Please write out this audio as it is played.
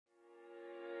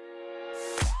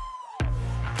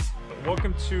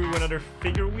Welcome to another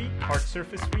Figure Week, Hard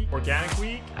Surface Week, Organic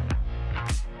Week.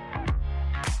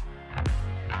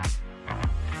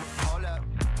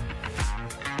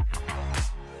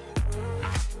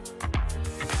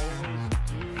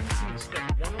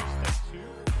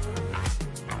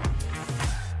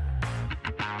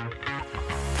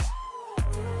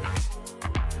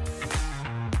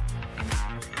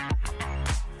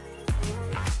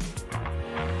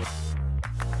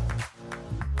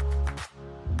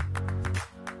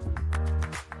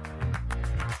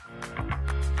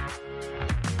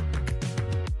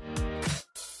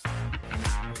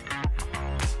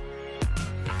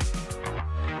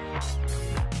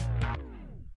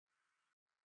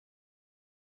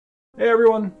 Hey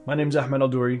everyone, my name is Ahmed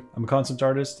Aldouri. I'm a concept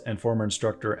artist and former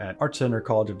instructor at Art Center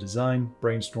College of Design,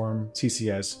 Brainstorm,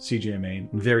 CCS,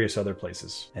 CGMA, and various other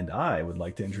places. And I would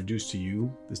like to introduce to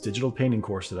you this digital painting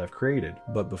course that I've created.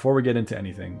 But before we get into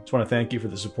anything, I just want to thank you for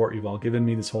the support you've all given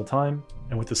me this whole time.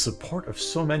 And with the support of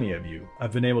so many of you,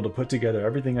 I've been able to put together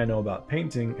everything I know about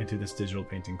painting into this digital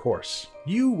painting course.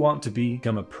 You want to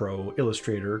become a pro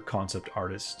illustrator, concept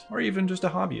artist, or even just a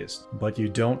hobbyist, but you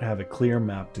don't have a clear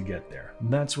map to get there.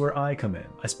 And that's where I come in.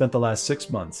 I spent the last 6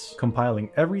 months compiling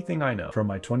everything I know from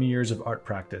my 20 years of art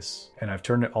practice, and I've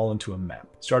turned it all into a map.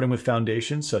 Starting with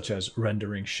foundations such as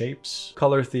rendering shapes,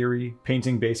 color theory,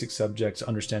 painting basic subjects,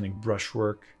 understanding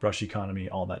brushwork, brush economy,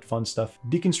 all that fun stuff,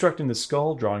 deconstructing the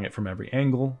skull, drawing it from every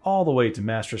angle, all the way to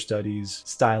master studies,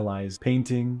 stylized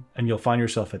painting, and you'll find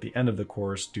yourself at the end of the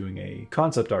course doing a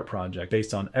concept art project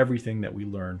based on everything that we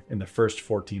learn in the first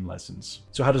 14 lessons.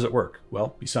 So how does it work?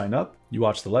 Well, you sign up, you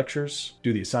watch the lectures,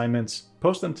 do the assignments,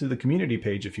 post them to the community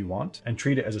page if you want, and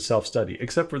treat it as a self-study,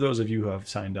 except for those of you who have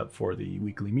signed up for the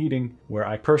weekly meeting, where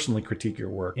I personally critique your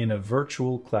work in a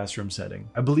virtual classroom setting.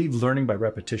 I believe learning by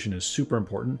repetition is super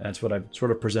important, and that's what I've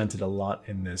sort of presented a lot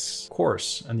in this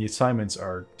course, and the assignments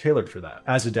are tailored for that,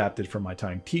 as adapted from my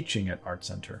time teaching at Art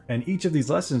Center. And each of these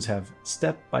lessons have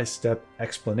step-by-step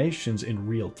explanations in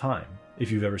real time.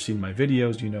 If you've ever seen my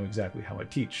videos, you know exactly how I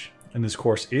teach. And this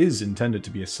course is intended to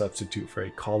be a substitute for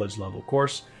a college level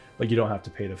course, but you don't have to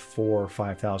pay the $4,000 or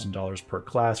 $5,000 per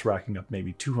class, racking up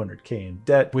maybe $200K in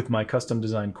debt. With my custom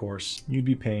design course, you'd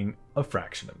be paying a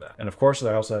fraction of that. And of course,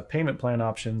 I also have payment plan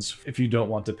options if you don't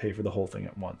want to pay for the whole thing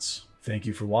at once. Thank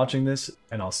you for watching this,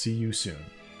 and I'll see you soon.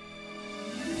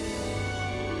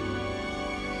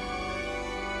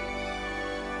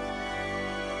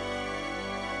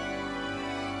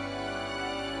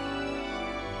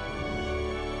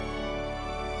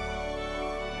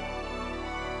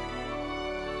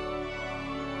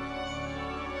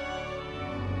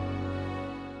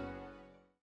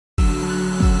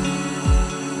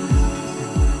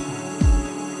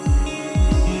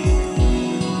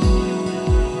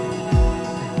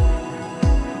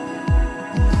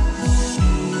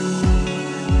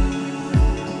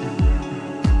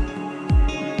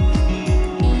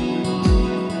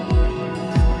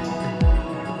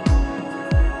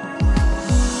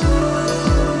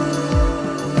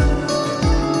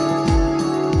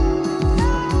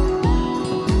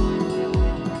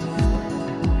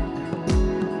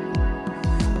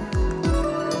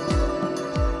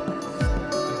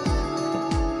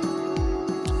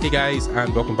 Hey guys,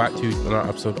 and welcome back to another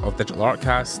episode of Digital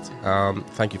Artcast.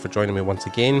 Thank you for joining me once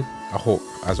again. I hope,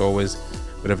 as always,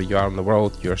 wherever you are in the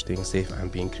world, you're staying safe and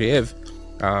being creative.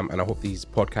 And I hope these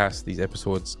podcasts, these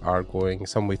episodes are going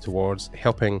some way towards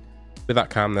helping with that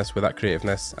calmness, with that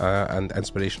creativeness, and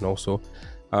inspiration also.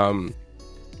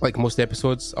 Like most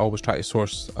episodes, I always try to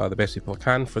source the best people I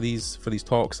can for these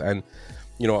talks. And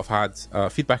you know, I've had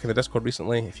feedback in the Discord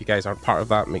recently. If you guys aren't part of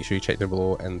that, make sure you check down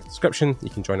below in the description. You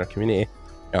can join our community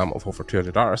of over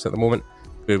 200 artists at the moment,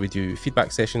 where we do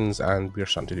feedback sessions and we're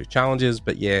starting to do challenges.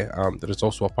 But yeah, there is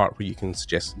also a part where you can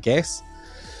suggest guests.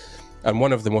 And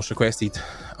one of the most requested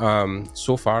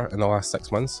so far in the last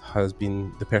 6 months has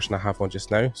been the person I have on just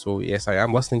now. So yes, I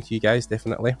am listening to you guys,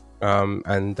 definitely,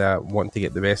 and wanting to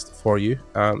get the best for you.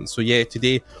 So yeah,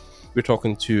 today we're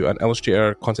talking to an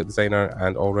illustrator, concept designer,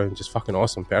 and all-round just fucking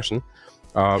awesome person,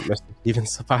 Mr. Steven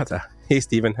Zapata. Hey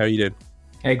Steven, how are you doing?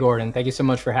 Hey Gordon, thank you so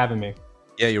much for having me.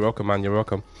 Yeah, you're welcome, man. You're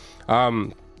welcome.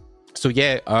 So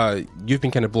yeah, you've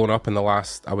been kind of blown up in the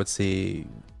last, I would say,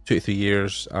 2 to 3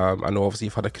 years. I know obviously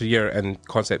you've had a career in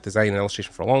concept design and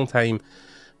illustration for a long time,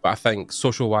 but I think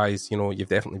social-wise, you know, you've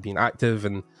definitely been active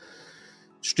and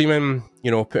streaming,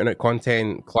 you know, putting out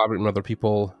content, collaborating with other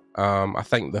people. I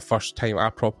think the first time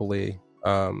I properly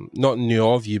not knew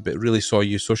of you, but really saw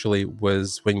you socially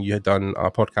was when you had done a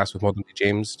podcast with Modern Day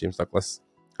James Douglas,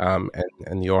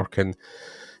 in New York. And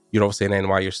you're obviously an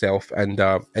NY yourself, and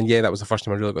yeah, that was the first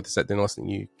time I really got to sit down and listen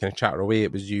to you kind of chatter away.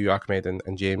 It was you, Ahmed,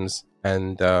 and James,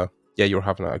 and yeah, you were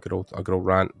having a good old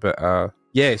rant. But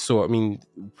yeah, so I mean,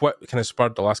 what kind of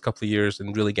spurred the last couple of years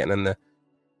and really getting in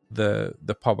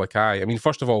the public eye? I mean,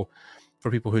 first of all, for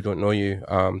people who don't know you, do you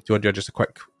want to do just a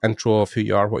quick intro of who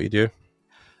you are, what you do?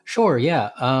 Sure, yeah.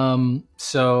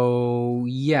 So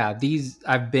yeah,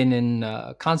 I've been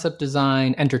in concept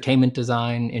design, entertainment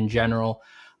design in general.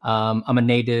 I'm a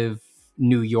native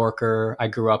New Yorker. I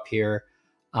grew up here.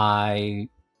 I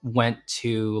went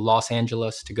to Los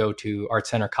Angeles to go to Art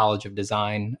Center College of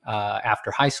Design after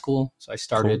high school. So I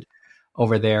started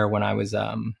over there when I was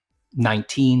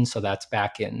 19. So that's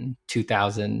back in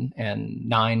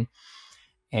 2009.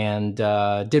 And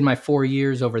did my 4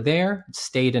 years over there.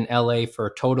 Stayed in LA for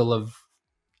a total of,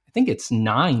 I think it's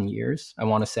 9 years, I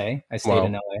want to say. I stayed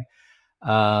in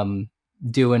LA.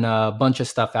 Doing a bunch of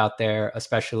stuff out there,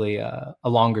 especially a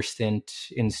longer stint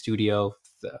in studio,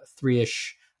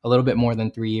 3-ish, a little bit more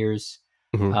than 3 years,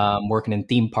 working in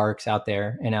theme parks out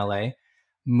there in LA.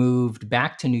 Moved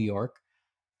back to New York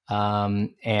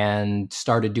and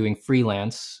started doing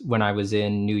freelance when I was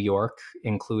in New York,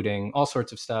 including all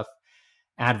sorts of stuff,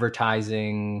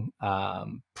 advertising,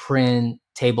 print,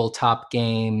 tabletop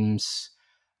games,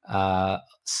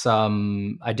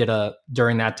 during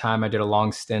that time I did a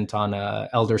long stint on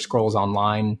Elder Scrolls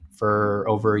Online for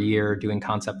over a year doing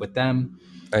concept with them.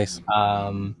 Nice.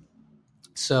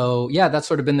 So yeah, that's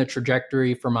sort of been the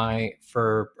trajectory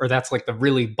or that's like the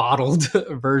really bottled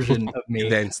version of me.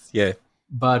 Condensed, yeah.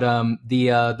 But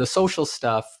the social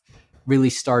stuff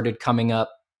really started coming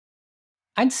up.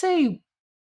 I'd say,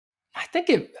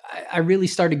 I really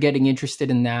started getting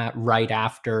interested in that right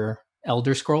after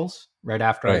Elder Scrolls, right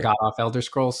after I got off Elder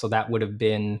Scrolls. So that would have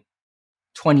been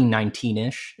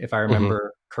 2019-ish, if I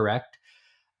remember correct.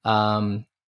 And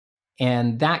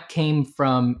that came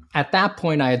from, at that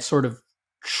point, I had sort of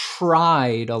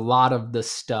tried a lot of the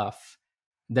stuff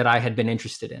that I had been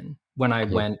interested in when I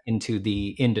went into the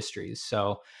industries.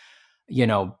 So,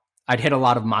 I'd hit a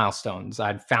lot of milestones.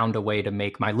 I'd found a way to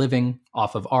make my living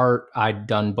off of art. I'd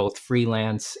done both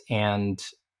freelance and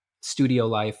studio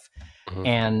life.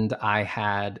 And I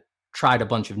had tried a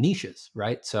bunch of niches,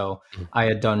 right? So I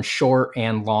had done short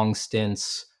and long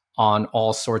stints on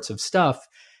all sorts of stuff.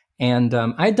 And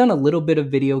I had done a little bit of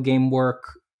video game work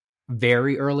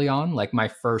very early on, like my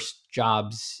first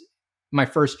jobs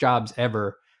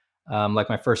ever. Like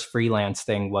my first freelance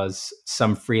thing was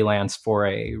some freelance for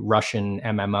a Russian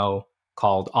MMO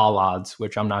called All Odds,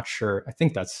 which I'm not sure. I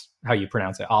think that's how you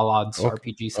pronounce it. All Odds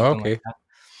RPG, something like that.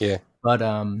 Yeah. But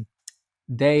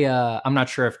they, I'm not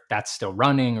sure if that's still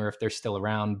running or if they're still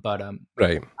around, but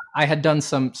right. I had done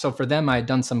so for them, I had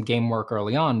done some game work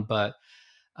early on, but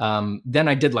then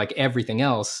I did like everything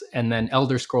else. And then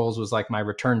Elder Scrolls was like my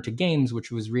return to games,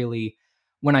 which was really,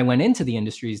 when I went into the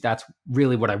industries, that's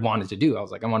really what I wanted to do. I was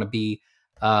like, I want to be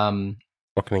a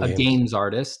games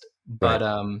artist. But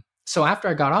so after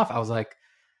I got off, I was like,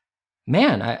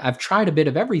 man, I've tried a bit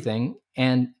of everything.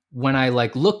 And when I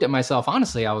like looked at myself,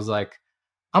 honestly, I was like,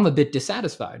 I'm a bit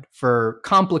dissatisfied for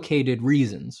complicated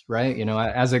reasons, right?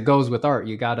 As it goes with art,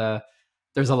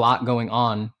 there's a lot going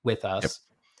on with us. Yep.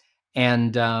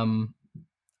 And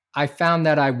I found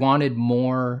that I wanted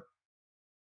more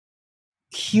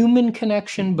human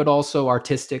connection, but also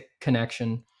artistic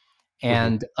connection,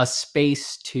 and a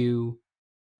space to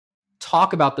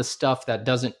talk about the stuff that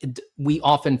we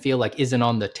often feel like isn't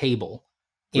on the table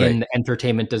in the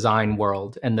entertainment design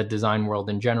world and the design world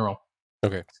in general.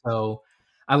 Okay. So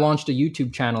I launched a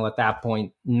YouTube channel at that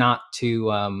point, not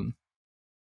to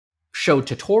show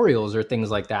tutorials or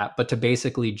things like that, but to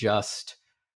basically just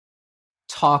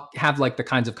have like the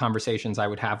kinds of conversations I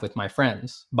would have with my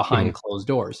friends behind closed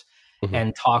doors,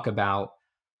 and talk about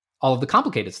all of the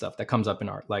complicated stuff that comes up in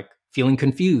art, like feeling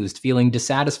confused, feeling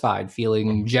dissatisfied,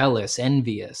 feeling jealous,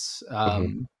 envious,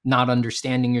 not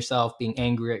understanding yourself, being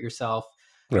angry at yourself,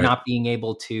 not being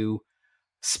able to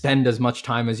spend as much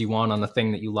time as you want on the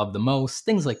thing that you love the most,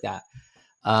 things like that.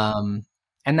 And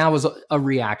that was a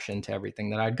reaction to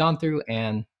everything that I'd gone through.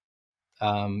 And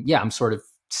I'm sort of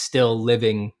still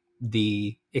living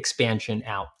the expansion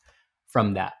out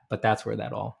from that, but that's where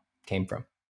that all came from.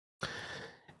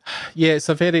 Yeah, it's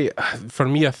for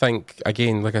me, I think,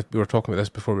 again, like we were talking about this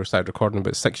before we started recording,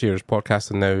 about 6 years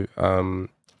podcasting now,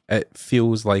 it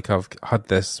feels like I've had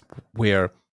this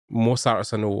where most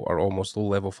artists I know are almost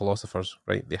low-level philosophers,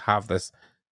 right? They have this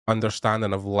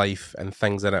understanding of life and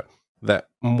things in it that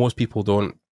most people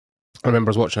don't. I remember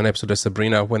I was watching an episode of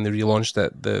Sabrina when they relaunched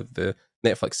it, the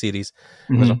Netflix series.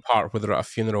 There's a part where they're at a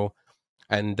funeral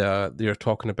and they're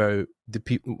talking about the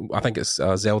people. I think it's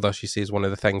Zelda. She says one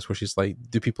of the things where she's like,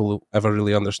 "Do people ever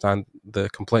really understand the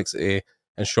complexity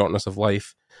and shortness of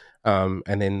life?" And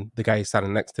then the guy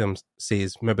standing next to him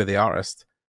says, "Maybe the artist."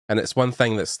 And it's one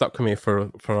thing that stuck with me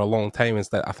for a long time, is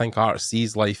that I think art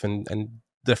sees life in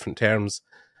different terms.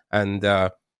 And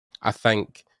I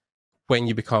think when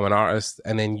you become an artist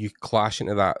and then you clash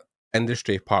into that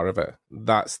industry part of it,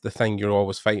 that's the thing you're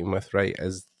always fighting with, right?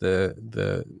 Is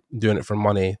the doing it for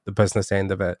money, the business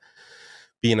end of it,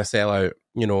 being a sellout,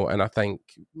 you know. And I think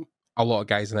a lot of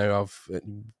guys now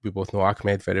we both know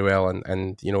Ahmed very well,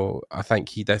 and you know, I think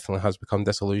he definitely has become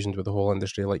disillusioned with the whole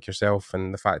industry, like yourself,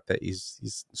 and the fact that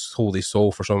he's sold his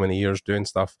soul for so many years doing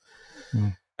stuff,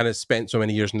 and has spent so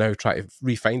many years now trying to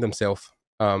re-find himself.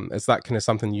 Is that kind of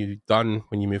something you've done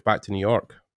when you moved back to New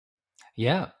York?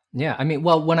 Yeah. I mean,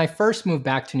 well, when I first moved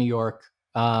back to New York,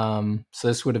 so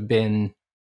this would have been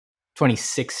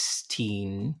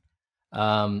 2016.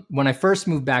 When I first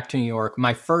moved back to New York,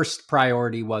 my first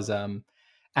priority was,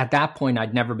 at that point,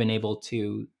 I'd never been able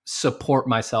to support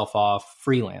myself off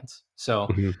freelance. So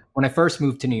when I first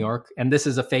moved to New York, and this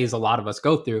is a phase a lot of us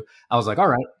go through, I was like, all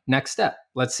right, next step,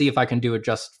 let's see if I can do it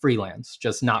just freelance,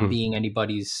 just not being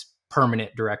anybody's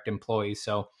permanent direct employee.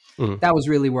 So that was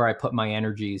really where I put my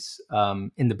energies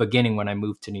in the beginning when I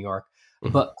moved to New York.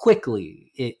 But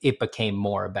quickly, it became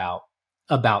more about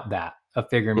that, of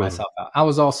figuring myself out. I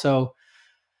was also,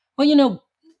 well, you know,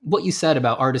 what you said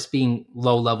about artists being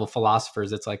low-level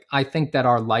philosophers, it's like, I think that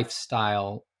our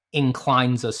lifestyle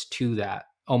inclines us to that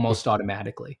almost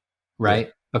automatically, right?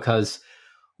 Yeah. Because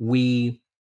we,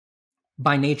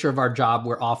 by nature of our job,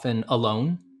 we're often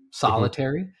alone,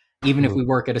 solitary. Even if we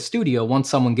work at a studio, once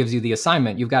someone gives you the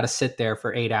assignment, you've got to sit there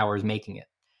for 8 hours making it.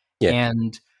 Yeah.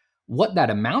 And what that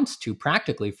amounts to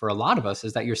practically for a lot of us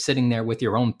is that you're sitting there with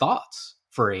your own thoughts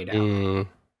for 8 hours.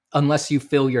 Unless you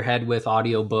fill your head with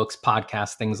audiobooks,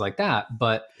 podcasts, things like that.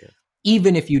 But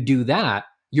even if you do that,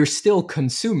 you're still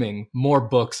consuming more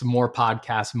books, more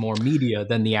podcasts, more media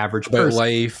than the average person. About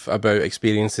life, about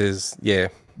experiences. Yeah.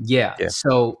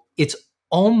 So it's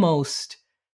almost,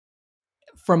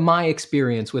 from my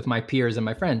experience with my peers and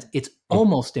my friends, it's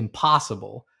almost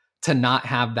impossible to not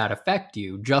have that affect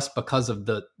you, just because of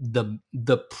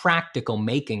the practical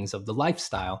makings of the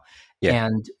lifestyle. Yeah.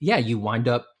 And you wind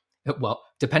up, well,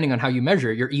 depending on how you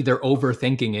measure it, you're either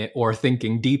overthinking it or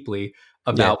thinking deeply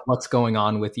about what's going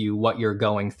on with you, what you're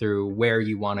going through, where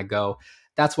you want to go.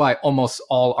 That's why almost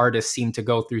all artists seem to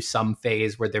go through some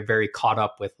phase where they're very caught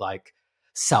up with like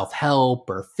self-help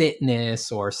or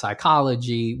fitness or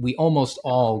psychology. We almost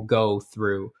all go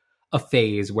through a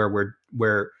phase where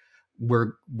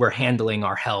we're handling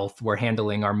our health, we're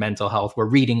handling our mental health, we're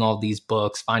reading all these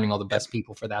books, finding all the best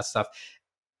people for that stuff.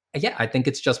 Yeah, I think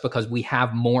it's just because we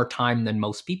have more time than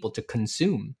most people to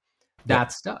consume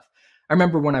that stuff. I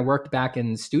remember when I worked back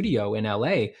in studio in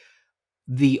LA,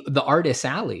 the Artist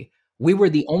Alley, we were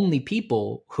the only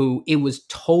people who, it was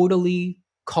totally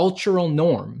cultural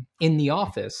norm in the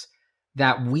office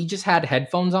that we just had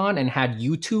headphones on and had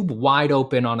YouTube wide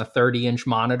open on a 30-inch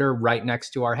monitor right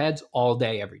next to our heads all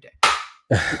day, every day.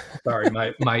 Sorry,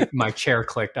 my chair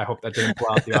clicked. I hope that didn't blow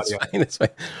out the audio. That's fine.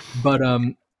 But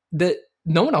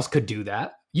no one else could do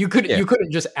that. You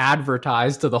couldn't just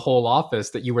advertise to the whole office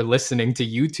that you were listening to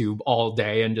YouTube all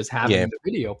day and just having the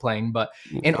video playing. But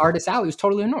in Artist Alley, it was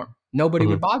totally a norm. Nobody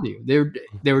would bother you.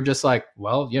 They were just like,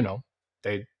 well, you know,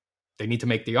 they need to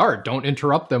make the art. Don't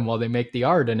interrupt them while they make the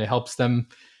art, and it helps them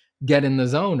get in the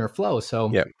zone or flow.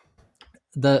 So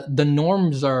the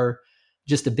norms are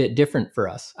just a bit different for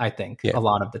us, I think, a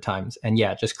lot of the times. And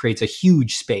it just creates a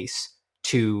huge space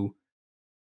to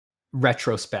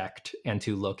retrospect and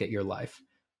to look at your life.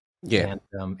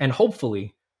 And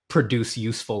hopefully produce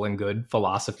useful and good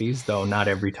philosophies, though not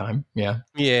every time.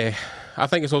 I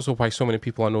think it's also why so many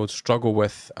people I know struggle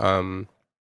with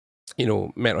you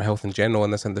know, mental health in general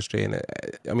in this industry. And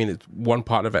I mean, one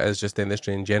part of it is just the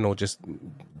industry in general, just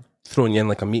throwing you in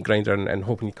like a meat grinder and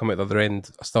hoping you come out the other end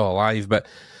still alive. But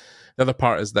the other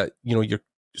part is that, you know, you're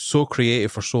so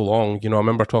creative for so long. You know, I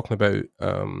remember talking about,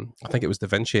 I think it was Da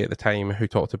Vinci at the time, who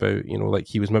talked about, you know, like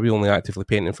he was maybe only actively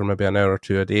painting for maybe an hour or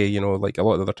two a day. You know, like a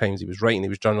lot of other times he was writing, he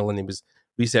was journaling, he was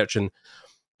researching.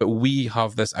 But we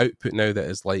have this output now that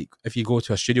is like, if you go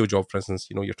to a studio job, for instance,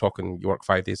 you know, you work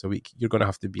 5 days a week, you're going to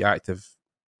have to be active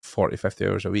 40, 50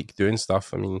 hours a week doing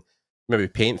stuff. I mean, maybe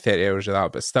paint 30 hours of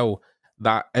that, but still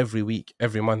that every week,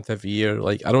 every month, every year,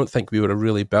 like, I don't think we were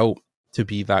really built to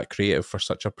be that creative for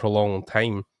such a prolonged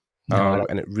time.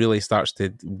 And it really starts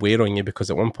to wear on you,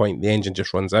 because at one point the engine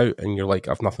just runs out and you're like,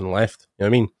 I've nothing left. You know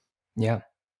what I mean?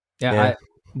 Yeah.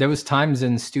 There was times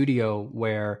in studio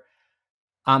where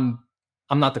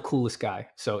I'm not the coolest guy.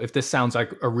 So if this sounds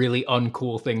like a really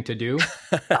uncool thing to do,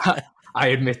 I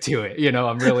admit to it.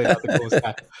 I'm really not the coolest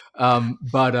guy.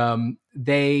 But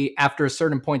they, after a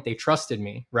certain point, they trusted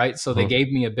me, right? So they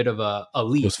gave me a bit of a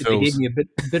leash. They gave me a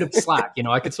bit of slack.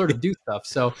 I could sort of do stuff.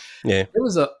 So there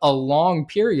was a long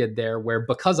period there where,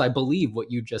 because I believe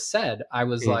what you just said, I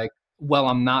was like, well,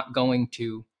 I'm not going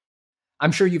to.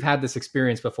 I'm sure you've had this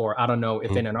experience before. I don't know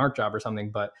if in an art job or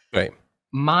something, but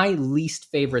my least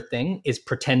favorite thing is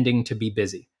pretending to be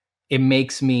busy. It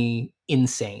makes me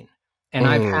insane. And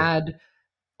I've had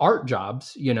art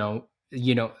jobs, a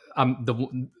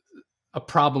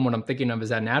problem what I'm thinking of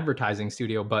is at an advertising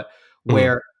studio, but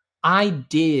where I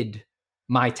did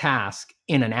my task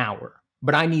in an hour,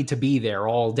 but I need to be there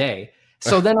all day.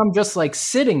 So then I'm just like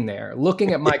sitting there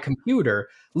looking at my computer,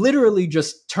 literally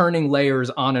just turning layers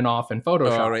on and off in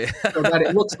Photoshop so that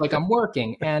it looks like I'm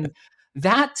working. And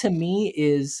that to me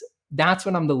that's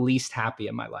when I'm the least happy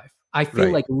in my life. I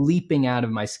feel like leaping out of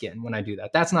my skin when I do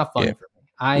that. That's not fun for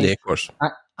me. Of course.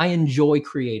 I enjoy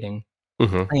creating.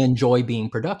 I enjoy being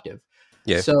productive.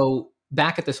 Yeah. So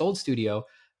back at this old studio,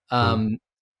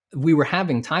 we were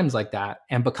having times like that.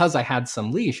 And because I had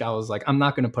some leash, I was like, I'm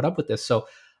not going to put up with this. So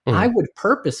I would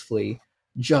purposefully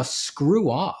just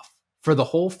screw off for the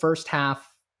whole first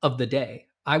half of the day.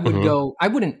 I would go, I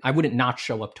wouldn't not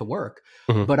show up to work,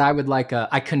 but I would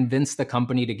I convinced the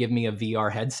company to give me a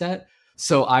VR headset.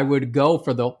 So I would go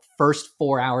for the first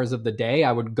 4 hours of the day.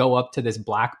 I would go up to this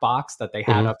black box that they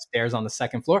had upstairs on the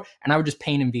second floor, and I would just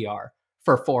paint in VR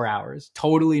for 4 hours,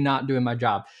 totally not doing my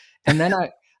job. And then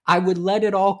I would let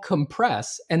it all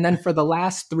compress. And then for the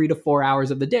last 3 to 4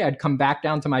 hours of the day, I'd come back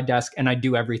down to my desk and I'd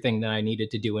do everything that I needed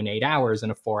to do in 8 hours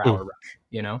in a 4-hour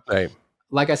rush, Right.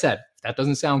 Like I said, that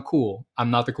doesn't sound cool.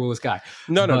 I'm not the coolest guy.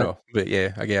 No. But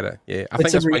yeah, I get it. Yeah, I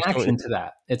think it's a reaction to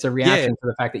that. It's a reaction to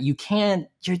the fact that you can't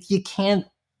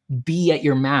be at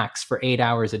your max for 8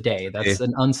 hours a day. That's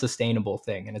an unsustainable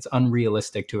thing, and it's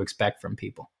unrealistic to expect from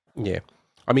people. Yeah.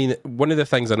 I mean, one of the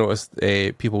things I noticed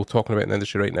people talking about in the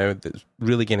industry right now that's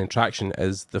really gaining traction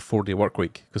is the 4-day work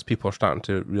week, because people are starting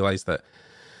to realize that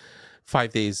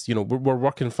 5 days, we're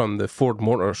working from the Ford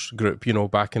Motors group,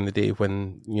 back in the day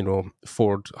when,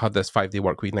 Ford had this 5-day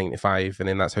work week, 9 to 5, and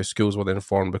then that's how schools were then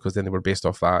formed, because then they were based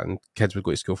off that, and kids would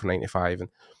go to school for 9 to 5. And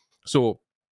so,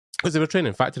 because they were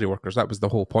training factory workers, that was the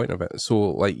whole point of it.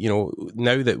 So,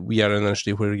 now that we are in an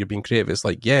industry where you're being creative, it's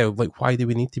why do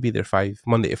we need to be there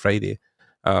Monday to Friday?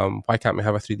 Why can't we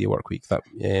have a 3-day work week or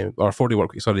a 4-day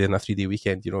work week, and a 3-day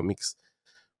weekend? It makes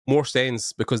more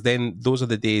sense, because then those are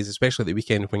the days, especially the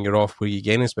weekend when you're off, where you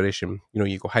gain inspiration.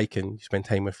 You go hiking, you spend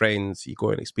time with friends, you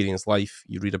go and experience life,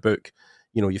 you read a book,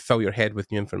 you fill your head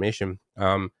with new information.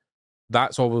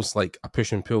 That's almost like a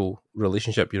push and pull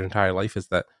relationship your entire life, is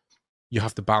that you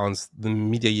have to balance the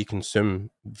media you consume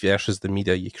versus the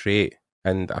media you create.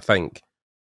 And I think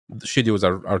the studios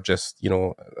are just,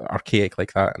 archaic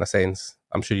like that in a sense.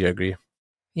 I'm sure you agree.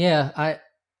 Yeah,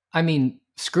 I mean,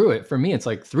 screw it. For me, it's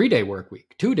like 3-day work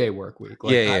week, 2-day work week.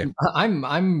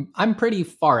 I'm pretty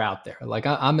far out there.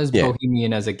 I'm as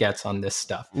bohemian as it gets on this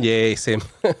stuff. Yeah, same.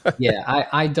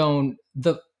 I don't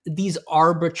these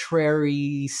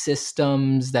arbitrary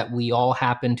systems that we all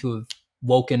happen to have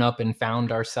woken up and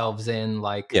found ourselves in.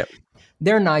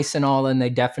 They're nice and all, and they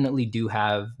definitely do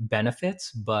have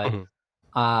benefits, but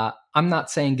I'm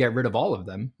not saying get rid of all of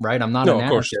them, right? I'm not an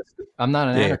anarchist. I'm not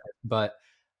an anarchist, but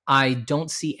I don't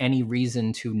see any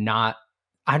reason to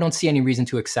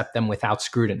accept them without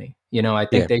scrutiny. I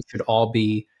think they should all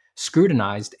be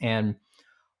scrutinized, and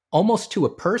almost to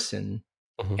a person,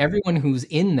 everyone who's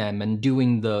in them and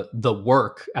doing the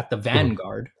work at the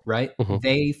vanguard, right?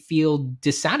 They feel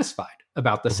dissatisfied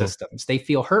about the systems. They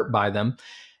feel hurt by them.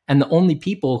 And the only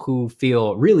people who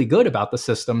feel really good about the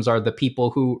systems are the people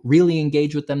who really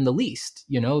engage with them the least.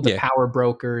 The power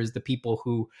brokers, the people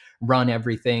who run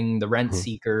everything, the rent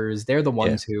seekers, they're the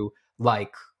ones who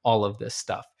like all of this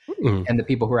stuff. And the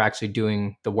people who are actually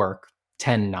doing the work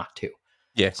tend not to.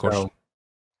 Yeah, of course.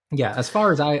 Yeah, as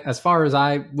far as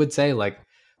I would say,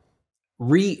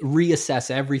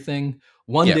 reassess everything.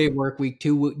 1-day work week,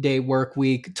 2-day work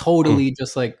week, totally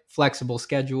just flexible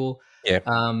schedule. Yeah.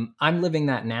 I'm living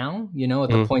that now, at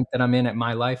the point that I'm in at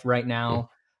my life right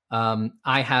now.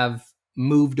 I have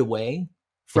moved away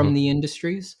from the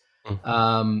industries.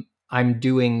 I'm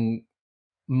doing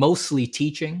mostly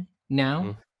teaching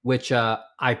now, which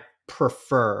I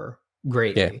prefer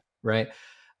greatly. Right.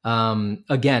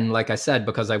 Again, like I said,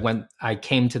 because I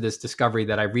came to this discovery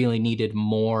that I really needed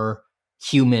more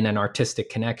human and artistic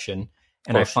connection.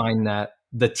 And I find that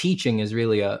the teaching is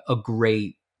really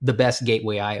the best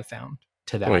gateway I have found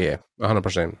to that. Oh yeah,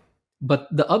 100%. But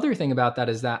the other thing about that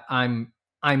is that I'm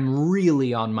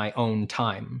really on my own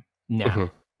time now.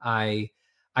 Mhm.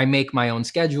 I make my own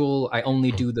schedule. I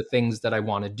only do the things that I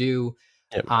want to do.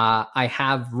 Yep. I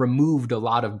have removed a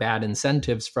lot of bad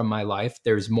incentives from my life.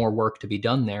 There's more work to be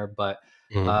done there, but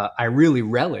Mhm. I really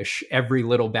relish every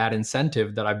little bad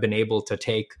incentive that I've been able to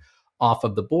take off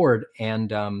of the board.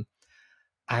 And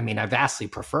I mean, I vastly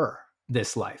prefer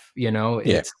this life. Yeah.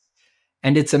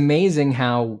 It's amazing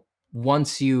how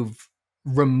once you've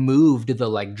removed the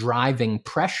like driving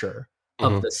pressure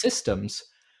of Mhm. the systems,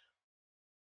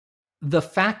 the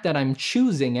fact that I'm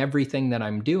choosing everything that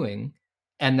I'm doing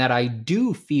and that I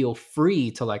do feel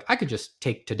free to like, I could just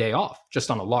take today off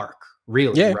just on a lark,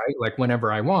 really, Yeah. right? Like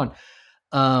whenever I want.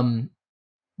 Um,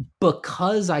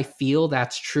 because I feel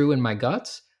that's true in my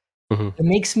guts, Mhm. it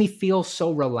makes me feel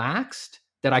so relaxed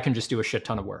that I can just do a shit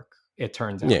ton of work. It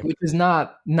turns out, Yeah. which is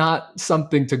not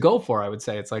something to go for. I would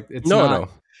say it's like it's No, not. no.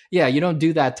 Yeah, you don't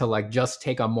do that to like just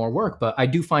take on more work. But I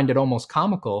do find it almost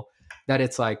comical that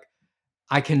it's like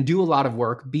I can do a lot of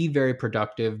work, be very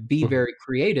productive, be Mhm. very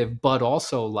creative, but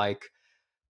also like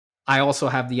I also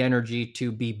have the energy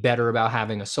to be better about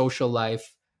having a social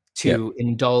life, Yep. to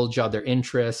indulge other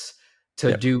interests, to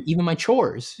Yep. do even my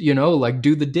chores, like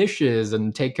do the dishes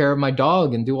and take care of my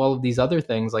dog and do all of these other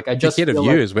things. Like I Take just care of feel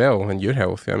you like, as well and your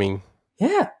health. I mean,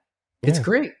 yeah, it's yeah.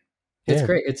 great. It's Yeah.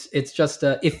 great. It's just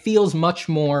it feels much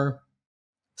more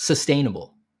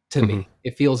sustainable to Mhm. me.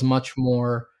 It feels much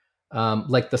more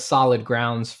like the solid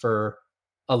grounds for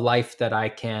a life that I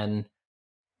can,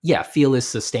 feel is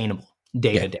sustainable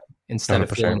day Yeah. to day instead of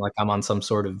feeling 100%. like I'm on some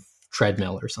sort of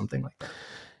treadmill or something like that.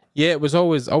 Yeah, it was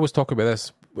always talk about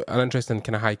this. An interesting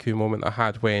kind of haiku moment I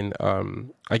had when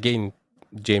again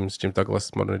James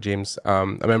Douglas, Modern James. I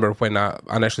remember when I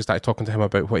initially started talking to him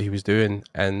about what he was doing,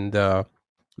 and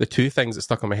the two things that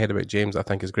stuck in my head about James I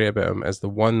think is great about him is the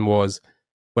one was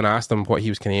when I asked him what he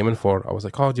was kind of aiming for, I was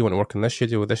like, "Oh, do you want to work in this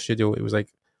studio or this studio?" It was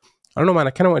like, "I don't know, man.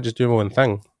 I kind of want to just do my own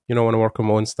thing. I want to work on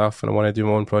my own stuff and I want to do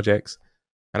my own projects."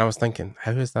 And I was thinking,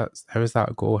 how is that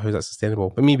a goal? How is that sustainable?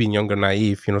 But me being younger,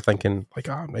 naive, thinking like,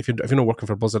 if you're not working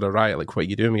for Blizzard or Riot, like what are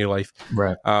you doing with your life?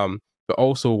 Right. But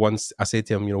also once I said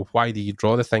to him, why do you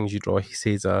draw the things you draw? He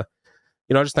says, I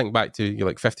just think back to you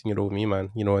like 15-year-old me, man,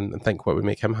 and think what would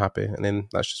make him happy, and then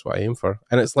that's just what I aim for.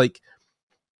 And it's like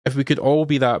if we could all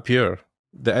be that pure,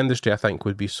 the industry I think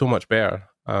would be so much better.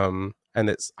 And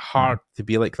it's hard to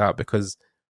be like that because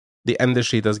the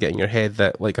industry does get in your head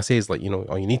that, like I say, is like,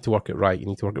 oh, you need to work it right. You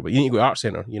need to work it, but you need to go to art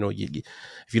center.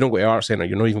 If you don't go to art center,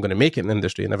 you're not even going to make it in the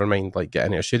industry. Never mind, like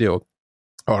getting a studio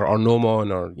or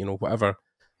Nomon or whatever.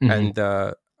 Mhm.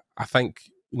 And I think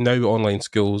now online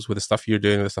schools with the stuff you're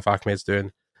doing, with the stuff Ahmed's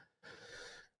doing,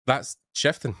 that's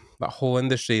shifting. That whole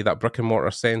industry, that brick and mortar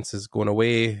sense is going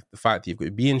away. The fact that you've got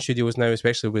to be in studios now,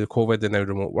 especially with COVID and now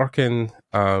remote working,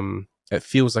 it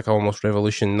feels like almost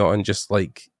revolution, not in just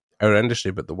like our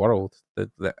industry, but the world,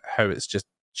 that how it's just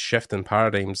shifting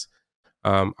paradigms.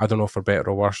 I don't know for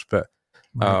better or worse, but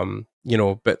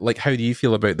but like, how do you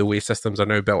feel about the way systems are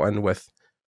now built in with,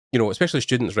 especially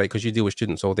students, right? Because you deal with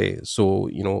students all day. So,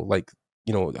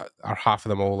 are half of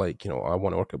them all like, I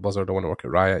want to work at Blizzard, I want to work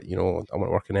at Riot, I want to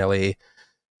work in LA.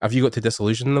 Have you got to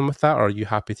disillusion them with that, or are you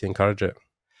happy to encourage it?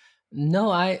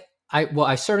 No, I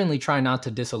certainly try not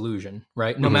to disillusion,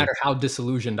 right? No matter how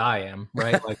disillusioned I am,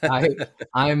 right? Like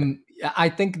I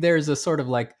think there's a sort of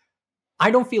like,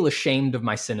 I don't feel ashamed of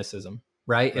my cynicism,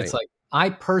 right? It's like,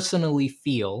 I personally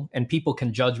feel, and people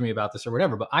can judge me about this or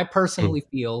whatever, but I personally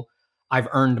feel I've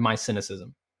earned my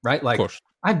cynicism, right? Like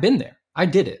I've been there. I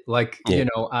did it. Like,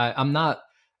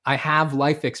 I have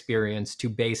life experience to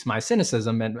base my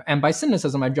cynicism. And by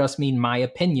cynicism, I just mean my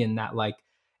opinion that like,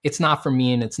 it's not for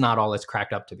me and it's not all it's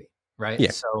cracked up to be. Right.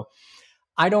 Yeah. So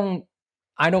I don't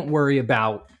worry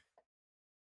about,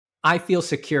 I feel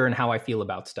secure in how I feel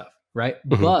about stuff. Right.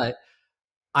 But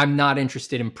I'm not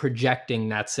interested in projecting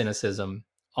that cynicism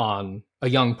on a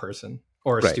young person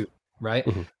or a student. Right.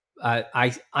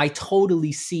 I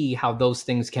totally see how those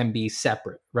things can be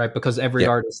separate. Right. Because every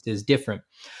artist is different.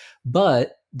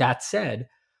 But that said,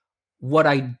 what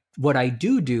I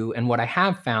do and what I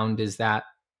have found is that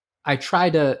I try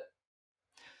to,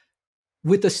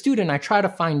 with a student, I try to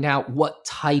find out what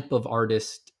type of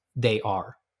artist they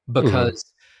are, because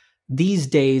these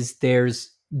days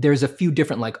there's a few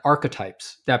different like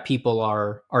archetypes that people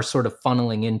are sort of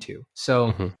funneling into.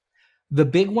 So the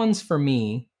big ones for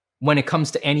me, when it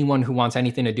comes to anyone who wants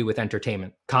anything to do with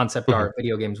entertainment, concept art,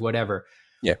 video games, whatever,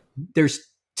 there's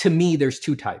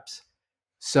two types.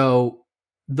 So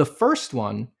the first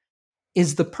one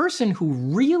is the person who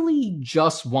really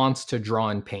just wants to draw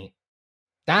and paint.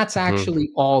 That's actually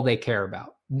all they care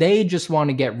about. They just want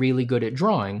to get really good at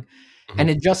drawing. And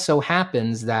it just so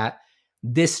happens that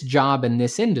this job and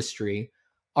this industry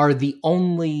are the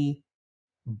only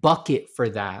bucket for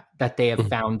that they have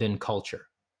found in culture,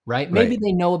 right? Maybe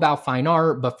they know about fine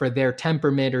art, but for their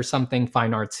temperament or something,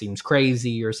 fine art seems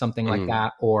crazy or something like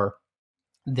that. Or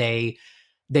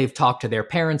they've talked to their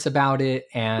parents about it,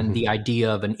 and the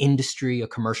idea of an industry, a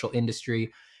commercial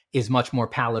industry, is much more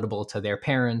palatable to their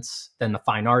parents than the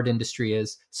fine art industry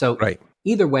is. So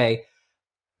either way,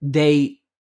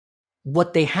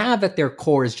 what they have at their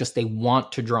core is just they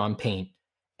want to draw and paint.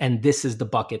 And this is the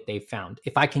bucket they've found.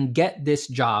 If I can get this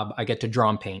job, I get to draw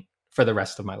and paint for the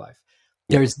rest of my life.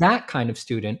 There's that kind of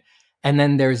student. And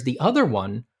then there's the other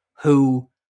one who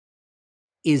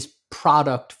is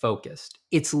product focused.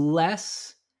 It's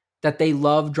less that they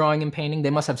love drawing and painting. They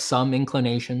must have some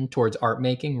inclination towards art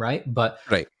making, right? But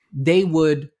they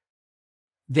would,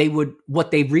 what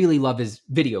they really love is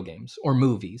video games or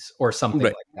movies or something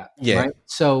like that. Right?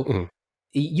 So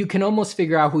you can almost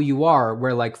figure out who you are,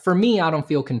 where like, for me, I don't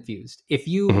feel confused. If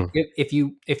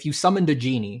you summoned a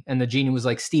genie and the genie was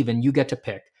like, Steven, you get to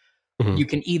pick. You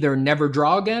can either never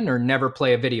draw again or never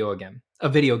play a video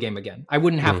game again. I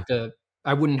wouldn't have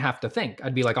to think.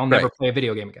 I'd be like, I'll never play a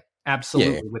video game again.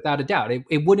 Absolutely. Without a doubt.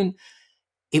 It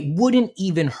wouldn't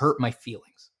even hurt my feelings.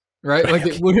 Right? Like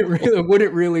it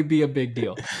wouldn't really be a big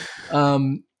deal.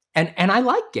 And I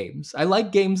like games. I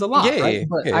like games a lot, right?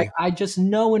 But I just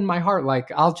know in my heart,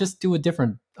 like, I'll just do a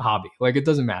different hobby. Like, it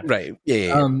doesn't matter. Right.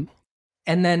 And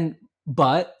then,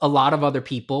 but a lot of other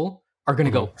people are going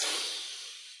to go,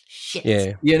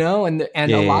 shit, you know? And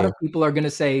a lot of people are going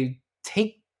to say,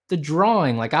 take the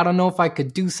drawing. Like, I don't know if I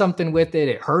could do something with it.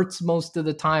 It hurts most of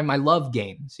the time. I love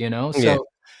games, you know? So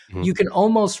you can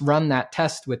almost run that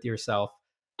test with yourself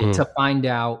to find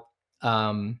out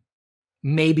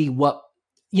maybe what,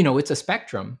 you know, it's a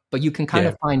spectrum, but you can kind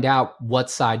of find out what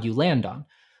side you land on.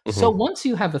 So once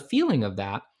you have a feeling of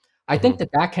that, I think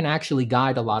that can actually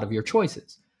guide a lot of your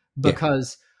choices,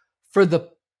 because for the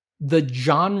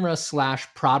genre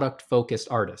 / product focused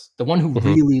artist, the one who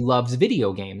really loves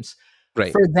video games,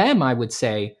 for them, I would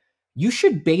say you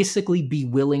should basically be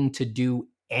willing to do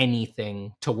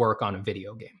anything to work on a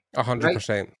video game.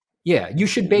 100%. Yeah, you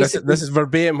should basically... This is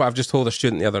verbatim what I've just told a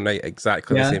student the other night.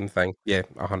 Exactly the same thing. Yeah,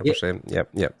 100%.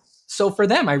 Yep. So for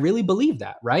them, I really believe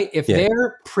that, right? If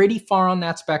they're pretty far on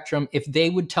that spectrum, if they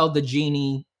would tell the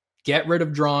genie, get rid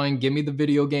of drawing, give me the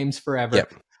video games forever,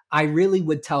 I really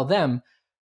would tell them,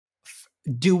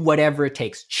 do whatever it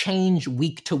takes. Change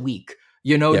week to week.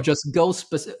 You know, just go,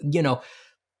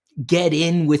 get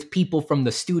in with people from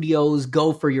the studios,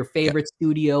 go for your favorite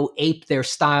studio, ape their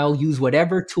style, use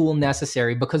whatever tool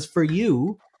necessary, because for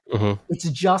you, it's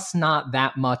just not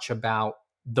that much about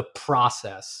the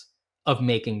process of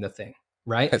making the thing,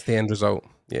 right? That's the end result.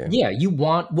 Yeah. Yeah.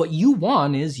 What you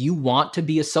want is you want to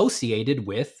be associated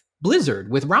with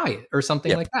Blizzard, with Riot or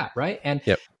something like that, right? And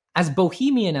as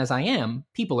bohemian as I am,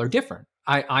 people are different.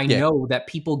 I know that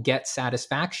people get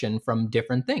satisfaction from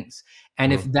different things.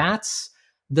 And if that's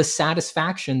the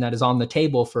satisfaction that is on the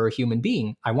table for a human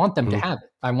being, I want them to have it.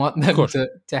 I want them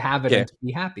to have it and to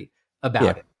be happy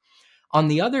about it. On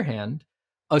the other hand,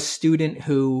 a student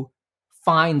who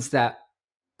finds that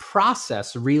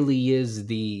process really is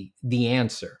the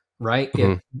answer, right?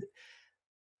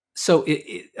 So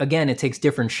again, it takes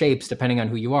different shapes depending on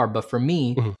who you are. But for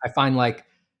me, I find like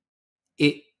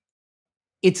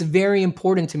it's very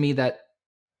important to me that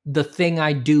the thing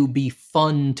I do be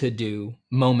fun to do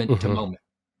moment to moment.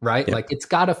 Right? Like it's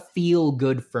got to feel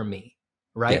good for me.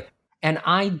 Right. And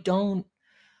I don't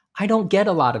get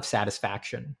a lot of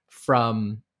satisfaction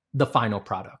from the final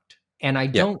product. And I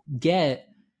don't get,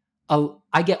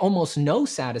 I get almost no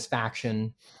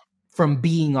satisfaction from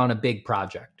being on a big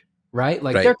project. Right.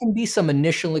 Like there can be some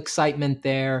initial excitement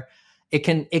there. It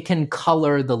can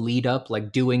color the lead up,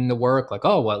 like doing the work, like,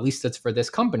 oh, well, at least it's for this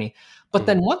company. But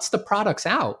then once the product's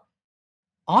out,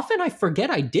 often I forget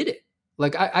I did it.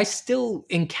 Like I still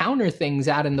encounter things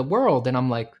out in the world and I'm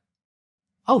like,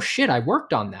 oh shit, I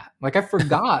worked on that. Like I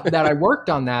forgot that I worked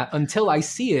on that until I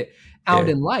see it out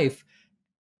in life.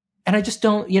 And I just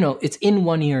don't, it's in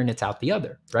one ear and it's out the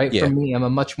other, right? For me, I'm a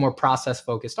much more process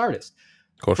focused artist.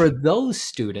 For those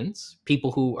students,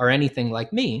 people who are anything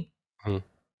like me,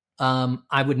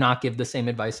 I would not give the same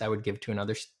advice I would give to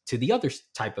the other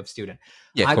type of student.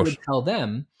 I would tell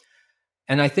them,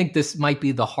 and I think this might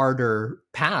be the harder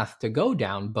path to go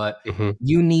down, but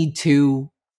you need to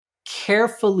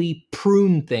carefully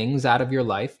prune things out of your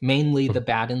life, mainly the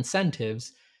bad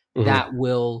incentives that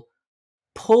will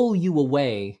pull you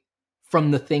away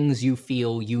from the things you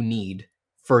feel you need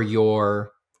for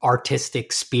your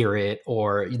artistic spirit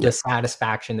or the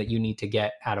satisfaction that you need to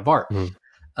get out of art.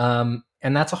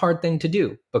 And that's a hard thing to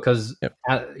do because,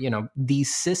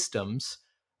 these systems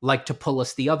like to pull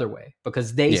us the other way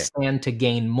because they stand to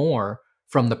gain more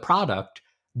from the product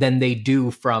than they do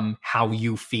from how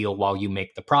you feel while you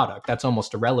make the product. That's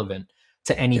almost irrelevant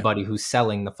to anybody who's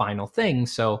selling the final thing.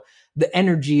 So the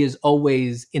energy is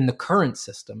always in the current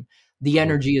system. The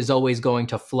energy is always going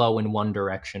to flow in one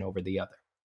direction over the other.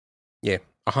 Yeah,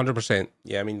 100%.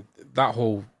 Yeah, I mean, that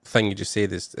whole thing you just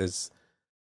said is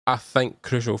I think,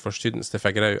 crucial for students to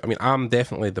figure out. I mean, I'm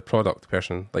definitely the product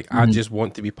person. Like, I just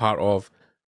want to be part of...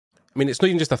 I mean, it's not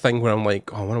even just a thing where I'm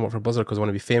like, oh, I want to work for Blizzard because I want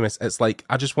to be famous. It's like,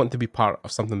 I just want to be part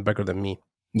of something bigger than me.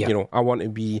 Yeah. You know, I want to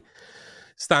be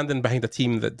standing behind a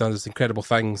team that does incredible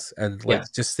things and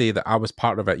just say that I was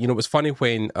part of it. You know, it was funny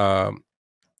when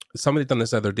somebody done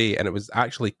this the other day, and it was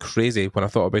actually crazy when I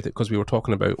thought about it because we were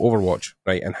talking about Overwatch,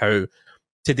 right? And how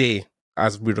today,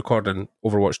 as we're recording,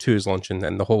 Overwatch 2 is launching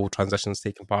and the whole transition's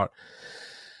taking part.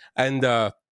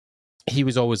 And he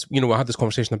was always, you know, I had this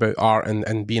conversation about art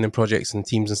and being in projects and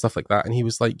teams and stuff like that. And he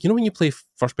was like, you know, when you play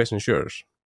first-person shooters?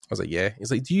 I was like, yeah. He's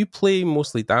like, do you play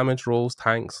mostly damage roles,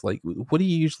 tanks? Like, what do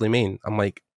you usually main? I'm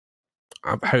like,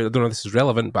 I don't know if this is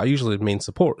relevant, but I usually main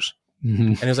supports.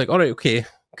 And he was like, all right, okay,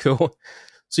 cool.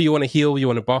 So you want to heal, you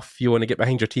want to buff, you want to get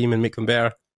behind your team and make them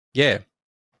better? Yeah.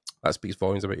 That speaks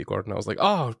volumes about you, Gordon. I was like,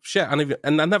 oh, shit.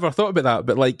 And I never thought about that.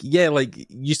 But like, yeah, like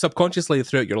you subconsciously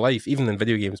throughout your life, even in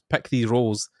video games, pick these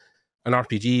roles and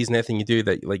RPGs and anything you do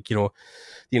that, like, you know, do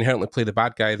you inherently play the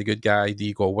bad guy, the good guy? Do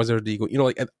you go wizard? Do you go, you know,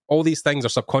 like all these things are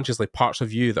subconsciously parts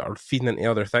of you that are feeding into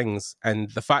other things. And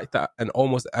the fact that in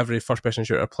almost every first person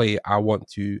shooter I play, I want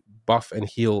to buff and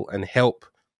heal and help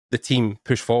the team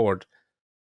push forward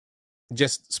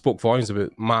just spoke volumes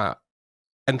about my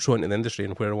intro into the industry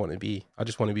and where I want to be. I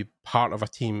just want to be part of a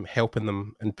team, helping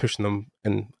them and pushing them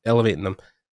and elevating them.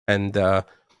 And,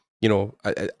 you know,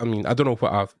 I mean, I don't know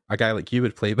what a guy like you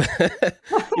would play, but you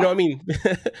know what I mean?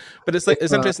 But it's like,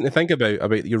 it's interesting to think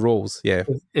about your roles. Yeah.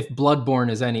 If Bloodborne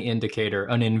is any indicator,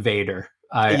 an invader.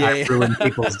 I ruin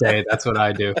people's day. That's what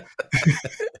I do.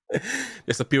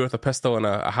 Just appear with a pistol and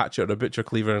a hatchet or a butcher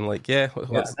cleaver and like,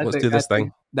 let's do this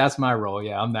thing. That's my role.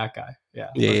 Yeah, I'm that guy.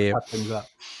 Yeah. Cut things up.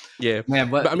 Yeah, man,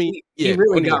 but I mean, he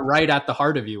really got right at the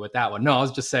heart of you with that one. No, I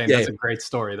was just saying that's a great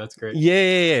story. That's great.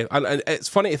 Yeah. And it's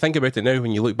funny to think about it now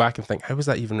when you look back and think, how was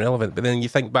that even relevant? But then you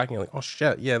think back and you're like, oh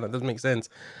shit, yeah, that doesn't make sense.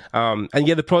 And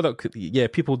the product,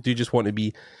 people do just want to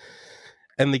be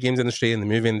in the games industry, in the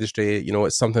movie industry. You know,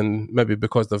 it's something maybe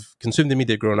because they've consumed the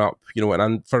media growing up, you know,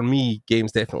 and for me,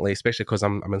 games definitely, especially because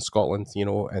I'm in Scotland, you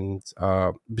know, and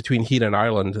between here and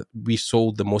Ireland, we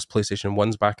sold the most PlayStation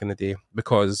 1s back in the day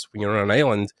because when you're on an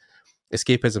island,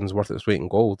 escapism is worth its weight in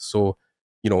gold. So,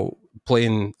 you know,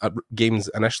 playing games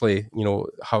initially, you know,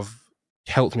 have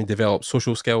helped me develop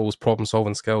social skills, problem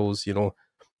solving skills, you know,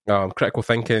 critical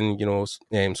thinking, you know,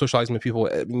 socializing with people.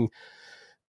 I mean,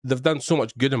 they've done so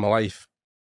much good in my life.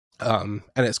 And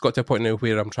it's got to a point now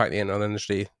where I'm trying to enter an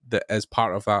industry that is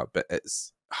part of that, but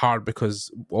it's hard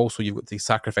because also you've got to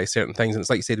sacrifice certain things. And it's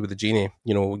like you said with the Genie,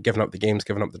 you know, giving up the games,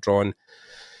 giving up the drawing.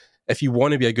 If you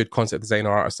want to be a good concept designer,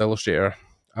 artist, illustrator,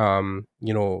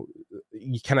 you know,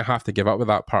 you kind of have to give up with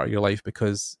that part of your life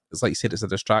because it's like you said, it's a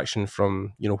distraction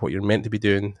from, you know, what you're meant to be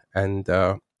doing. And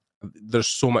there's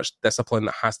so much discipline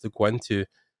that has to go into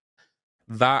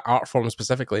that art form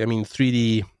specifically. I mean,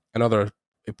 3D and other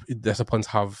disciplines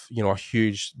have, you know, a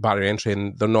huge barrier entry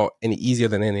and they're not any easier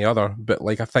than any other. But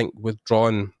like, I think with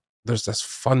drawing, there's this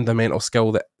fundamental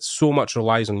skill that so much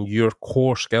relies on your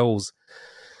core skills.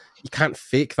 You can't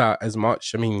fake that as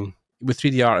much. I mean, with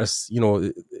 3D artists, you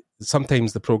know,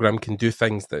 sometimes the program can do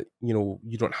things that, you know,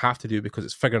 you don't have to do because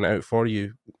it's figuring it out for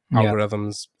you,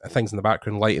 algorithms, things in the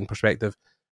background, light and perspective.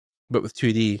 But with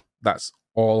 2D, that's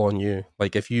all on you.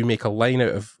 Like if you make a line out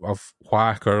of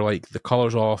whack or like the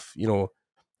colors off, you know,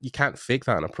 you can't fake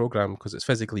that in a program because it's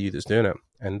physically you that's doing it.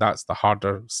 And that's the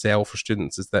harder sell for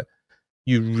students, is that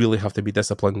you really have to be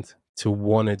disciplined to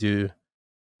want to do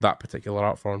that particular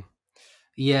art form.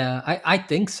 Yeah, I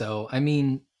think so. I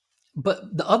mean,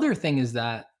 but the other thing is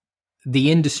that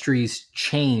the industries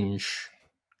change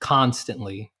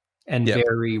constantly and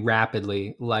very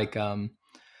rapidly. Like,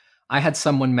 I had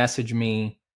someone message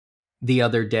me the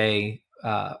other day,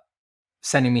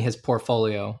 sending me his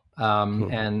portfolio.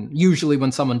 And usually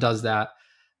when someone does that,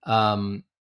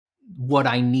 what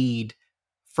I need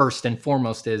first and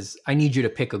foremost is I need you to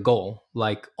pick a goal.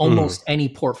 Like almost any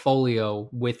portfolio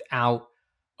without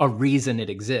a reason it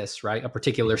exists, right? A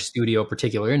particular studio,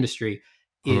 particular industry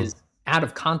is out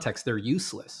of context. They're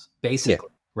useless, basically,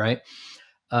 right?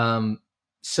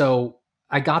 So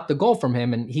I got the goal from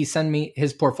him, and he sent me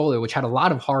his portfolio, which had a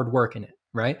lot of hard work in it,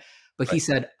 right? But he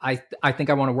said, I think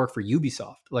I want to work for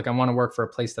Ubisoft. Like, I want to work for a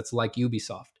place that's like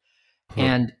Ubisoft.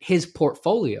 And his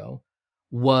portfolio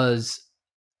was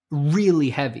really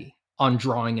heavy on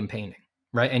drawing and painting,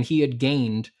 right? And he had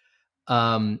gained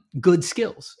good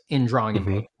skills in drawing and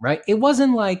painting, right? It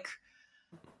wasn't like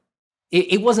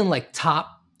it wasn't like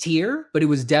top tier, but it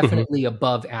was definitely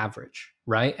above average,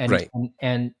 right?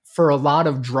 And for a lot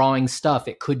of drawing stuff,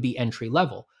 it could be entry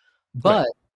level. But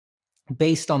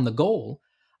based on the goal,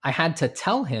 I had to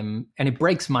tell him, and it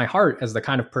breaks my heart as the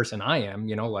kind of person I am,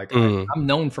 you know, like I'm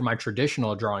known for my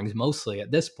traditional drawings mostly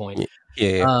at this point.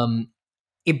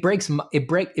 It breaks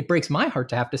my heart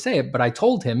to have to say it, but I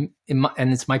told him,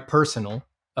 and it's my personal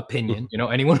opinion, you know,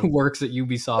 anyone who works at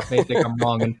Ubisoft may think I'm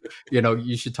wrong, and, you know,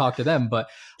 you should talk to them. But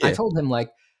I told him, like,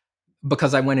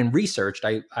 because I went and researched,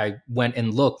 I went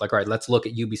and looked, like, all right, let's look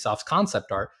at Ubisoft's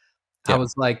concept art. I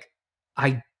was like,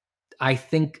 I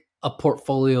think a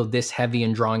portfolio this heavy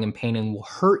in drawing and painting will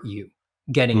hurt you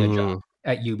getting a job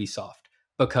at Ubisoft,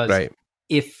 because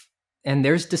and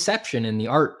there's deception in the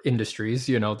art industries,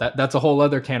 you know, that's a whole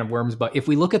other can of worms. But if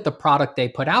we look at the product they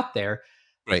put out there,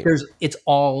 it's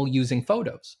all using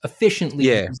photos, efficiently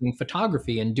using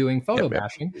photography and doing photo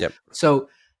bashing. So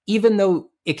even though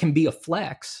it can be a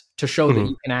flex to show that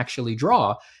you can actually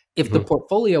draw, if the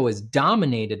portfolio is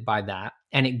dominated by that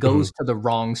and it goes to the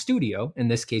wrong studio, in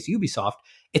this case Ubisoft,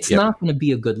 it's not going to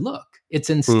be a good look.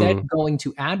 It's instead going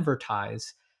to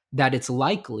advertise that it's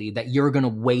likely that you're going to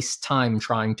waste time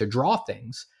trying to draw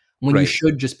things when you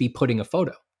should just be putting a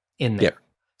photo in there.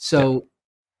 So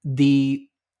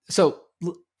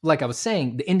like I was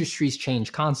saying, the industries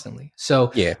change constantly.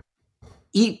 So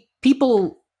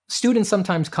students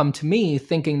sometimes come to me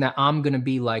thinking that I'm going to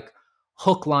be like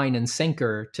hook, line, and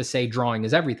sinker to say drawing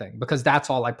is everything, because that's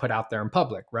all I put out there in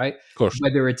public, right? Of course.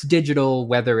 Whether it's digital,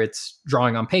 whether it's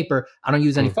drawing on paper, I don't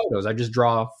use any photos. I just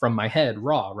draw from my head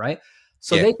raw, right?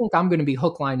 So they think I'm going to be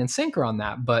hook, line, and sinker on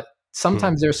that. But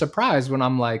sometimes they're surprised when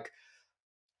I'm like,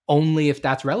 only if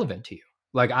that's relevant to you.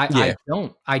 Like I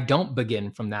don't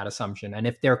begin from that assumption. And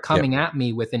if they're coming at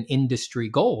me with an industry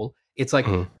goal, it's like,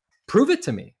 prove it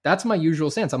to me. That's my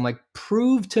usual stance. I'm like,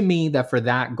 prove to me that for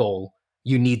that goal,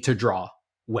 you need to draw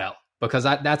well, because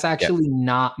that's actually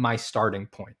not my starting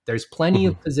point. There's plenty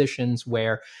of positions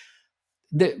where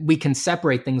we can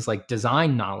separate things like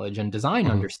design knowledge and design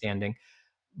understanding,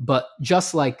 but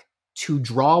just like to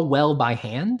draw well by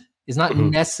hand is not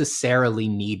necessarily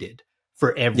needed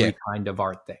for every kind of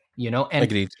art thing, you know? And,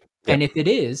 Agreed. And if it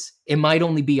is, it might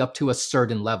only be up to a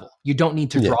certain level. You don't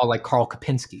need to draw like Karl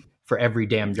Kapinski for every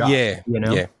damn job. You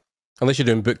know? Unless you're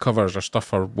doing book covers or stuff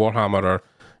for Warhammer, or,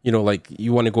 you know, like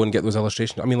you want to go and get those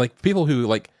illustrations. I mean, like people who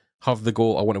like have the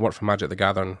goal, I want to work for Magic the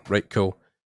Gathering, right? Cool.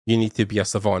 You need to be a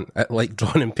savant at like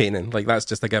drawing and painting. Like that's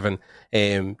just a given.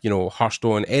 You know,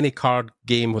 Hearthstone, any card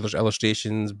game where there's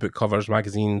illustrations, book covers,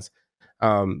 magazines,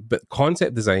 but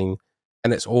concept design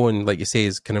in its own, like you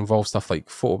say, can involve stuff like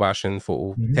photo bashing,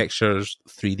 photo textures,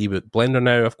 3D with Blender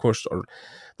now, of course. Or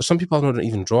there's some people who don't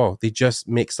even draw; they just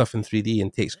make stuff in 3D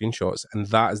and take screenshots, and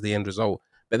that is the end result.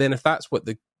 But then, if that's what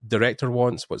the director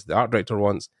wants, what the art director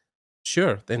wants,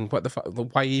 sure. Then what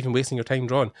why are you even wasting your time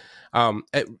drawing?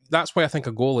 That's why I think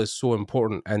a goal is so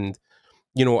important. And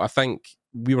you know, I think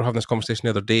we were having this conversation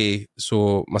the other day.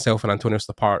 So myself and Antonio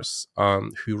Staparts,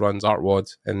 who runs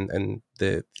ArtWad in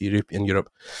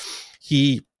Europe,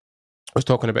 he was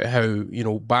talking about how, you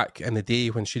know, back in the day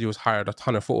when studios hired a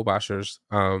ton of photo bashers,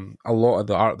 a lot of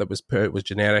the art that was put out was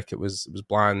generic, it was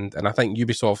bland. And I think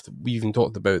Ubisoft, we even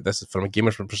talked about this from a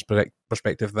gamer's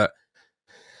perspective, that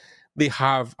they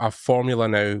have a formula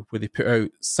now where they put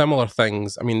out similar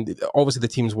things. I mean, obviously the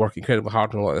teams work incredibly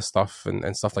hard on a lot of this stuff,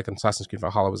 and stuff like Assassin's Creed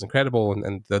Valhalla was incredible,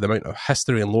 and the amount of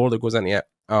history and lore that goes into it.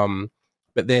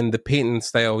 But then the painting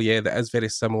style, that is very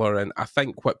similar. And I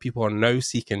think what people are now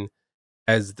seeking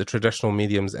is the traditional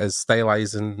mediums, is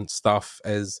stylizing stuff,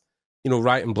 is, you know,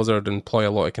 Riot and Blizzard employ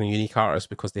a lot of kind of unique artists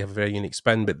because they have a very unique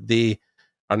spin, but they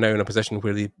are now in a position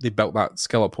where they built that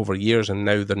skill up over years, and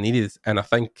now they're needed. And I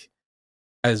think,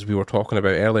 as we were talking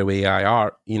about earlier with AI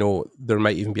art, you know, there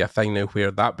might even be a thing now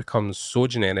where that becomes so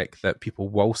generic that people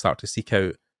will start to seek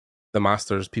out the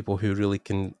masters, people who really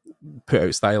can put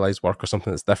out stylized work or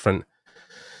something that's different.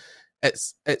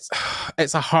 It's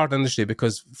a hard industry,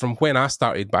 because from when I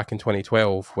started back in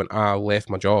 2012, when I left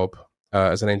my job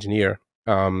as an engineer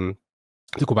to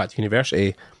go back to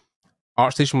university,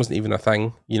 ArtStation wasn't even a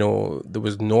thing. You know, there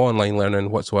was no online learning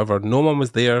whatsoever. No one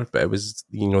was there, but it was,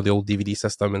 you know, the old DVD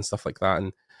system and stuff like that.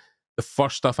 And the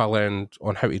first stuff I learned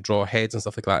on how to draw heads and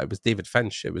stuff like that, it was David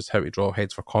Finch. It was how to draw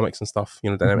heads for comics and stuff, you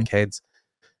know, dynamic heads.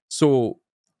 So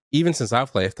even since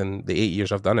I've left and the 8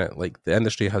 years I've done it, like the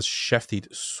industry has shifted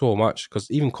so much,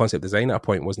 because even concept design at a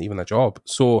point wasn't even a job.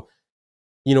 So,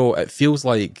 you know, it feels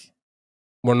like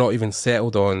we're not even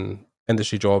settled on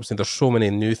industry jobs, and there's so many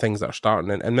new things that are starting,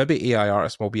 and maybe AI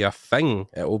artists will be a thing.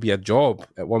 It will be a job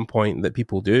at one point that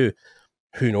people do.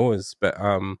 Who knows? But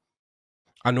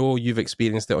I know you've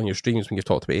experienced it on your streams when you've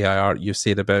talked about AI art. You've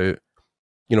said about,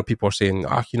 you know, people are saying,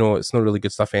 you know, it's not really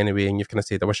good stuff anyway. And you've kind of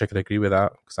said, I wish I could agree with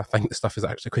that, because I think the stuff is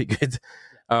actually quite good.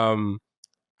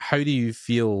 How do you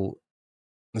feel?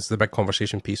 This is a big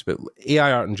conversation piece, but AI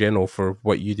art in general, for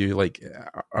what you do, like,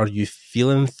 are you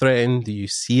feeling threatened? Do you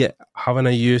see it having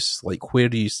a use? Like, where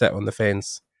do you sit on the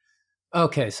fence?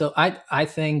 Okay, so I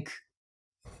think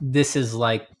this is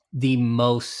like the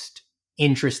most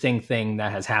interesting thing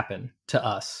that has happened to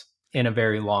us in a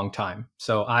very long time.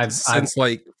 So I've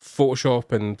like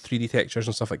Photoshop and 3D textures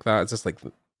and stuff like that. It's just like,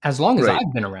 as long as right.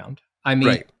 I've been around. I mean,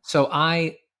 Right. so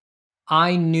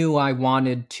I knew I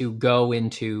wanted to go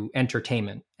into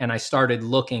entertainment, and I started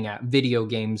looking at video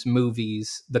games,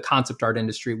 movies, the concept art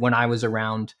industry when I was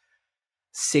around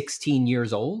 16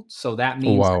 years old. So that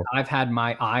means wow. that I've had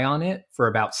my eye on it for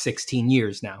about 16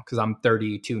 years now, because I'm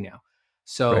 32 now.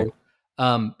 So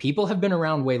people have been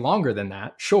around way longer than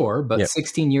that, sure, but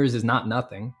 16 years is not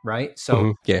nothing, right?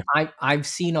 So I've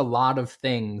seen a lot of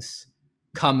things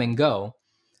come and go.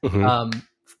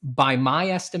 By my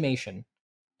estimation,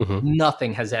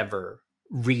 nothing has ever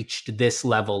reached this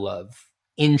level of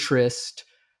interest,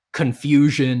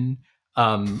 confusion,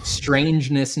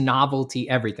 strangeness, novelty,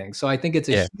 everything. So I think it's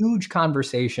a huge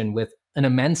conversation with an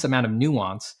immense amount of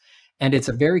nuance, and it's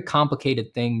a very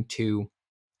complicated thing to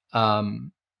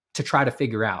try to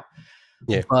figure out.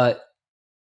 But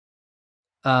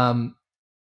I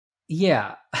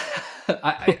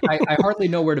hardly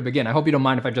know where to begin. I hope you don't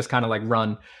mind if I just kind of like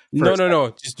run. No.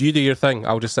 Just you do your thing.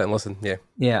 I'll just sit and listen.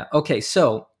 Yeah. Okay.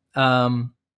 So,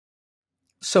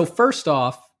 first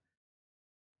off,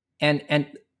 and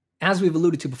as we've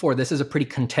alluded to before, this is a pretty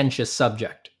contentious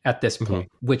subject at this point,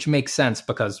 which makes sense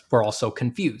because we're all so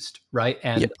confused, right?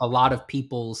 And a lot of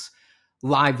people's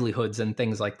livelihoods and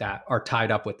things like that are tied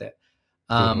up with it.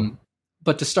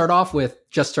 But to start off with,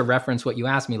 just to reference what you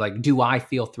asked me, like, do I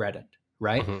feel threatened,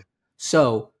 right?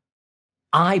 So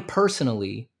I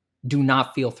personally do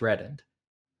not feel threatened,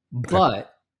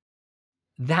 but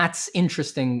that's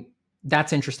interesting.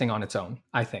 That's interesting on its own,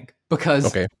 I think,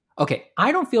 because,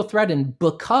 I don't feel threatened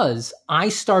because I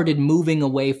started moving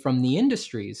away from the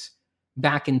industries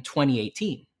back in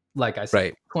 2018, like I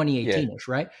said, 2018-ish,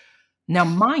 right? Now,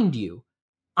 mind you,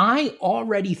 I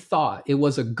already thought it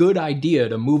was a good idea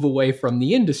to move away from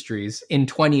the industries in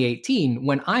 2018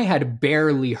 when I had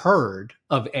barely heard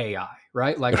of AI,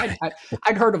 right? Like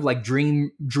I'd heard of like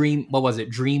Dream, what was it?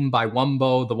 Dream by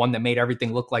Wumbo, the one that made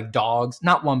everything look like dogs.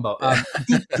 Not Wumbo,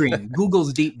 Deep Dream,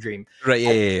 Google's Deep Dream.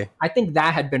 Right, I think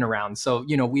that had been around. So,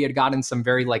 you know, we had gotten some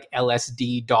very like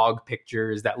LSD dog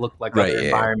pictures that looked like other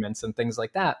environments and things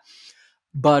like that.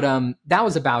 But that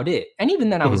was about it. And even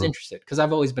then I was interested because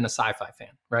I've always been a sci-fi fan,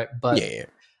 right? But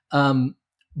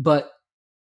but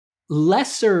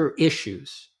lesser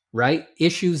issues, right?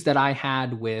 Issues that I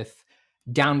had with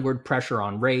downward pressure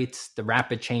on rates, the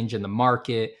rapid change in the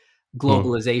market,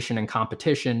 globalization and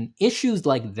competition, issues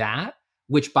like that,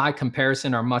 which by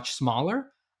comparison are much smaller,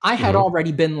 I had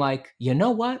already been like, you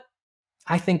know what?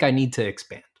 I think I need to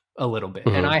expand a little bit.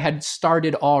 And I had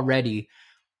started already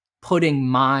putting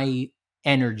my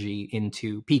energy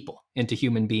into people, into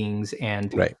human beings,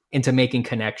 and into making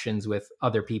connections with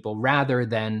other people rather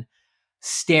than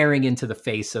staring into the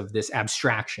face of this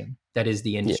abstraction that is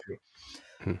the industry.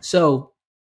 So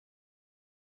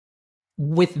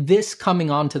with this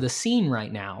coming onto the scene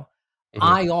right now,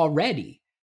 I already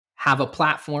have a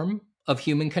platform of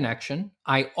human connection.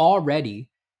 I already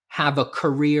have a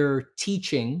career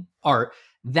teaching art.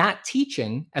 That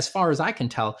teaching, as far as I can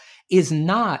tell, is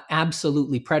not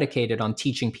absolutely predicated on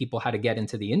teaching people how to get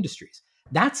into the industries.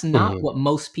 That's not what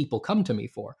most people come to me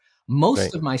for.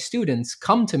 Most of my students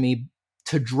come to me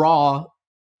to draw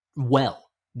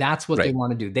well. That's what they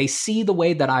want to do. They see the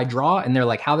way that I draw and they're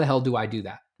like, how the hell do I do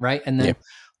that? Right. And then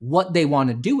what they want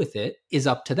to do with it is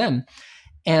up to them.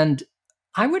 And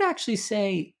I would actually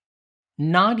say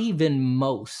not even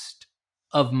most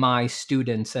of my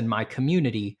students and my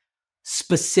community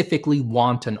specifically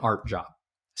want an art job.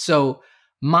 So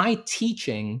my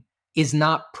teaching is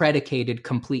not predicated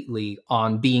completely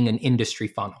on being an industry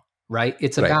funnel, right?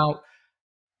 It's about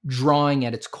drawing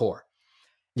at its core.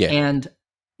 And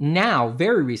now,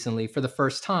 very recently, for the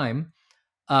first time,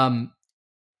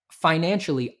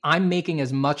 financially, I'm making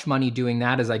as much money doing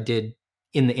that as I did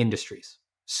in the industries.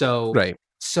 So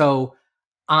So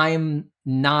I'm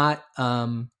not,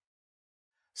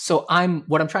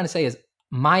 what I'm trying to say is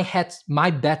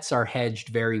my bets are hedged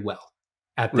very well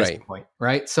at this point,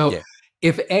 right? So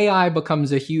if AI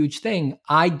becomes a huge thing,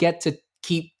 I get to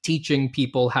keep teaching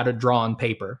people how to draw on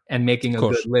paper and making a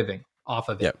good living off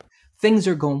of it. Things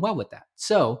are going well with that.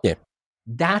 So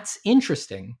that's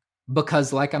interesting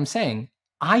because, like I'm saying,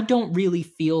 I don't really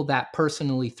feel that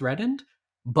personally threatened,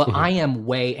 but I am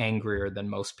way angrier than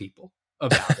most people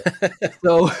about it.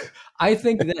 So I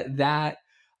think that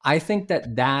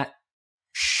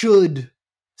should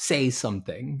say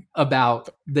something about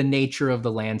the nature of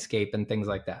the landscape and things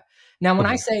like that. Now, when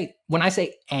I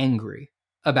say angry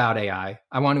about AI,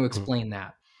 I want to explain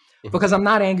that because I'm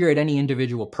not angry at any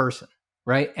individual person,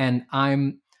 right? And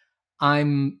I'm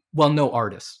no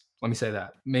artist. Let me say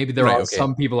that. Maybe there are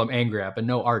some people I'm angry at, but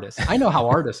no artists. I know how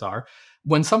artists are.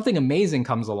 When something amazing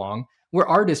comes along, we're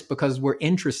artists because we're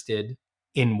interested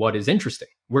in what is interesting.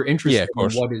 We're interested in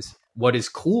what is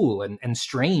cool and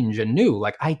strange and new.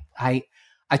 Like I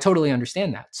totally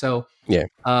understand that. So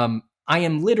I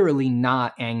am literally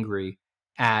not angry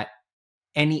at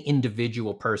any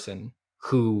individual person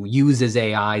who uses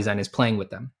AIs and is playing with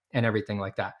them and everything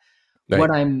like that. Right. What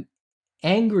I'm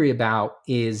angry about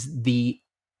is the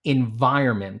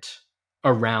environment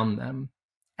around them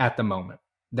at the moment.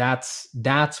 That's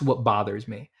what bothers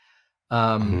me.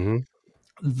 The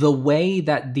way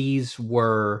that these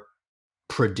were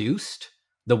produced,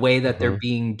 the way that they're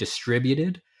being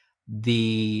distributed,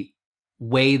 the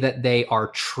way that they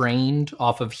are trained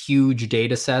off of huge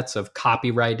data sets of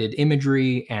copyrighted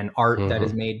imagery and art that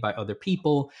is made by other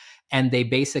people, and they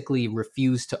basically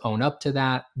refuse to own up to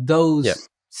that. Those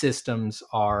systems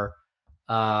are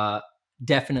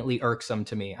definitely irksome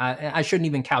to me. I shouldn't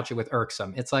even couch it with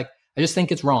irksome. It's like, I just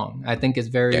think it's wrong. I think it's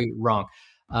very wrong.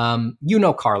 You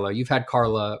know Carla. You've had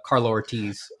Carla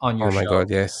Ortiz on your show. Oh my God,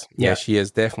 yes. Yeah, she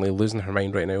is definitely losing her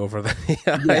mind right now over that.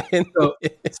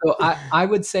 So I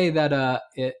would say that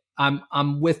I'm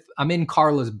in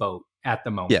Carla's boat at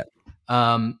the moment. Yeah.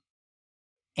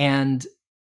 And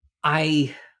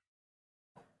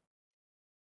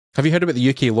have you heard about the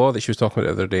UK law that she was talking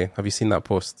about the other day? Have you seen that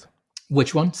post?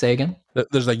 Which one? Say again.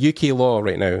 There's a UK law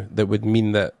right now that would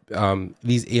mean that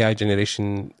these AI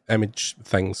generation image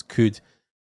things could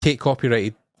take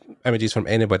copyrighted images from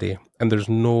anybody, and there's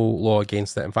no law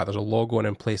against it. In fact, there's a law going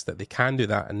in place that they can do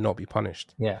that and not be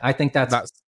punished. Yeah, I think that's I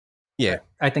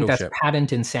think that's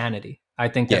patent insanity. I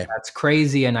think that's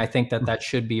crazy, and I think that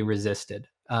should be resisted.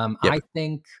 I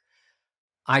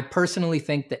personally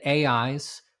think the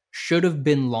AIs should have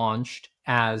been launched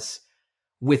as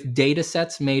with data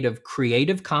sets made of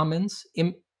Creative Commons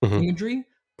imagery,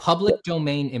 public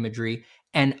domain imagery,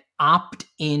 and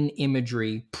opt-in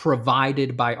imagery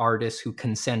provided by artists who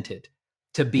consented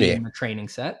to be in the training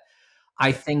set.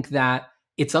 I think that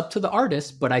it's up to the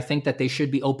artists, but I think that they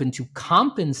should be open to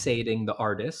compensating the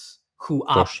artists who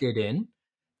opted in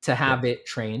to have it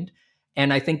trained.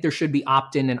 And I think there should be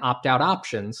opt-in and opt-out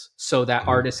options so that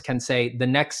artists can say, the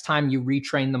next time you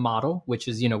retrain the model, which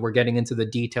is, we're getting into the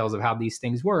details of how these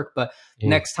things work, but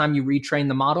next time you retrain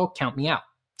the model, count me out,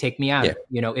 take me out.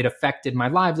 It affected my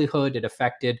livelihood. It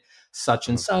affected such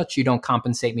and such. You don't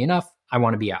compensate me enough. I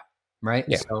want to be out. Right.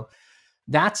 Yeah. So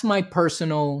that's my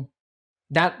personal,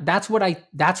 that's what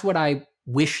I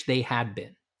wish they had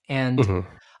been. And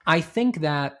I think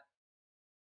that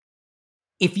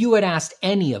if you had asked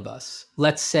any of us,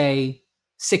 let's say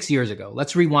 6 years ago,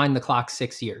 let's rewind the clock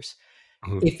 6 years.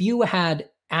 If you had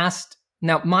asked,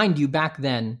 now mind you, back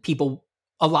then,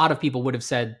 a lot of people would have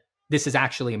said, this is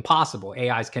actually impossible.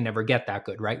 AIs can never get that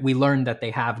good, right? We learned that they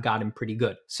have gotten pretty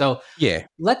good. So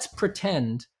let's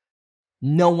pretend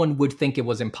no one would think it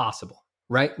was impossible,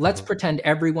 right? Let's pretend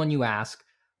everyone you ask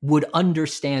would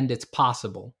understand it's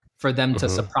possible for them to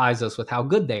surprise us with how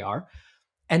good they are.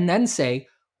 And then say,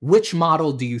 which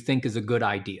model do you think is a good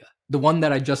idea? The one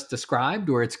that I just described,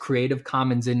 where it's Creative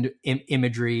Commons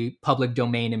imagery, public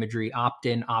domain imagery,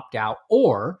 opt-in, opt-out,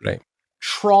 or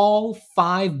trawl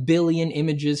 5 billion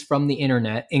images from the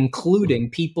internet, including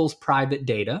people's private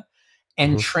data,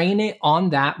 and train it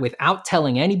on that without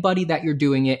telling anybody that you're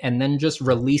doing it, and then just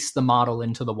release the model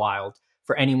into the wild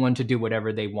for anyone to do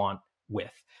whatever they want with.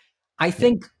 I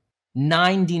think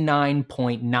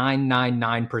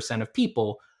 99.999% of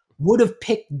people would have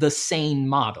picked the same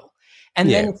model. And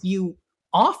then if you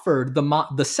offered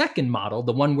the second model,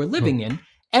 the one we're living in,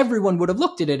 everyone would have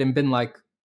looked at it and been like,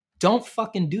 don't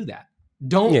fucking do that.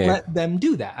 Don't let them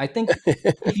do that. I think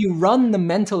if you run the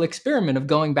mental experiment of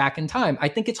going back in time, I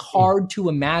think it's hard to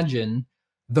imagine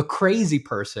the crazy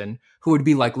person who would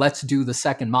be like, let's do the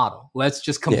second model. Let's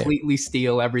just completely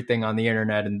steal everything on the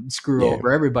internet and screw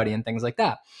over everybody and things like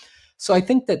that. So I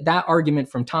think that argument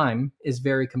from time is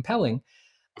very compelling.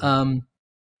 And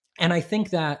I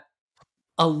think that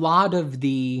a lot of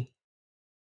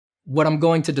what I'm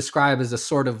going to describe as a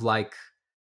sort of like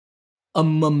a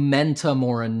momentum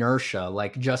or inertia,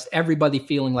 like just everybody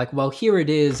feeling like, well, here it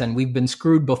is, and we've been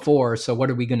screwed before, so what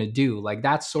are we going to do? Like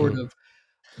that sort of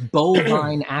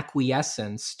bovine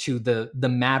acquiescence to the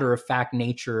matter-of-fact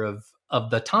nature of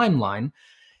the timeline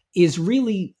is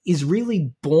really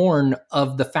born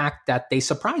of the fact that they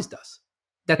surprised us,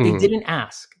 that they didn't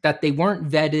ask, that they weren't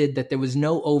vetted, that there was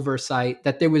no oversight,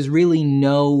 that there was really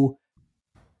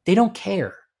they don't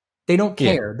care. They don't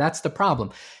care. That's the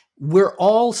problem. We're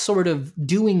all sort of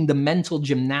doing the mental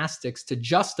gymnastics to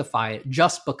justify it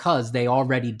just because they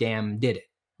already damn did it,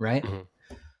 right?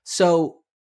 So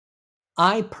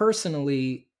I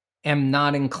personally am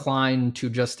not inclined to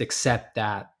just accept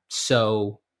that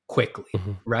so quickly,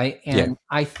 right? And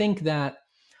I think that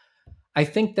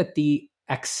the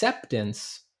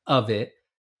acceptance of it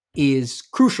is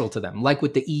crucial to them, like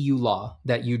with the EU law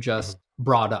that you just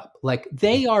brought up. Like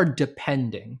they are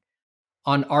depending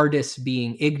on artists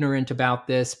being ignorant about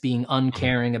this, being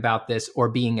uncaring about this, or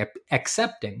being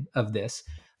accepting of this.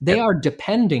 They are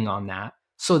depending on that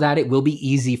so that it will be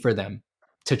easy for them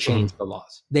to change the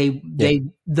laws.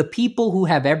 The people who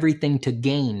have everything to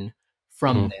gain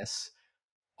from this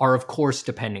are, of course,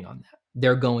 depending on that.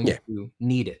 They're going to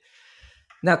need it.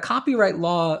 Now,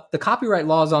 the copyright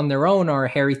laws on their own are a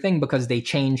hairy thing because they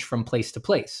change from place to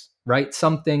place, right?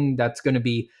 Something that's going to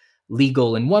be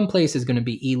legal in one place is going to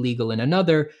be illegal in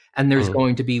another, and there's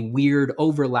going to be weird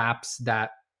overlaps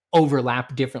that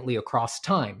overlap differently across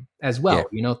time as well.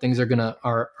 You know, things are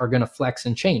gonna flex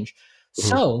and change.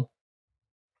 So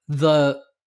the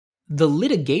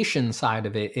litigation side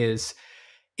of it is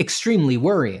extremely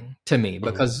worrying to me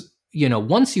because you know,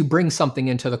 once you bring something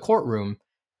into the courtroom,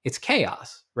 it's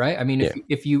chaos, right? I mean,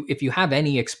 if you have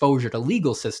any exposure to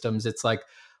legal systems, it's like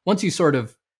once you sort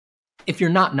of, if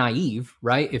you're not naive,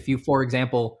 right? If you, for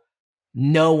example,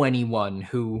 know anyone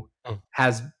who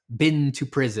has been to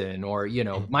prison, or you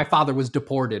know, my father was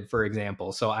deported, for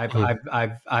example, so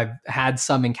I've had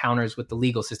some encounters with the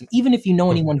legal system. Even if you know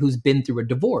anyone who's been through a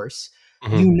divorce,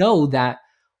 you know that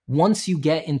once you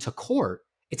get into court,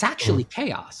 it's actually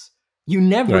chaos. You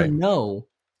never know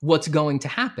what's going to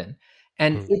happen,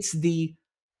 and it's the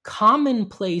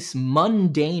commonplace,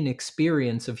 mundane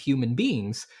experience of human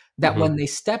beings that when they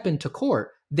step into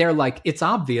court, they're like, it's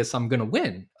obvious I'm going to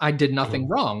win. I did nothing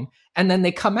wrong. And then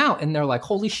they come out and they're like,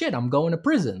 holy shit, I'm going to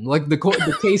prison. Like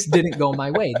the case didn't go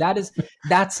my way.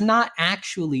 That's not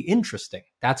actually interesting.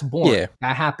 That's boring.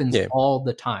 That happens all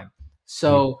the time.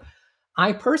 So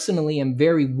I personally am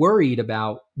very worried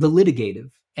about the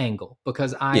litigative angle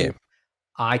because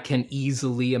I can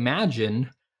easily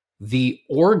imagine the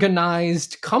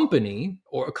organized company,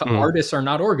 or artists are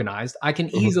not organized. I can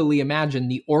easily imagine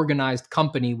the organized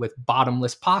company with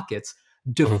bottomless pockets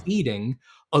defeating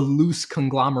a loose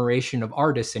conglomeration of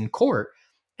artists in court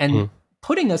and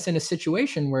putting us in a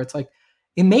situation where it's like,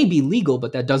 it may be legal,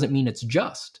 but that doesn't mean it's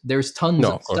just. There's tons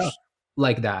of stuff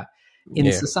like that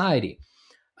in society.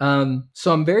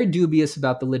 So I'm very dubious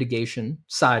about the litigation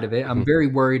side of it. I'm very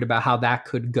worried about how that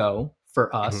could go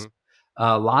for us.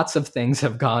 Lots of things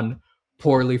have gone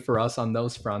poorly for us on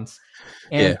those fronts.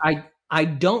 And I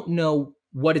don't know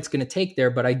what it's going to take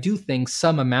there, but I do think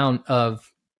some amount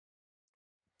of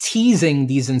teasing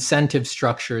these incentive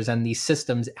structures and these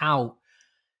systems out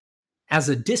as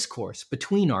a discourse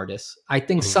between artists, I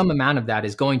think some amount of that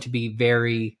is going to be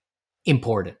very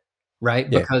important, right?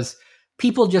 Because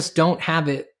people just don't have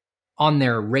it on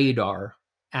their radar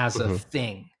as a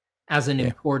thing, as an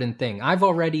important thing. I've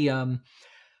already,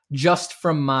 just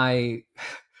from my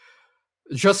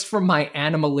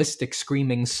animalistic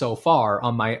screaming so far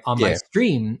on my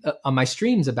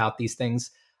streams about these things,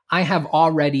 I have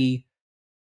already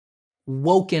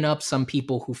woken up some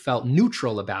people who felt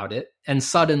neutral about it, and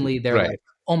suddenly they're like,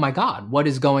 oh my God, what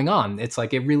is going on? It's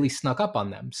like it really snuck up on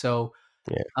them. So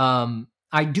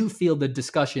I do feel the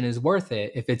discussion is worth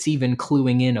it if it's even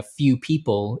cluing in a few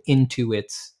people into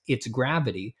its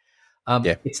gravity.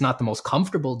 It's not the most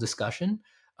comfortable discussion.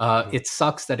 It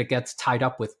sucks that it gets tied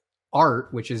up with art,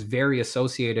 which is very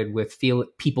associated with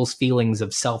people's feelings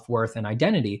of self-worth and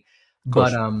identity.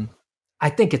 But I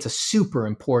think it's a super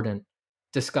important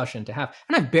discussion to have.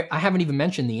 And I haven't even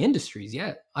mentioned the industries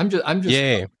yet.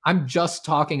 I'm just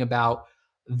talking about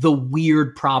the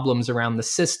weird problems around the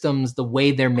systems, the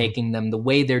way they're making them, the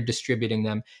way they're distributing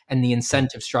them, and the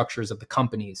incentive structures of the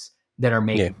companies that are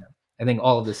making them. I think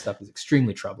all of this stuff is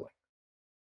extremely troubling.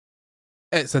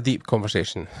 It's a deep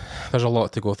conversation. There's a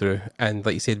lot to go through. And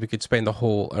like you said, we could spend a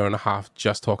whole hour and a half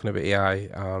just talking about AI.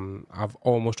 I've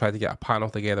almost tried to get a panel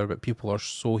together, but people are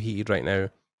so heated right now.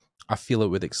 I feel it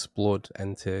would explode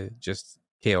into just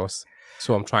chaos.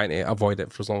 So I'm trying to avoid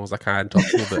it for as long as I can.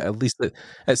 But at least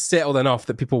it's settled enough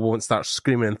that people won't start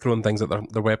screaming and throwing things at their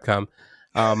webcam.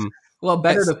 Well,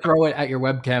 better to throw it at your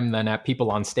webcam than at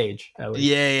people on stage. At least.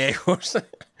 Yeah, of course.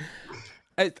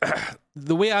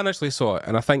 The way I initially saw it,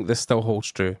 and I think this still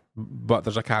holds true, but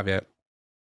there's a caveat,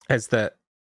 is that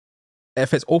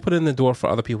if it's opening the door for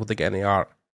other people to get into art,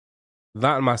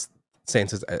 that in my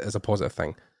sense is a positive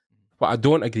thing. What I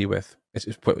don't agree with,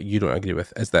 is what you don't agree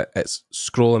with, is that it's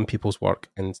scrolling people's work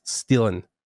and stealing,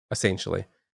 essentially.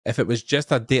 If it was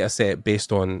just a data set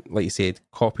based on, like you said,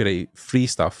 copyright free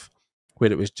stuff,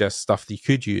 where it was just stuff that you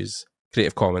could use,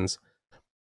 Creative Commons,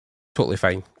 totally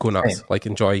fine. Go nuts. Same. Like,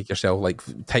 enjoy yourself. Like,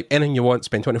 type anything you want,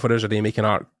 spend 24 hours a day making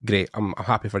art. Great. I'm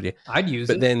happy for you. I'd use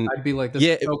but it. Then, I'd be like, this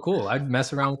is so cool. I'd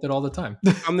mess around with it all the time.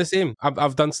 I'm the same.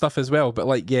 I've done stuff as well. But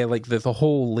like, yeah, like the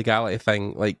whole legality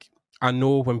thing, like, I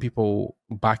know when people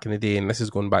back in the day, and this is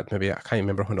going back maybe, I can't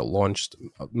remember when it launched,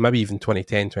 maybe even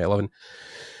 2010, 2011,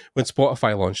 when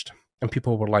Spotify launched. And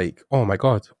people were like, oh my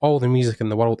God, all the music in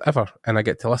the world ever. And I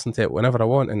get to listen to it whenever I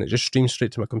want. And it just streams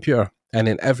straight to my computer. And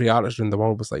then every artist in the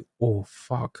world was like, oh,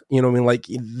 fuck. You know what I mean? Like,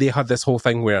 they had this whole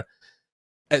thing where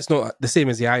it's not the same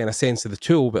as the AI in a sense of the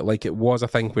tool, but like it was a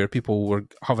thing where people were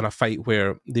having a fight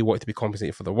where they wanted to be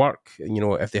compensated for their work. And, you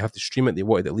know, if they have to stream it, they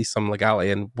wanted at least some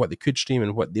legality and what they could stream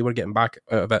and what they were getting back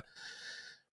out of it.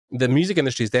 The music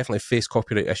industry has definitely faced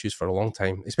copyright issues for a long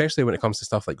time, especially when it comes to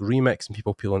stuff like remix and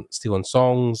people stealing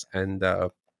songs. And I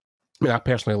mean, I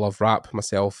personally love rap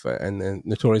myself, and the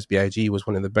Notorious B.I.G. was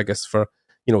one of the biggest for,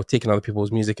 you know, taking other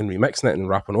people's music and remixing it and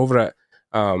rapping over it.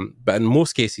 But in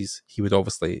most cases, he would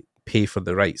obviously pay for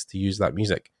the rights to use that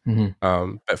music.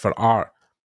 Mm-hmm. But for art,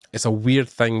 it's a weird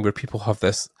thing where people have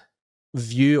this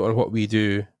view on what we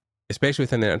do, especially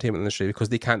within the entertainment industry, because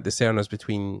they can't discern us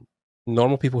between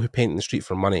normal people who paint in the street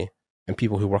for money and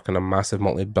people who work in a massive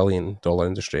multi-billion-dollar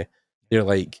industry. They're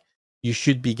like, you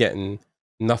should be getting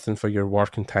nothing for your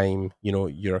work and time. You know,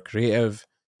 you're a creative.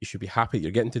 You should be happy that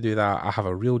you're getting to do that. I have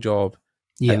a real job.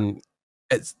 Yeah. And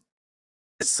it's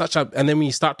such a... And then when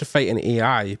you start to fight in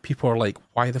AI, people are like,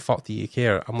 why the fuck do you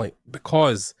care? I'm like,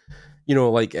 because, you know,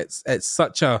 like, it's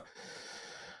such a...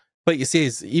 Like you say,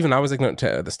 even I was ignorant to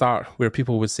it at the start, where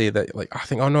people would say that, like, I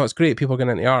think, oh no, it's great, people are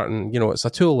getting into art, and, you know, it's a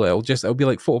tool, it'll be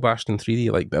like photobashed in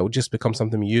 3D, like, but it'll just become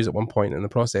something we use at one point in the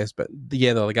process. But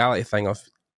the legality thing of,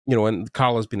 you know, and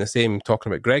Carla's been the same,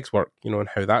 talking about Greg's work, you know, and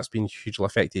how that's been hugely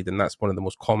affected, and that's one of the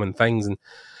most common things. And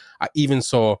I even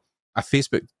saw a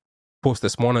Facebook post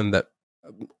this morning that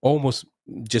almost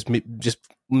just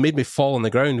made me fall on the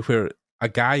ground, where a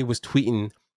guy was tweeting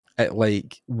at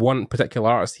like one particular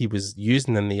artist he was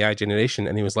using in the AI generation,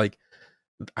 and he was like,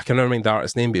 I can never remember the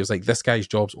artist's name, but it was like, this guy's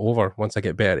job's over once I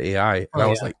get better at AI. And I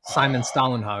was like, Simon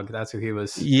Stalenhag, that's who he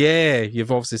was. Yeah,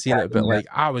 you've obviously seen it, but like,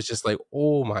 I was just like,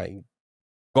 oh my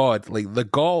God, like the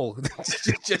gall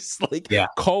just like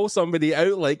call somebody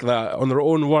out like that on their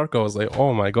own work. I was like,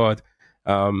 oh my God.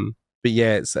 But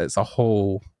yeah, it's a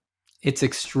whole... It's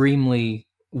extremely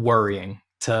worrying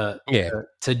to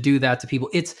do that to people.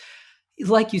 It's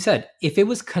like you said, if it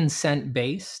was consent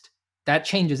based, that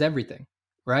changes everything,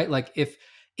 right? Like if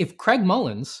Craig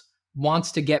Mullins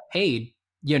wants to get paid,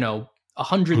 you know,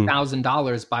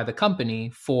 $100,000 by the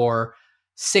company for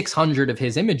 600 of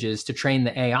his images to train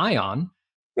the AI on,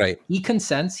 right? He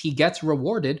consents, he gets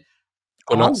rewarded.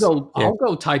 I'll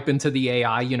go type into the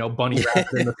AI, you know, bunny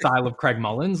rabbit in the style of Craig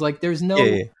Mullins. Like, there's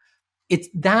no, it's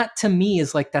that to me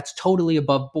is like, that's totally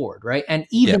above board, right? And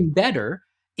even better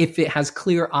if it has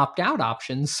clear opt-out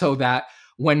options, so that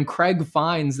when Craig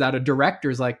finds that a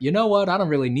director's like, you know what, I don't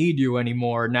really need you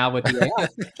anymore now with the AI,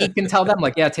 he can tell them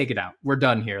like, yeah, take it out. We're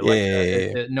done here.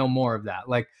 Like, no more of that.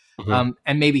 Like, and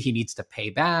maybe he needs to pay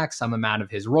back some amount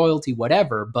of his royalty,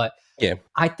 whatever. But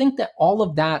I think that all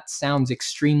of that sounds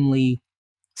extremely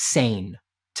sane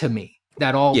to me.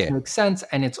 That all makes sense,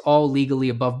 and it's all legally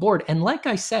above board. And like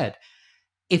I said,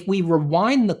 if we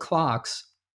rewind the clocks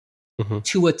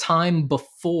to a time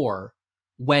before,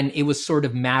 when it was sort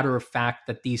of matter of fact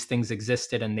that these things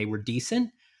existed and they were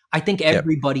decent, I think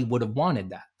everybody would have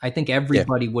wanted that. I think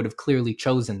everybody would have clearly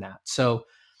chosen that. So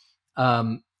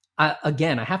I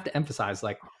have to emphasize,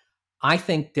 like, I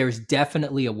think there's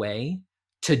definitely a way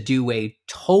to do a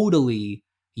totally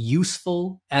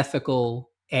useful, ethical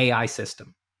AI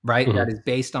system, right? That is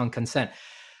based on consent.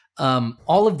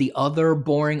 All of the other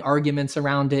boring arguments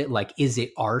around it, like, is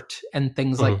it art and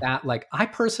things like that? Like, I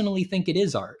personally think it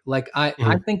is art. Like,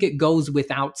 I think it goes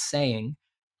without saying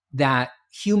that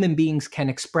human beings can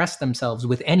express themselves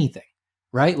with anything,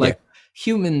 right? Like,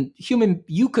 human,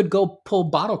 you could go pull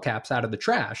bottle caps out of the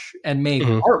trash and make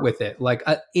art with it. Like,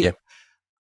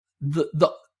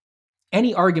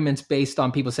 any arguments based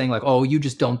on people saying like, oh, you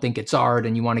just don't think it's art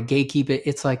and you want to gatekeep it.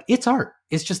 It's like, it's art.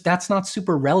 It's just, that's not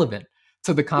super relevant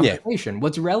to the conversation.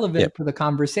 What's relevant to the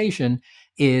conversation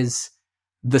is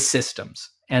the systems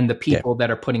and the people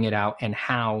that are putting it out and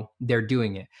how they're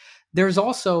doing it. There's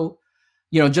also,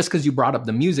 just because you brought up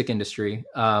the music industry,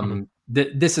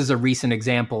 this is a recent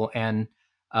example. And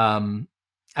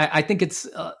I think it's,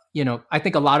 I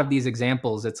think a lot of these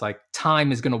examples, it's like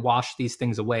time is going to wash these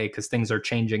things away because things are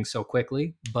changing so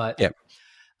quickly. But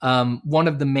one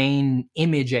of the main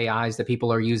image AIs that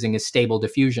people are using is Stable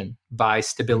Diffusion by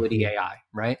Stability AI,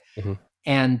 right?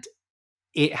 And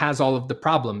it has all of the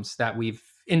problems that we've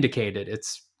indicated.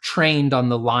 It's trained on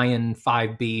the Lion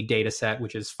 5B data set,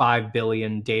 which is 5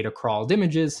 billion data crawled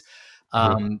images.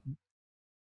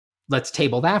 Let's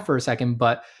table that for a second.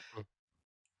 But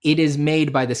it is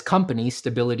made by this company,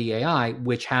 Stability AI,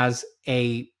 which has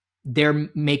they're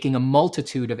making a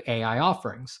multitude of AI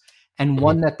offerings. And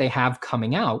one that they have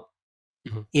coming out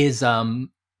is a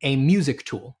music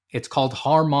tool. It's called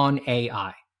Harmon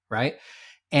AI, right?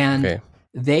 And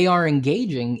they are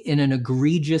engaging in an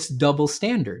egregious double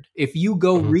standard. If you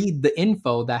go read the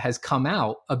info that has come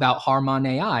out about Harmon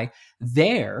AI,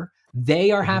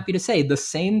 they are happy to say, the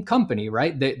same company,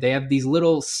 right? They have these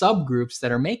little subgroups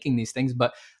that are making these things,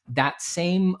 but that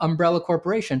same umbrella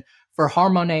corporation, for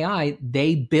Harmon AI,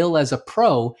 they bill as a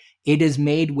pro. It is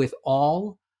made with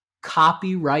all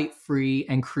copyright free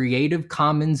and Creative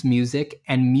Commons music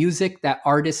and music that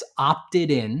artists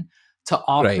opted in to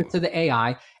offer to the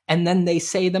AI. And then they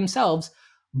say themselves,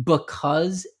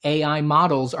 because AI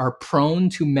models are prone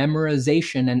to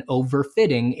memorization and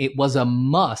overfitting, it was a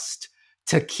must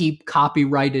to keep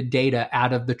copyrighted data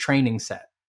out of the training set.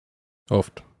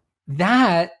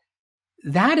 That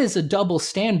is a double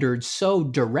standard, so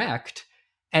direct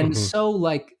and so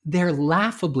like they're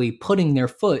laughably putting their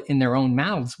foot in their own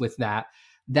mouths with that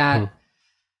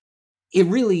it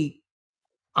really,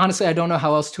 honestly, I don't know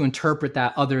how else to interpret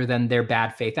that other than they're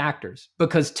bad faith actors.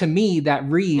 Because to me, that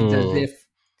reads as if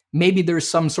maybe there's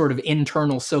some sort of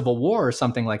internal civil war or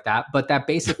something like that, but that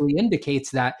basically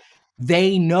indicates that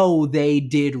they know they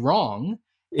did wrong.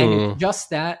 And it's just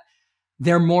that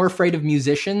they're more afraid of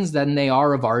musicians than they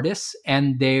are of artists.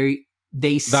 And they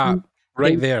see that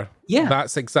right there. Yeah.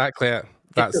 That's exactly it.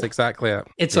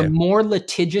 It's a more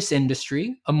litigious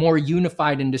industry, a more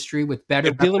unified industry with better...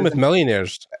 You're dealing with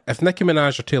millionaires. If Nicki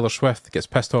Minaj or Taylor Swift gets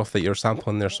pissed off that you're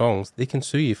sampling their songs, they can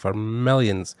sue you for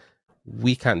millions.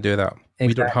 We can't do that. Exactly.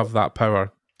 We don't have that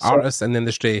power. Artists in the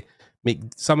industry,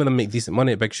 some of them make decent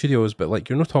money at big studios, but like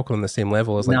you're not talking on the same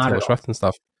level as like Taylor Swift and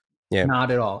stuff. Yeah,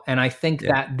 not at all. And I think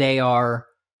that they are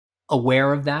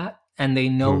aware of that, and they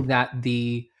know that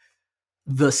the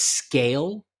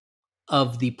scale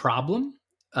of the problem,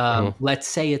 let's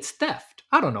say it's theft.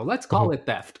 I don't know. Let's call it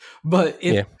theft. But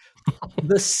if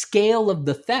the scale of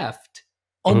the theft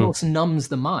almost numbs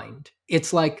the mind.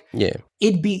 It's like,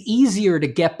 it'd be easier to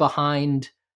get behind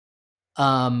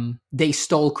they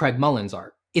stole Craig Mullins'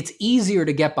 art. It's easier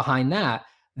to get behind that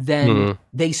than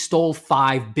they stole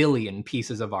 5 billion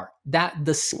pieces of art. That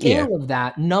the scale of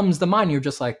that numbs the mind. You're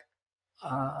just like,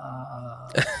 I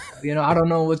don't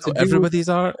know what to do. Everybody's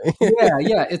art.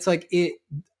 yeah. It's like it.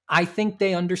 I think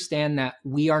they understand that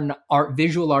our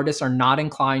visual artists are not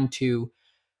inclined to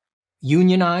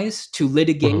unionize, to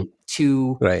litigate,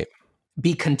 to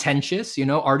be contentious.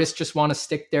 Artists just want to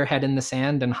stick their head in the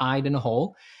sand and hide in a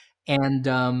hole. And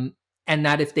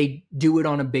that if they do it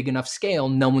on a big enough scale,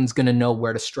 no one's going to know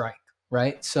where to strike.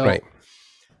 Right. So,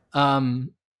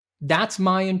 that's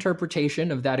my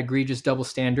interpretation of that egregious double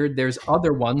standard. There's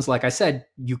other ones. Like I said,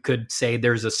 you could say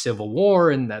there's a civil war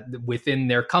and that within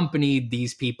their company,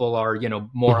 these people are,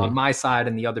 more on my side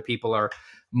and the other people are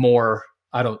more,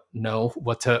 I don't know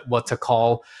what to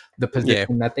call the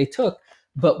position that they took.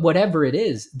 But whatever it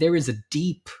is, there is a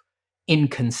deep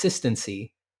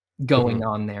inconsistency going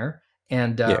on there.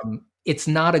 And it's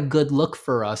not a good look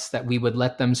for us that we would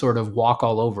let them sort of walk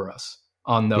all over us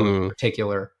on those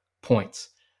particular points.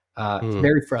 It's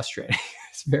very frustrating.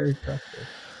 It's very frustrating.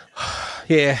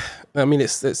 Yeah, I mean,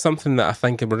 it's something that I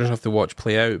think we're going to have to watch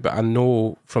play out. But I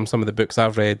know from some of the books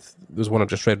I've read, there's one I've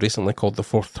just read recently called The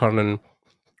Fourth Turning,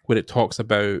 where it talks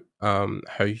about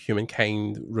how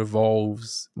humankind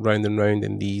revolves round and round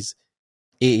in these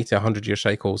 80 to 100 year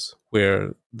cycles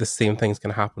where the same thing's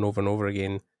going to happen over and over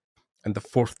again. And the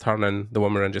fourth turning, the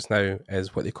one we're in just now,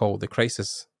 is what they call the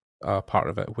crisis part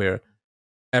of it, where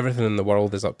everything in the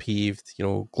world is upheaved,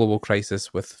 global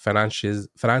crisis with finances,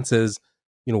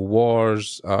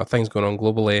 wars, things going on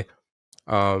globally.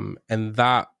 And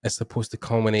that is supposed to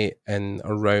culminate in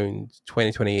around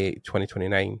 2028,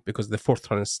 2029, because the fourth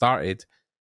turn started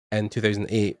in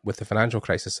 2008 with the financial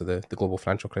crisis, so the global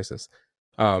financial crisis.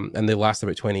 And they last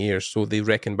about 20 years. So they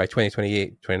reckon by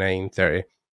 2028, 29, 30,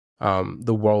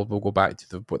 the world will go back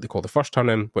to what they call the first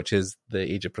turning, which is the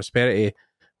age of prosperity,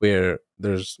 where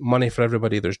there's money for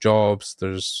everybody, there's jobs,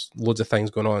 there's loads of things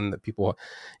going on that people...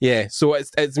 Yeah, so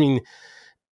it's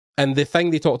and the thing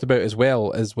they talked about as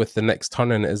well is with the next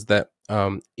turning is that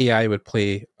AI would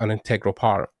play an integral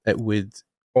part. It would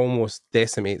almost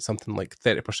decimate something like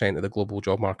 30% of the global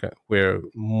job market, where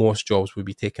most jobs would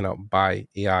be taken up by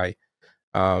AI.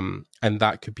 And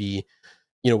that could be,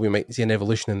 we might see an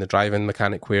evolution in the driving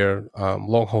mechanic where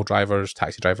long-haul drivers,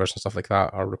 taxi drivers and stuff like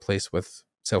that are replaced with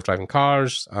self-driving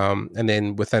cars. And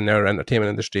then within our entertainment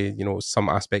industry, some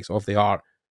aspects of the art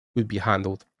would be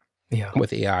handled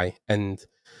with AI. And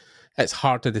it's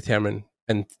hard to determine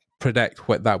and predict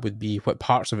what that would be, what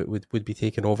parts of it would be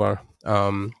taken over.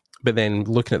 But then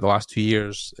looking at the last 2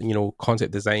 years,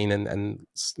 concept design and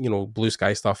blue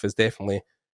sky stuff is definitely,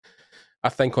 I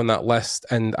think, on that list.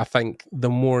 And I think the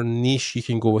more niche you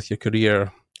can go with your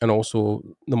career and also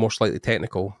the more slightly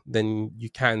technical, then you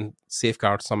can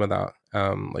safeguard some of that.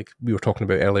 Like we were talking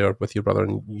about earlier with your brother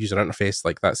and user interface,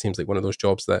 like that seems like one of those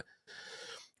jobs that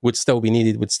would still be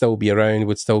needed, would still be around,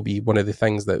 would still be one of the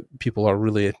things that people are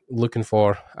really looking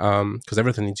for, because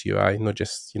everything needs UI, not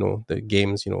just, the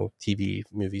games, TV,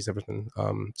 movies, everything.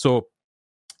 So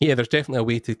yeah, there's definitely a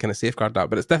way to kind of safeguard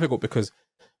that, but it's difficult because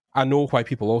I know why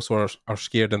people also are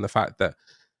scared in the fact that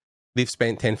they've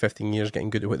spent 10, 15 years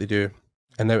getting good at what they do,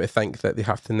 and now to think that they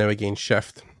have to now again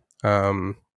shift,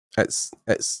 it's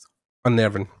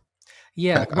unnerving.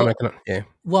 Yeah. Yeah.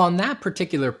 Well, on that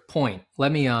particular point,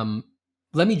 let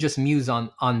me just muse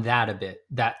on that a bit,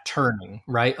 that turning,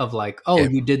 right? Of like,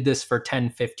 you did this for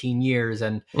 10, 15 years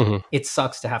and it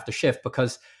sucks to have to shift,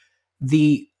 because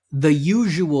the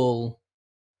usual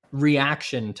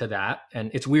reaction to that,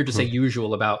 and it's weird to say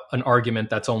usual about an argument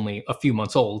that's only a few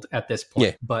months old at this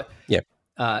point, but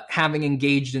having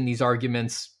engaged in these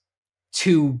arguments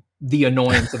to the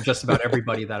annoyance of just about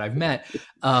everybody that I've met,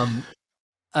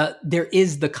 there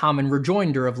is the common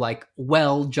rejoinder of like,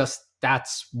 well, just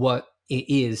that's what it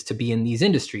is to be in these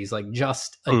industries, like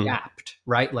just adapt,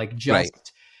 right? Like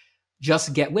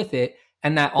just get with it.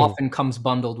 And that often comes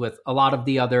bundled with a lot of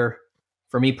the other,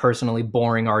 for me personally,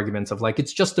 boring arguments of like,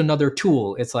 it's just another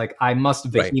tool. It's like, I must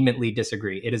vehemently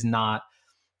disagree. It is not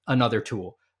another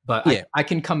tool, but I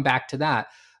can come back to that.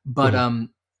 But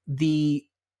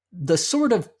the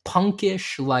sort of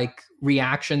punkish like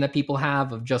reaction that people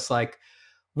have of just like,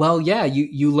 well, yeah,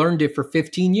 you learned it for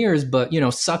 15 years, but,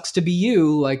 sucks to be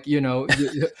you. Like,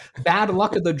 bad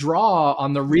luck of the draw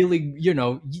on the really,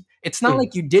 it's not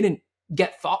like you didn't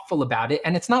get thoughtful about it.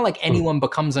 And it's not like anyone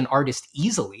becomes an artist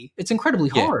easily. It's incredibly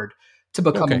hard to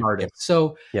become an artist.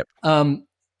 So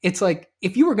it's like,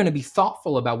 if you were going to be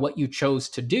thoughtful about what you chose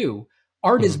to do,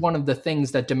 art is one of the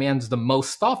things that demands the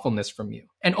most thoughtfulness from you.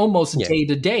 And almost day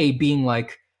to day being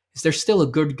like, is there still a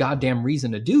good goddamn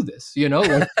reason to do this?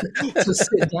 Like, to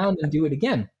sit down and do it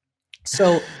again.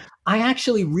 So I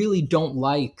actually really don't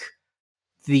like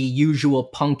the usual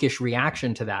punkish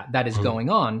reaction to that is going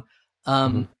on.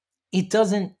 It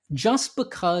doesn't, just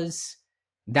because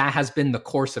that has been the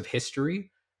course of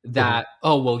history, that,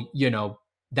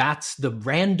 that's the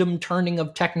random turning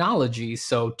of technology,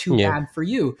 so too bad for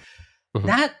you.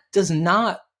 That is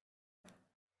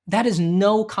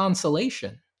no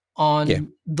consolation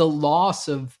on the loss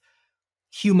of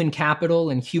human capital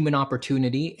and human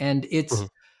opportunity. And it's,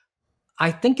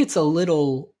 I think it's a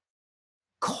little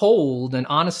cold and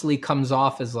honestly comes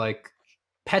off as like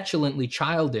petulantly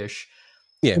childish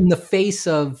in the face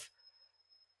of,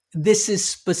 this is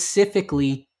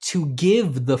specifically to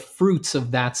give the fruits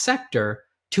of that sector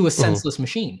to a senseless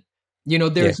machine.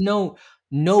 There's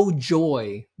no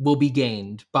joy will be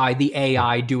gained by the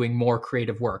AI doing more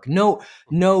creative work. No,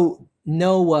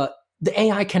 the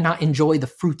AI cannot enjoy the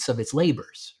fruits of its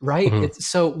labors, right?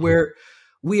 So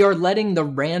we are letting the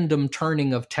random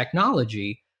turning of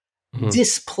technology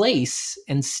displace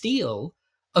and steal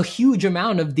a huge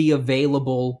amount of the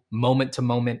available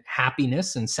moment-to-moment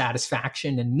happiness and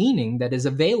satisfaction and meaning that is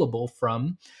available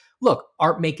from look,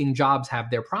 art making jobs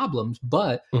have their problems,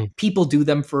 but Mm. people do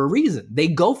them for a reason. They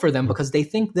go for them because they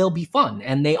think they'll be fun,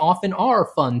 and they often are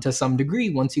fun to some degree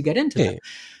once you get into them.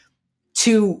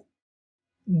 To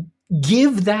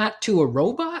give that to a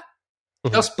robot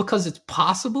Mhm. just because it's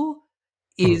possible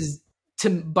is,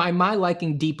 by my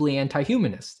liking, deeply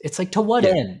anti-humanist. It's like, to what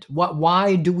Yeah. end?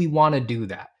 Why do we want to do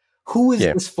that? Who is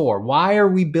Yeah. this for? Why are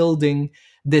we building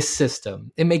this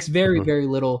system? It makes very, Mhm. very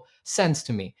little sense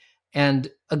to me. And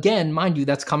again, mind you,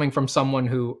 that's coming from someone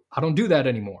who, I don't do that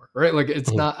anymore, right? Like, it's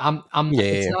Mhm. not, Yeah,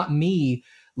 it's yeah. not me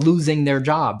losing their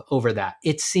job over that.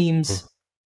 It seems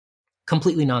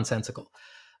completely nonsensical.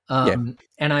 Yeah.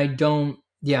 And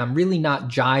I'm really not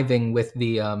jiving with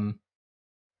the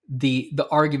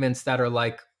arguments that are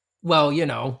like, well,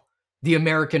 the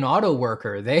American auto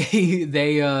worker,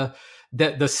 the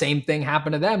same thing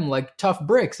happened to them, like tough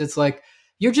bricks. It's like,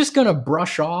 you're just going to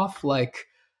brush off, like,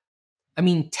 I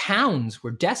mean, towns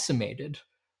were decimated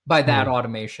by that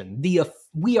automation.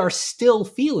 We are still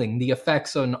feeling the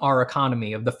effects on our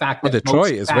economy of the fact Well, that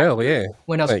Detroit as well, yeah.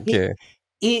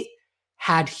 it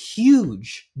had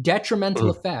huge detrimental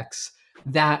effects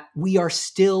that we are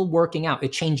still working out.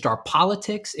 It changed our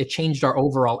politics. It changed our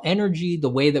overall energy, the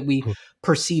way that we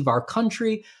perceive our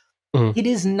country. It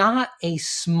is not a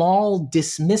small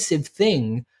dismissive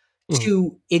thing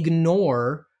to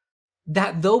ignore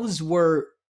that those were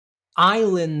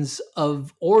islands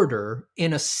of order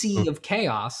in a sea of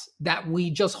chaos that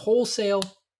we just wholesale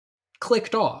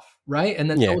clicked off, right? And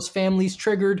then those families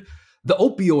triggered the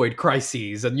opioid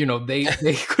crises, and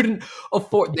they couldn't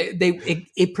afford.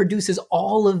 It produces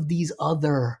all of these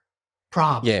other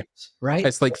problems, right?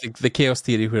 It's like the chaos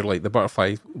theory where like the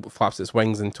butterfly flaps its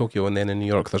wings in Tokyo and then in New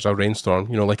York there's a rainstorm.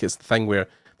 Like it's the thing where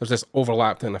there's this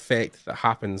overlapping effect that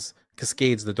happens,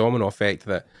 cascades the domino effect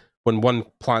that when one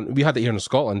plant, we had it here in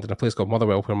Scotland in a place called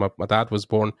Motherwell where my dad was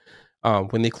born.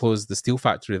 When they closed the steel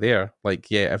factory there,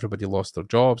 everybody lost their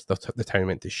jobs. The town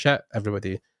went to shit.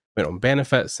 Everybody went on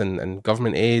benefits and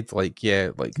government aid.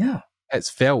 It's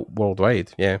felt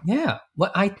worldwide. Yeah. Yeah.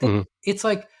 Well, I think it's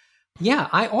like,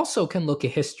 I also can look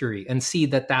at history and see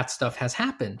that stuff has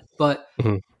happened, but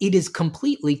it is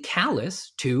completely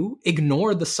callous to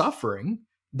ignore the suffering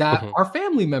that our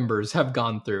family members have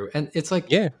gone through. And it's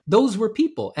like, those were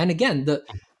people. And again,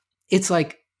 it's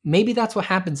like, maybe that's what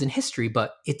happens in history,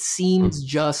 but it seems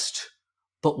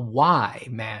but why,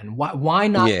 man? Why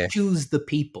not choose the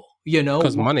people?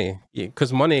 Because money,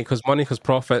 because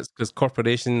profits, because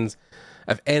corporations.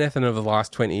 If anything over the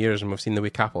last 20 years, and we've seen the way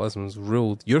capitalism's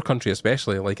ruled your country,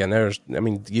 especially like in ours. I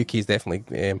mean, the UK is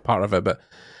definitely part of it, but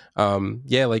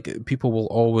people will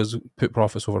always put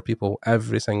profits over people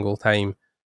every single time,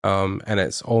 and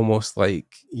it's almost like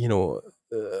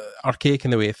archaic in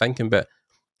the way of thinking. But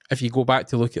if you go back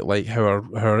to look at like how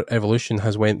our evolution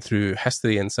has went through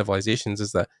history and civilizations,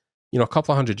 is that a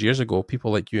couple of hundred years ago,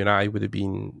 people like you and I would have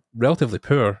been relatively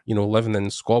poor, living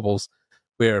in squabbles,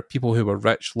 where people who were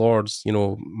rich lords,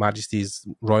 majesties,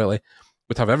 royalty,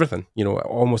 would have everything,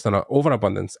 almost an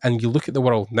overabundance. And you look at the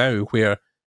world now where,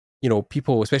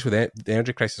 people, especially with the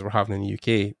energy crisis we're having in the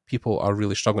UK, people are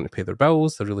really struggling to pay their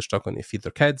bills. They're really struggling to feed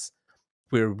their kids.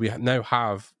 Where we now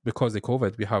have, because of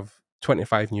COVID, we have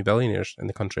 25 new billionaires in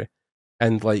the country.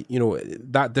 And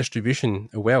that distribution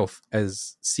of wealth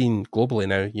is seen globally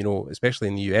now, especially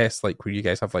in the US, like where you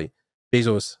guys have like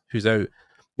Bezos, who's out,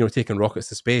 taking rockets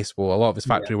to space. Well, a lot of his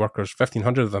factory workers,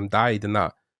 1,500 of them died in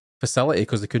that facility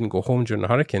because they couldn't go home during the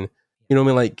hurricane.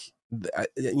 Not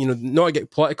to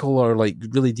get political or like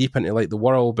really deep into like the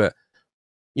world, but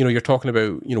you're talking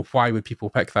about, why would people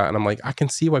pick that? And I'm like, I can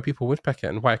see why people would pick it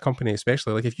and why a company,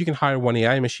 especially like if you can hire one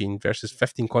AI machine versus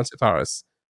 15 concept artists,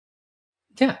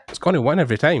 it's going to win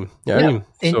every time. You know what I mean?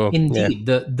 So, indeed.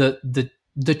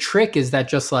 The trick is that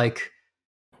just like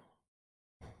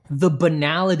the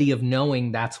banality of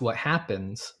knowing that's what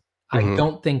happens, I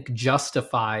don't think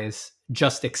justifies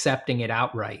just accepting it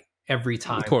outright every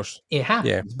time. Of course. It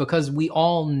happens because we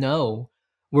all know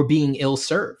we're being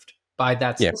ill-served by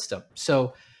that system.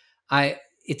 So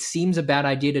it seems a bad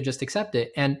idea to just accept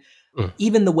it. And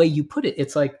even the way you put it,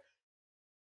 it's like,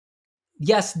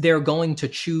 yes, they're going to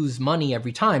choose money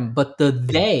every time, but the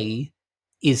they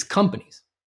is companies.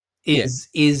 Is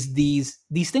these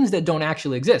things that don't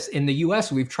actually exist. In the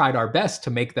US, we've tried our best to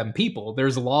make them people.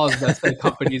 There's laws that say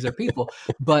companies are people,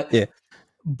 but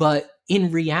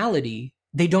in reality,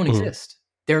 they don't exist.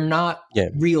 They're not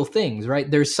real things, right?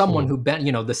 There's someone who,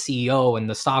 the CEO and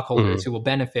the stockholders who will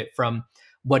benefit from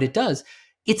what it does.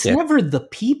 It's never the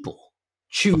people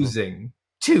choosing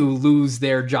to lose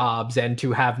their jobs and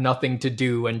to have nothing to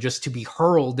do and just to be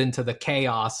hurled into the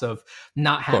chaos of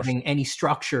not having any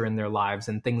structure in their lives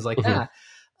and things like that.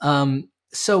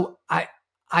 So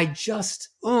I just,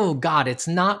 oh God, it's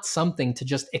not something to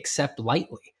just accept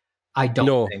lightly. I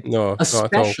don't think. No,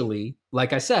 especially,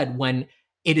 like I said, when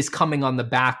it is coming on the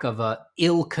back of a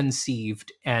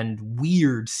ill-conceived and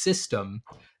weird system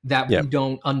that we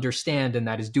don't understand and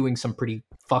that is doing some pretty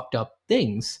fucked up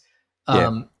things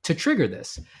to trigger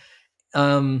this.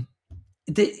 God,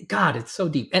 it's so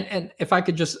deep. And if I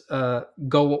could just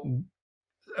go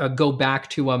back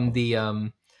to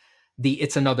the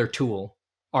it's another tool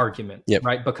argument,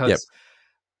 right? Because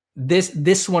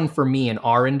this one for me in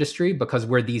our industry, because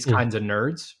we're these kinds of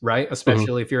nerds, right?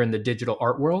 Especially if you're in the digital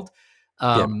art world,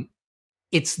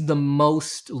 it's the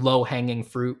most low-hanging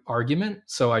fruit argument.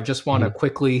 So I just want to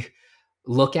quickly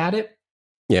look at it.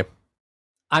 Yeah.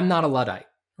 I'm not a Luddite,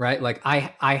 right? Like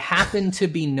I happen to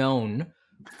be known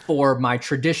for my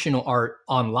traditional art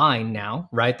online now,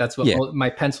 right? That's what my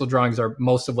pencil drawings are,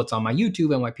 most of what's on my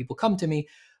YouTube and why people come to me.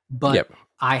 But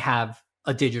I have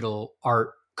a digital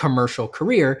art commercial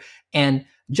career. And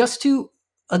just to,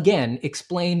 again,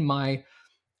 explain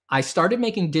I started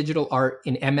making digital art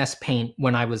in MS Paint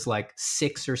when I was like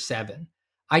 6 or 7.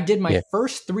 I did my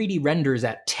first 3D renders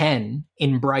at 10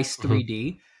 in Bryce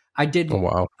 3D. I've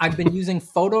been using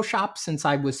Photoshop since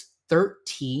I was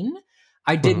 13.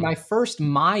 I did my first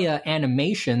Maya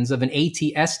animations of an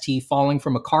ATST falling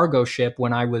from a cargo ship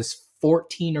when I was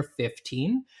 14 or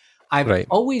 15. I've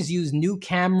always used new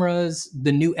cameras,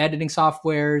 the new editing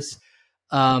softwares.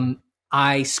 I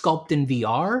sculpt in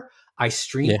VR. I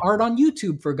stream art on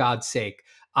YouTube, for God's sake.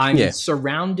 I'm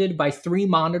surrounded by 3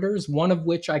 monitors, one of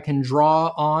which I can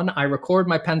draw on. I record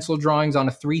my pencil drawings on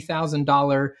a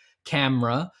 $3,000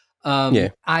 camera.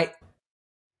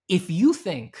 If you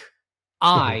think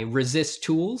I resist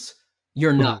tools,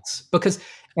 you're nuts. Because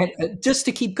just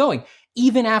to keep going,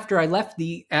 even after I left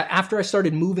after I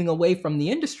started moving away from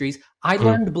the industries, I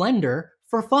learned Blender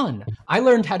for fun. I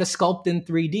learned how to sculpt in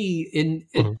 3D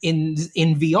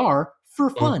in VR for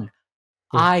fun.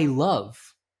 I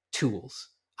love tools.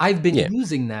 I've been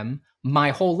using them my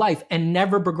whole life and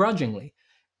never begrudgingly.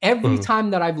 Every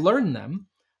time that I've learned them,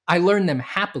 I learn them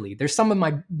happily. They're some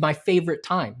of my favorite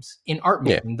times in art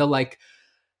making.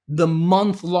 The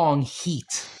month-long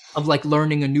heat of like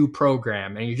learning a new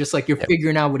program, and you're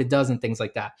figuring out what it does and things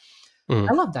like that.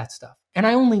 I love that stuff. And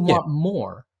I only want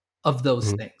more of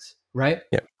those things, right?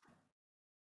 Yeah.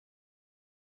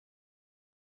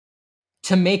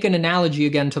 To make an analogy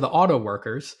again to the auto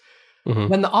workers,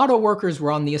 when the auto workers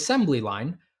were on the assembly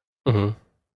line,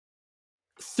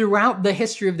 throughout the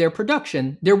history of their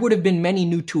production, there would have been many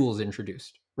new tools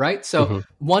introduced, right? So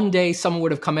one day someone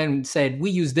would have come in and said, we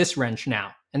use this wrench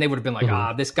now. And they would have been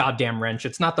like, this goddamn wrench.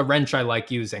 It's not the wrench I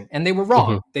like using. And they were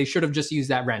wrong. They should have just used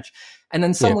that wrench. And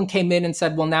then someone came in and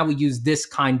said, well, now we use this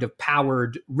kind of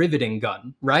powered riveting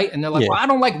gun, right? And they're like, well, I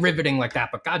don't like riveting like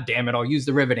that, but God damn it, I'll use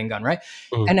the riveting gun, right?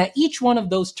 And at each one of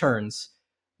those turns,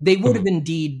 they would have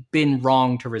indeed been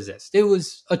wrong to resist. It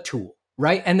was a tool,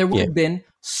 right? And there would have been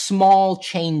small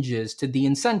changes to the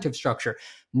incentive structure.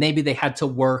 Maybe they had to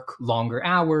work longer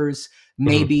hours.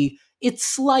 Maybe it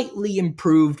slightly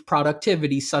improved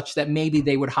productivity such that maybe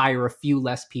they would hire a few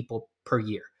less people per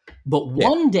year. But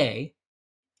one day,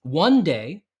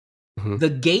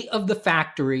 the gate of the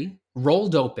factory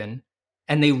rolled open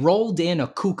and they rolled in a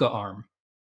KUKA arm.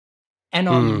 And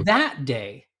on that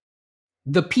day,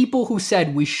 the people who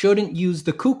said we shouldn't use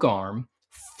the KUKA arm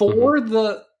for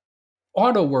the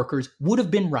auto workers would have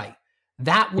been right.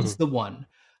 That was the one.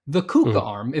 The KUKA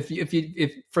arm, if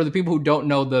for the people who don't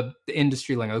know the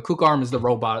industry lingo, the KUKA arm is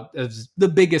is the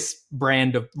biggest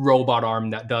brand of robot arm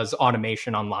that does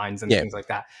automation on lines and things like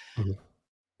that.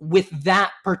 With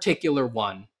that particular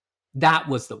one, that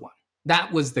was the one.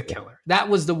 That was the killer. That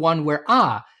was the one where,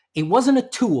 it wasn't a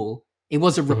tool, it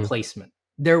was a replacement.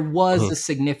 There was a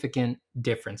significant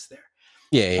difference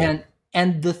there.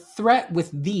 And the threat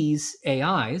with these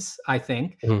AIs, I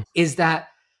think, is that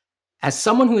as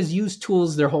someone who has used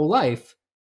tools their whole life,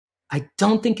 I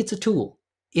don't think it's a tool.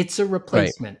 It's a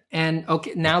replacement. And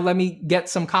okay, now let me get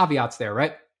some caveats there,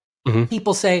 right?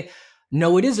 People say,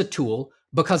 no, it is a tool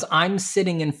because I'm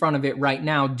sitting in front of it right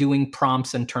now doing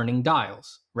prompts and turning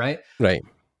dials, right? Right.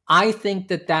 I think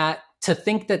to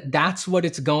think that that's what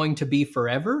it's going to be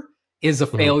forever is a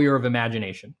failure of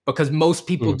imagination because most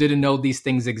people didn't know these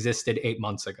things existed 8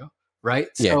 months ago, right?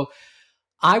 So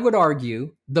I would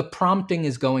argue the prompting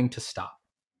is going to stop.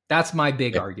 That's my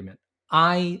big argument.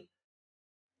 I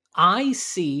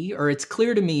see, or it's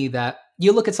clear to me that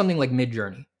you look at something like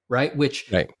Midjourney, right? Which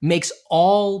Right. makes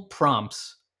all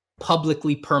prompts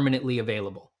publicly permanently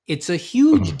available. It's a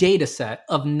huge data set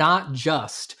of not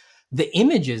just the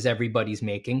images everybody's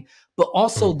making, but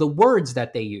also the words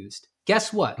that they used.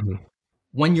 Guess what?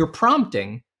 When you're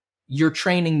prompting, you're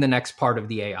training the next part of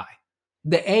the AI.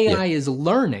 The AI is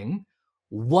learning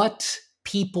what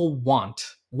people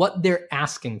want, what they're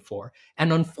asking for.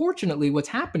 And unfortunately, what's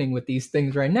happening with these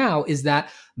things right now is that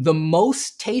the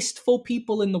most tasteful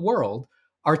people in the world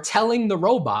are telling the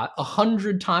robot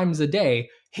 100 times a day,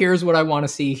 here's what I want to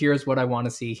see, here's what I want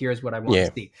to see, here's what I want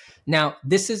to see. Now,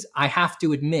 this is, I have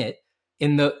to admit,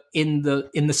 in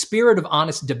the spirit of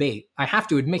honest debate, I have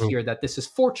to admit here that this is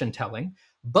fortune telling,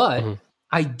 but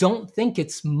I don't think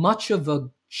it's much of a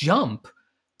jump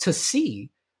to see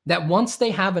that once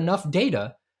they have enough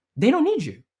data, they don't need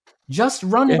you. Just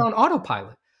run it on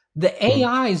autopilot. The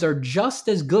AIs are just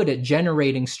as good at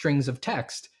generating strings of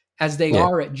text as they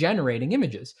are at generating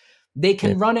images. They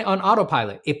can run it on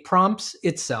autopilot. It prompts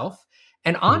itself.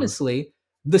 And honestly,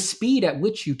 the speed at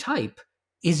which you type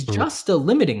is just a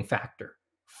limiting factor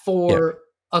for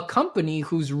a company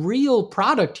whose real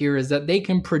product here is that they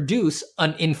can produce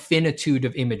an infinitude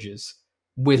of images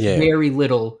with very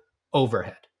little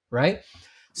overhead, right?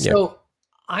 So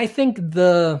I think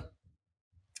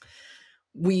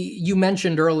you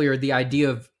mentioned earlier the idea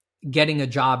of getting a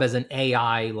job as an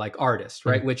AI like artist,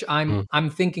 right? Which I'm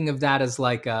thinking of that as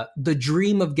like the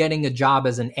dream of getting a job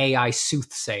as an AI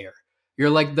soothsayer. You're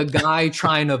like the guy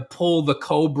trying to pull the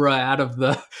cobra out of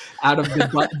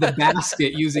the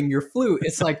basket using your flute.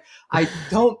 It's like, I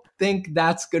don't think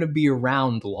that's going to be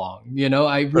around long. You know,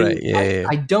 I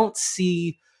don't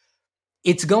see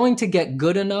it's going to get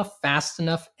good enough, fast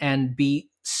enough, and be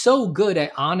so good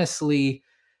at honestly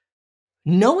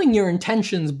knowing your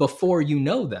intentions before you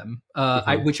know them,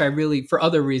 which I really, for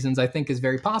other reasons, I think is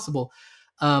very possible.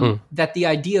 That the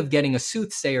idea of getting a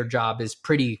soothsayer job is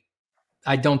pretty,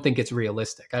 I don't think it's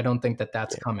realistic. I don't think that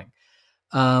that's coming.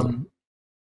 And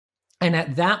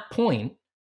at that point,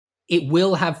 it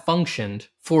will have functioned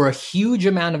for a huge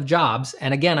amount of jobs.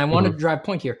 And again, I want to drive a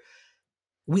point here.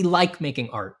 We like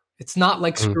making art. It's not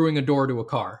like screwing a door to a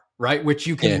car, right? Which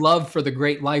you can love for the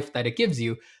great life that it gives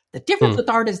you. The difference with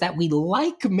art is that we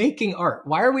like making art.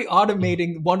 Why are we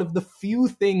automating one of the few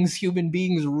things human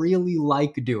beings really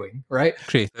like doing, right?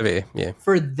 Creativity, yeah.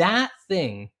 For that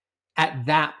thing, at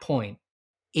that point,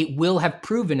 it will have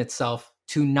proven itself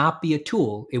to not be a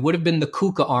tool. It would have been the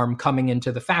KUKA arm coming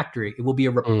into the factory. It will be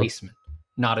a replacement,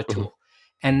 not a tool.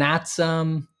 And that's,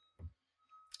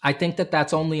 I think that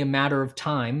that's only a matter of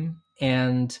time.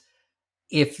 And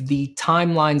if the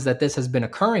timelines that this has been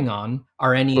occurring on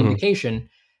are any indication,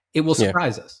 it will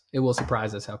surprise us. It will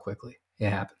surprise us how quickly it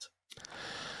happens.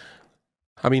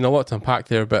 I mean, a lot to unpack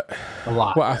there, but a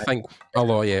lot. I think with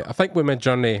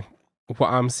Midjourney, what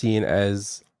I'm seeing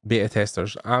is beta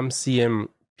testers. I'm seeing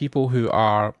people who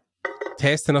are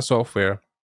testing a software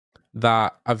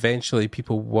that eventually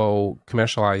people will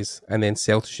commercialize and then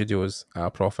sell to studios at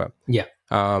a profit. Yeah.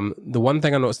 The one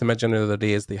thing I noticed in Midjourney the other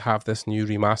day is they have this new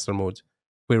remaster mode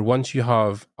where once you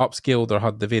have upscaled or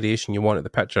had the variation you want at the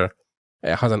picture,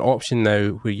 it has an option now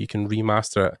where you can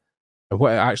remaster it. And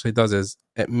what it actually does is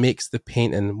it makes the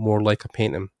painting more like a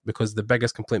painting, because the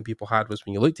biggest complaint people had was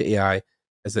when you looked at AI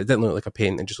is that it didn't look like a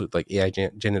painting, it just looked like AI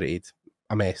generated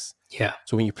a mess. Yeah.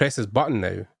 So when you press this button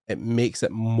now, it makes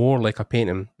it more like a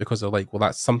painting because they're like, well,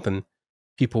 that's something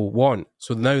people want.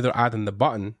 So now they're adding the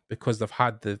button because they've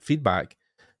had the feedback.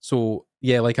 So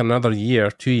yeah, like another year,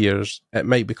 2 years, it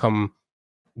might become,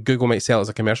 Google might sell it as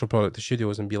a commercial product to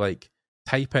studios and be like,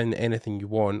 type in anything you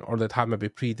want, or they'd have maybe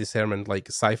predetermined like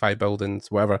sci-fi buildings,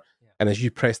 whatever. Yeah. And as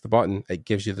you press the button, it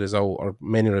gives you the result or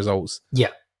many results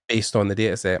based on the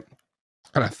data set.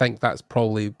 And I think that's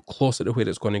probably closer to where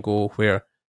it's going to go, where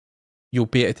you'll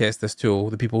beta test this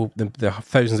tool. The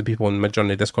thousands of people in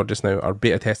Midjourney Discord just now are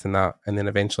beta testing that, and then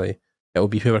eventually it'll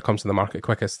be whoever comes to the market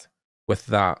quickest with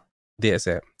that data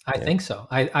set. I think so.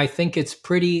 I think it's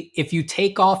pretty, if you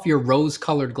take off your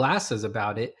rose-colored glasses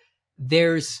about it,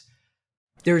 there's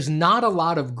not a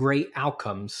lot of great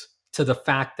outcomes to the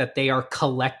fact that they are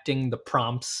collecting the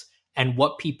prompts and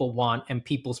what people want and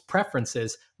people's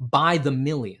preferences by the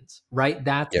millions, right?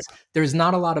 There's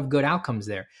not a lot of good outcomes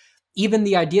there. Even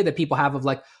the idea that people have of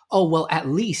like, oh, well, at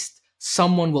least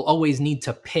someone will always need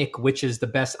to pick which is the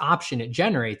best option it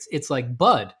generates. It's like,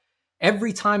 bud,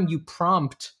 every time you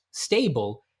prompt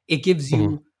stable, it gives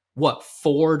you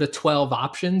 4 to 12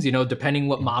 options, depending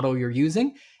what model you're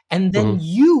using. And then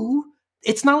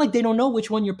it's not like they don't know which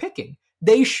one you're picking.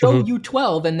 They show you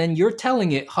 12 and then you're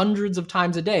telling it hundreds of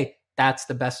times a day, that's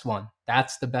the best one.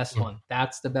 That's the best one.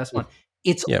 That's the best one.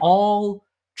 It's all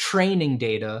training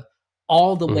data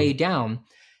all the way down,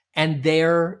 and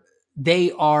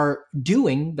they are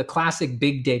doing the classic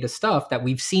big data stuff that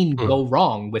we've seen go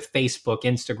wrong with Facebook,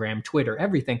 Instagram, Twitter,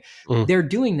 everything. They're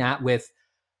doing that with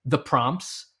the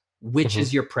prompts, which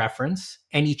is your preference,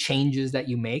 any changes that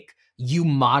you make, you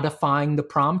modifying the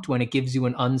prompt when it gives you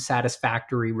an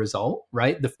unsatisfactory result,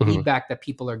 right? The feedback that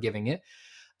people are giving it.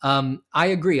 I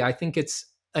agree. I think it's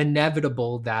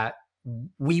inevitable that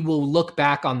we will look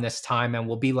back on this time and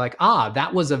we'll be like,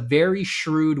 that was a very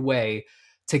shrewd way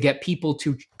to get people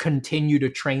to continue to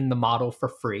train the model for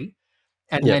free.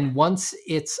 And then once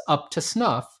it's up to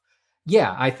snuff,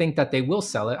 I think that they will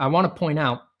sell it. I want to point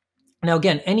out, now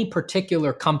again, any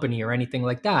particular company or anything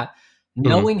like that,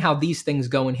 knowing how these things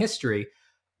go in history,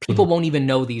 people won't even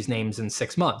know these names in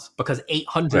 6 months because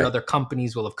 800 other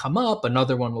companies will have come up.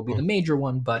 Another one will be the major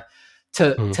one. But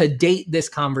to date this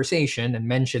conversation and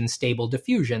mention Stable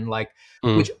Diffusion,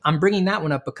 which I'm bringing that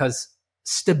one up because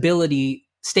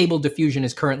Stable Diffusion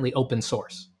is currently open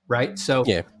source, right? So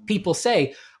people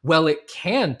say, well, they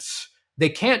can't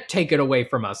take it away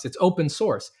from us. It's open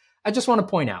source. I just want to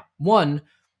point out, one,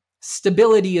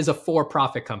 Stability is a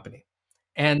for-profit company.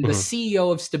 And the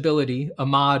CEO of Stability,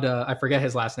 Ahmad, I forget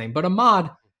his last name, but Ahmad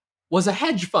was a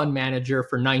hedge fund manager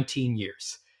for 19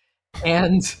 years.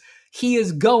 And he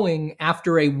is going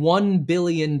after a $1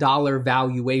 billion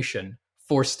valuation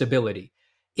for Stability.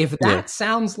 If that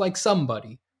sounds like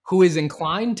somebody who is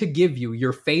inclined to give you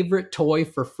your favorite toy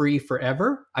for free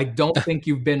forever, I don't think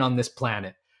you've been on this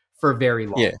planet for very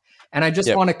long. And I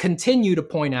just want to continue to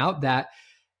point out that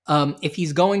if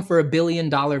he's going for $1 billion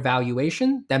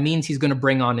valuation, that means he's going to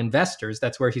bring on investors.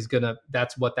 That's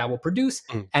what that will produce.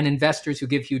 And investors who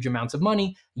give huge amounts of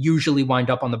money usually wind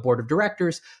up on the board of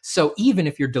directors. So even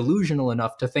if you're delusional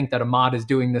enough to think that Ahmad is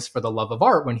doing this for the love of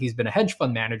art when he's been a hedge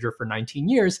fund manager for 19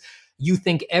 years, you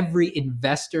think every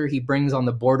investor he brings on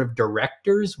the board of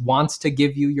directors wants to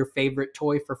give you your favorite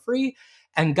toy for free.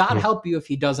 And God help you if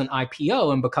he does an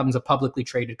IPO and becomes a publicly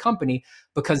traded company,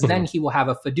 because then he will have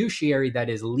a fiduciary that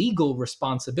is legal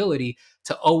responsibility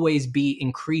to always be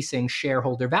increasing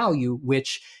shareholder value,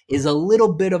 which is a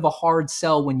little bit of a hard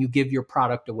sell when you give your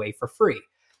product away for free.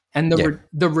 And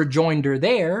the rejoinder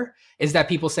there is that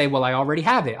people say, well, I already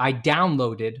have it. I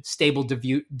downloaded Stable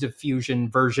Diffusion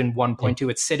version 1.2.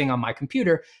 It's sitting on my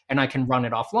computer and I can run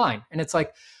it offline. And it's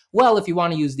like, well, if you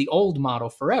want to use the old model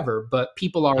forever, but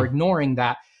people are ignoring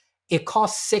that it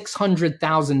costs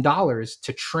 $600,000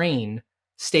 to train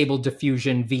Stable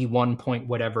Diffusion V1 point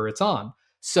whatever it's on.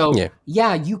 So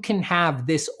you can have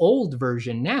this old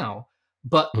version now,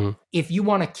 but if you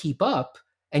want to keep up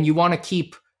and you want to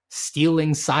keep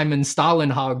stealing Simon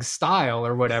Stalenhag's style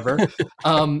or whatever,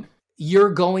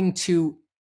 you're going to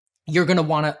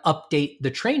want to update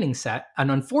the training set. And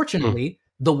unfortunately,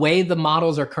 the way the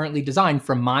models are currently designed,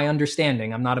 from my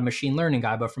understanding, I'm not a machine learning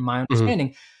guy, but from my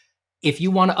understanding, if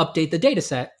you want to update the data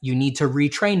set, you need to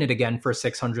retrain it again for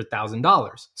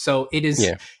 $600,000. So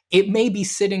it may be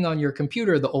sitting on your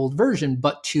computer, the old version,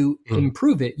 but to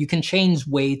improve it, you can change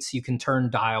weights, you can turn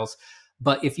dials.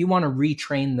 But if you want to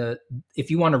retrain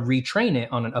it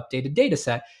on an updated data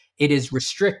set, it is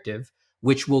restrictive,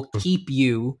 which will keep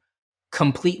you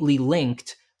completely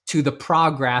linked to the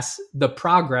progress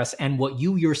and what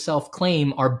you yourself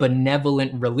claim are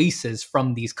benevolent releases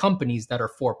from these companies that are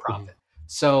for profit.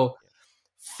 So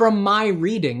from my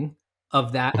reading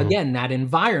of that, again, that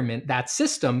environment, that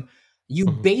system, you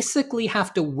basically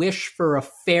have to wish for a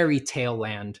fairy tale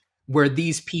land where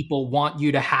these people want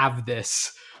you to have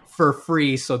this for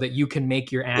free so that you can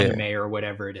make your anime or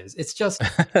whatever it is. It's just,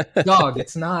 dog,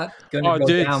 it's not going to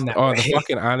go down that way. The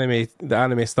fucking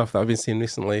anime stuff that I've been seeing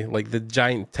recently, like the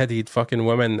giant tittied fucking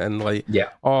women, and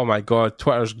oh my God,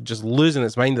 Twitter's just losing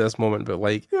its mind at this moment. But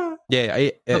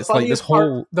it's like this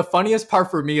whole... The funniest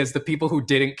part for me is the people who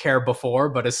didn't care before,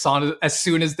 but as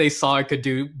soon as they saw I could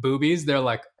do boobies, they're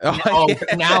like, now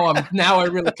I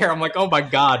really care. I'm like, oh my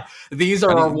God, these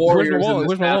are our warriors in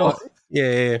this battle.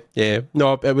 Yeah.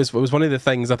 No, it was one of the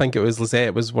things. I think it was Lizette.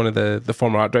 It was one of the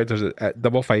former art directors at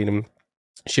Double Fine, and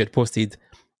she had posted,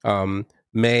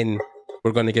 "Men,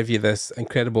 we're going to give you this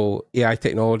incredible AI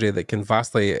technology that can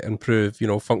vastly improve,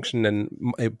 function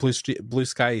and blue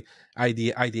sky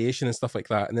ideation and stuff like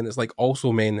that." And then it's like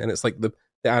also men, and it's like the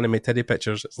anime titty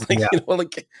pictures. It's like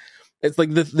it's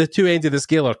like the two ends of the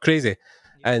scale are crazy,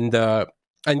 and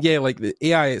like the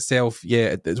AI itself,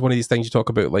 it's one of these things you talk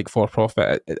about, like for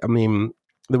profit. I mean,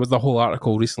 there was the whole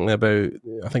article recently about,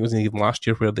 I think it was even last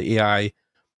year, where the AI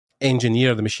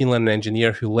engineer, the machine learning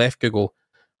engineer who left Google,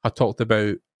 had talked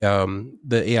about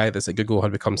the AI that's at Google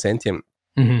had become sentient,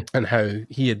 and how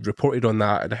he had reported on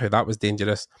that and how that was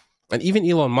dangerous. And even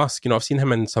Elon Musk, I've seen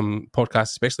him in some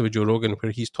podcasts, especially with Joe Rogan,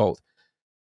 where he's talked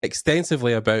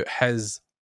extensively about his,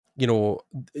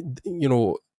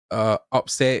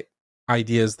 upset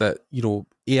ideas that,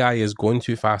 AI is going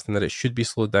too fast and that it should be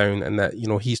slowed down, and that,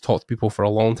 he's talked to people for a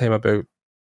long time about,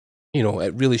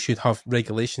 it really should have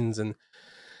regulations and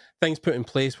things put in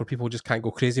place where people just can't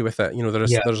go crazy with it.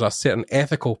 There's a certain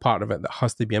ethical part of it that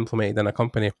has to be implemented in a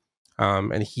company.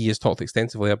 And he has talked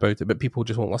extensively about it, but people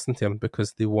just won't listen to him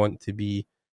because they want to be,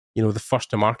 the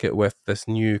first to market with this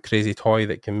new crazy toy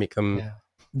that can make them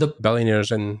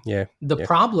billionaires. And the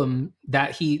problem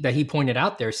that he pointed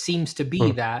out there seems to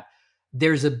be that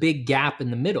there's a big gap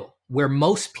in the middle where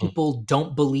most people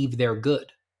don't believe they're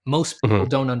good. Most people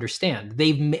don't understand.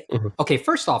 Okay,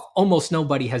 first off, almost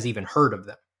nobody has even heard of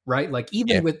them. Right? Like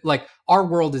even with like our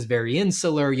world is very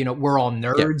insular, we're all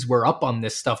nerds, we're up on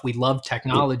this stuff. We love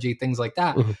technology, things like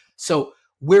that. So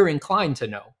we're inclined to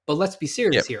know, but let's be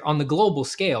serious here. On the global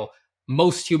scale,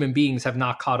 most human beings have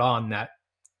not caught on that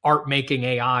art making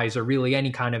AIs or really any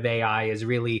kind of AI is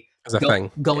really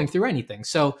going through anything.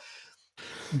 So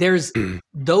there's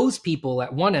those people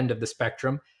at one end of the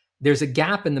spectrum. There's a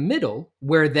gap in the middle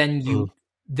where then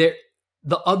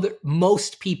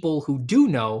most people who do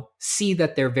know see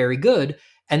that they're very good,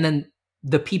 and then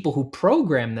the people who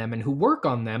program them and who work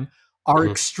on them are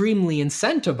extremely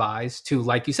incentivized to,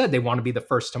 like you said, they want to be the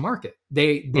first to market.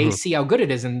 They see how good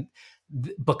it is, and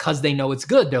because they know it's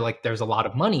good, they're like, there's a lot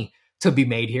of money to be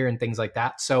made here and things like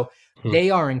that. So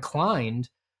they are inclined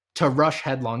to rush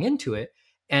headlong into it.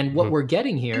 And what we're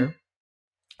getting here,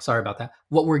 sorry about that.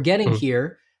 What we're getting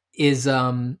here is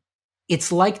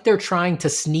it's like they're trying to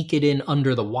sneak it in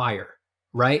under the wire,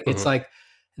 right? It's like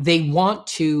they want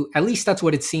to, at least that's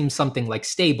what it seems something like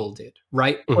Stable did,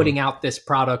 right? Putting out this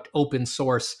product open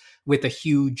source with a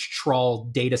huge trawl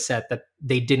data set that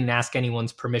they didn't ask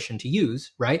anyone's permission to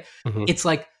use, right? It's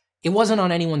like it wasn't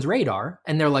on anyone's radar.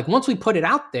 And they're like, once we put it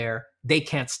out there, they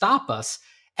can't stop us.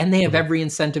 And they have every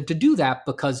incentive to do that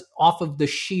because off of the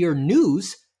sheer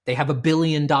news, they have $1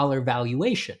 billion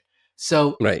valuation.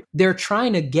 So they're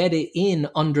trying to get it in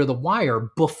under the wire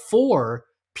before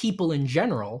people in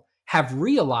general have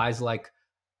realized like,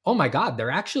 oh my God,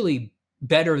 they're actually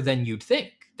better than you'd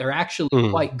think. They're actually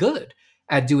quite good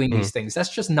at doing these things.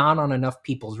 That's just not on enough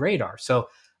people's radar. So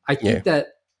I think that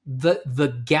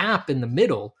the gap in the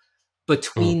middle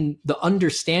between the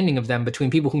understanding of them, between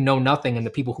people who know nothing and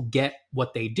the people who get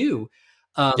what they do,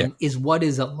 is what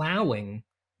is allowing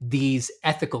these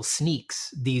ethical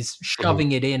sneaks, these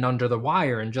shoving it in under the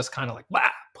wire and just kind of like,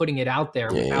 putting it out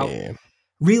there without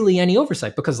really any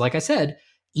oversight. Because like I said,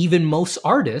 even most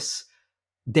artists,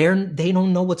 they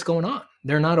don't know what's going on.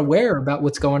 They're not aware about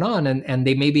what's going on. And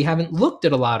they maybe haven't looked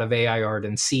at a lot of AI art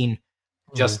and seen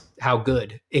just how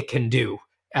good it can do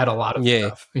at a lot of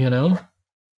stuff,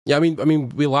 Yeah, I mean,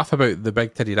 we laugh about the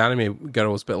big titted anime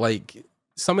girls, but like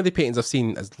some of the paintings I've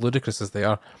seen, as ludicrous as they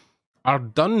are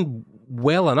done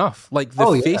well enough. Like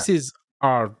the faces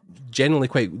are generally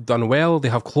quite done well. They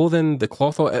have clothing, the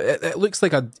cloth. It looks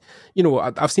like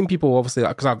I've seen people obviously,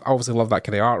 because I obviously love that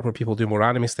kind of art where people do more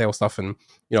anime style stuff, and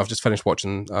I've just finished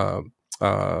watching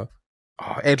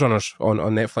Edgerunners on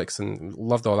Netflix and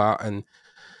loved all that. And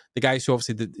the guys who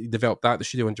obviously developed that, the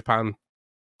studio in Japan,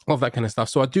 love that kind of stuff.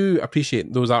 So I do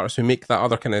appreciate those artists who make that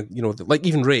other kind of, like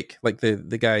even Rake, like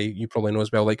the guy you probably know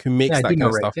as well, like who makes that kind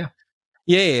of stuff.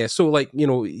 Yeah. So like,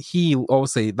 he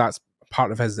obviously, that's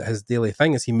part of his daily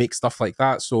thing is he makes stuff like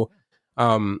that. So,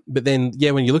 but then,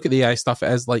 when you look at the AI stuff,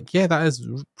 it is like, that is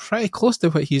pretty close to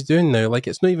what he's doing now. Like,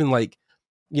 it's not even like,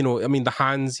 I mean, the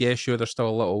hands, sure, they're still a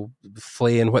little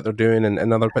flay in what they're doing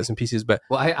and other bits and pieces, but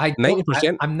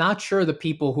 90%. I'm not sure the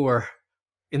people who are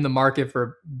in the market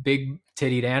for big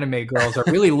tittied anime girls are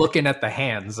really looking at the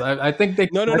hands. I think they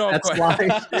that slide.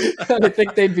 I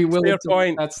think they'd be willing to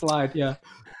let that slide. Yeah.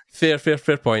 Fair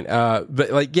point.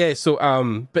 But like,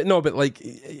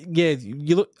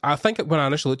 you look, I think when I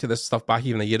initially looked at this stuff back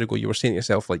even a year ago, you were saying to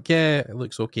yourself, like, it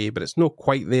looks okay, but it's not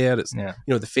quite there. It's,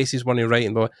 the faces weren't right.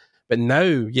 And but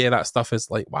now, that stuff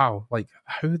is like, wow, like,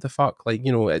 how the fuck? Like,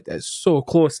 it's so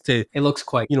close to, it looks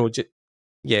quite,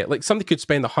 like somebody could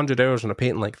spend 100 hours on a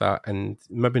painting like that and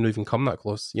maybe not even come that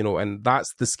close, and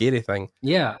that's the scary thing.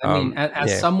 Yeah. I mean,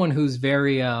 as someone who's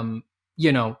very, I've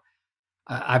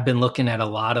been looking at a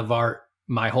lot of art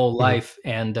my whole life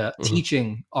and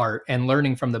teaching art and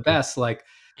learning from the best. Like,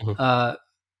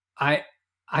 I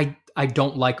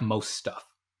don't like most stuff.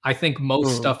 I think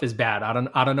most stuff is bad.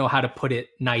 I don't know how to put it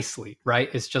nicely. Right.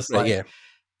 It's just like,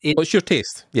 it's your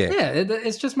taste.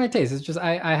 It's just my taste. It's just,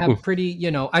 I have pretty,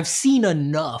 I've seen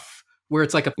enough where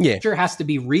it's like a picture has to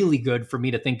be really good for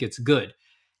me to think it's good.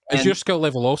 As your skill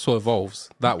level also evolves,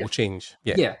 that will change.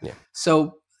 Yeah.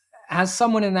 So as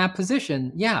someone in that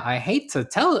position, I hate to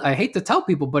tell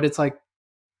people, but it's like,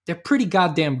 they're pretty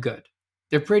goddamn good.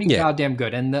 They're pretty goddamn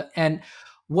good. And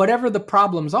whatever the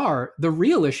problems are, the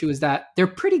real issue is that they're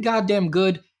pretty goddamn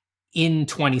good in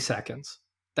 20 seconds.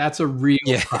 That's a real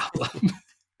problem.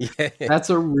 That's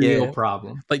a real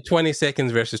problem. Like 20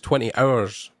 seconds versus 20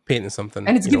 hours painting something.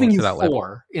 And it's giving you that 4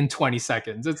 level. In 20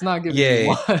 seconds. It's not giving you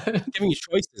 1. It's giving you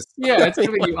choices. It's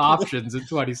giving you options in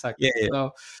 20 seconds.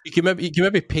 So you can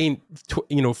maybe paint 4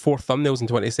 thumbnails in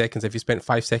 20 seconds if you spent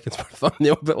 5 seconds per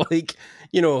thumbnail, but like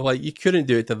you couldn't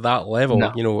do it to that level,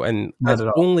 and it's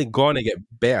only gonna get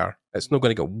better. It's not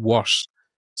gonna get worse.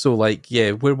 So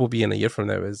where we'll be in a year from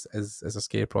now is a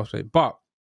scary prospect. But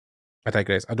I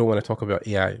digress. I don't want to talk about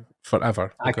AI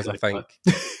forever because I think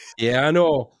I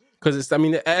know. Because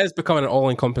it is becoming an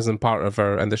all-encompassing part of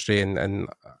our industry, and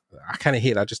I kind of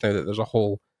hate that just now that there's a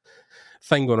whole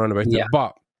thing going on about it.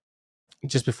 But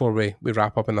just before we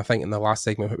wrap up, and I think in the last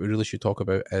segment, what we really should talk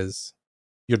about is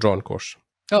your drawing course,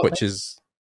 which is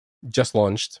just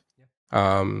launched.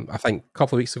 I think a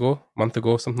couple of weeks ago, month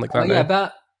ago, something like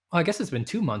that. I guess it's been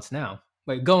 2 months now.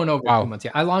 Like going over 2 months.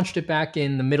 I launched it back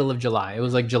in the middle of July. It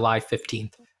was like July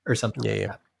 15th or something like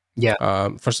that.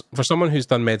 For someone who's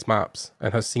done Meds Maps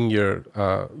and has seen your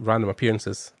random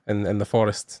appearances in the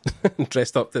forest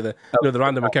dressed up to the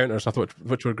random encounters, I thought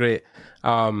which were great.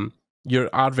 Your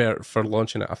advert for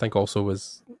launching it, I think, also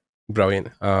was brilliant.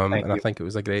 I think it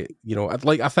was a great.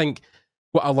 I think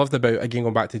what I loved about, again,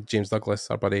 going back to James Douglas,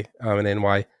 our buddy in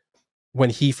NY, when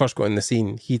he first got in the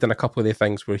scene, he'd done a couple of the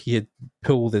things where he had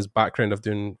pulled his background of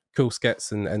doing cool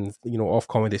skits and off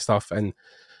comedy stuff, and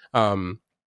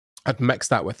I'd mixed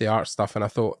that with the art stuff, and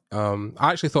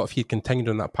I actually thought if he'd continued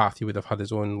on that path, he would have had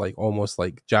his own almost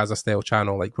Jazza style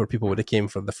channel, where people would have came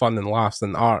for the fun and laughs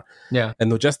and art, and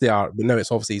not just the art. But now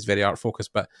it's obviously he's very art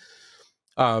focused. But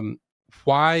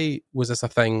why was this a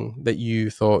thing that you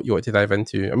thought you wanted to dive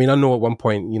into? I know at one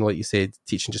point, like you said,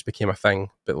 teaching just became a thing,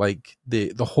 but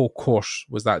the whole course,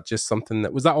 was that just something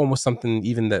was that almost something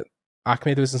even that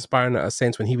Ahmed was inspiring at a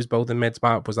sense when he was building Meds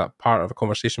Map? Was that part of a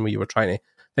conversation where you were trying to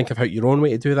think of how your own way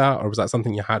to do that, or was that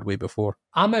something you had way before?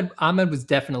 Ahmed was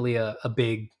definitely a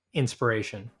big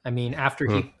inspiration.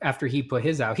 After he put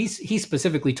his out, he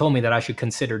specifically told me that I should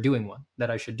consider doing one, that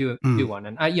I should do one.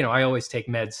 And I always take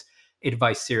Meds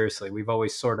advice seriously. We've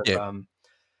always sort of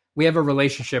we have a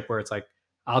relationship where it's like,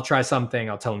 I'll try something,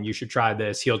 I'll tell him you should try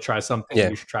this, he'll try something,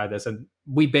 you should try this, and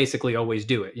we basically always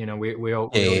do it. We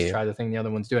always try the thing the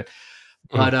other one's doing.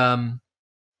 But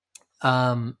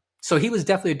so he was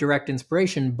definitely a direct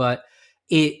inspiration, but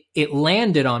it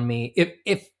landed on me.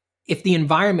 If the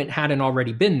environment hadn't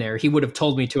already been there, he would have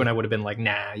told me to, and I would have been like,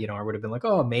 nah, I would have been like,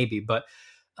 oh, maybe. But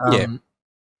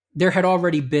there had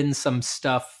already been some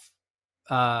stuff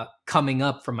coming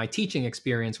up from my teaching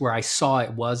experience where I saw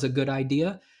it was a good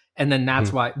idea. And then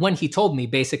that's why when he told me,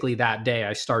 basically that day,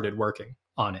 I started working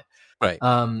on it. Right.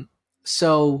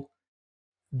 So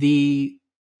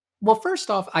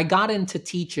first off, I got into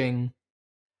teaching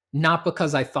not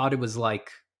because I thought it was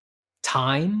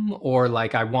time or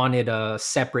I wanted a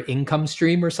separate income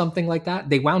stream or something like that.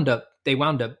 They wound up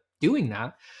doing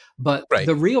that. But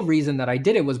the real reason that I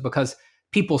did it was because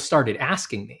people started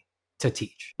asking me to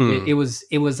teach. It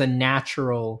was a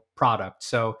natural product.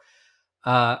 So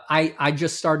I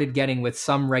just started getting with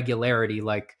some regularity,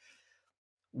 like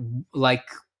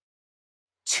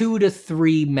 2 to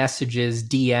 3 messages,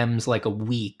 DMs, a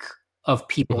week of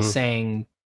people saying,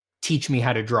 teach me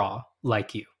how to draw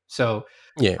like you. So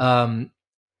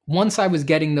once I was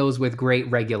getting those with great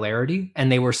regularity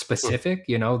and they were specific,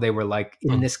 they were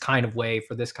in this kind of way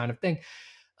for this kind of thing.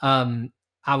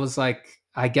 I was like,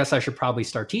 I guess I should probably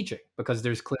start teaching because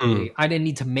there's clearly, I didn't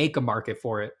need to make a market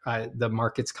for it. The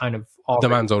market's kind of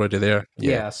demand's already there.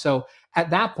 Yeah. So at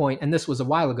that point, and this was a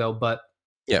while ago, but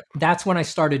that's when I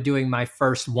started doing my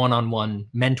first one-on-one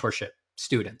mentorship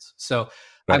students. So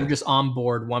I would just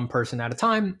onboard one person at a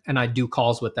time and I'd do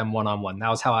calls with them one-on-one. That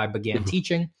was how I began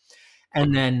teaching.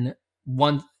 And then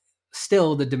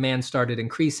still the demand started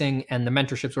increasing and the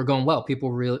mentorships were going well. People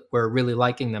were really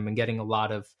liking them and getting a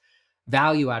lot of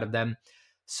value out of them.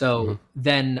 So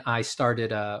then I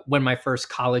started, when my first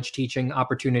college teaching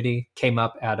opportunity came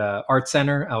up at a art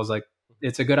center, I was like,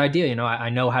 it's a good idea. I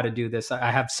know how to do this.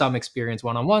 I have some experience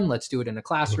one-on-one. Let's do it in a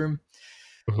classroom.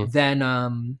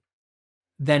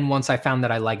 Then once I found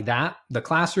that I liked the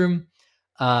classroom,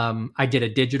 I did a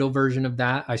digital version of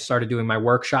that. I started doing my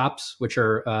workshops, which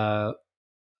are,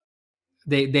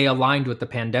 they aligned with the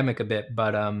pandemic a bit,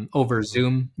 but over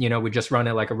Zoom, we just run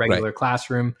it like a regular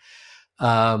classroom.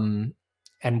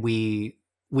 And we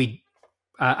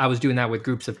I was doing that with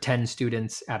groups of 10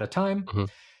 students at a time. Mhm.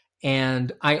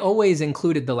 And I always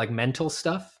included the like mental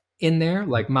stuff in there.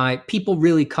 Like my people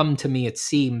really come to me, it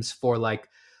seems, for like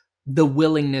the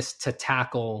willingness to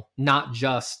tackle not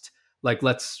just like,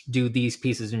 let's do these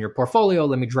pieces in your portfolio,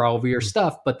 let me draw over your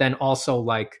stuff, but then also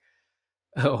like,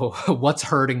 oh, what's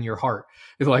hurting your heart?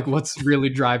 Like what's really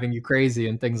driving you crazy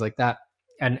and things like that.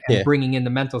 And bringing in the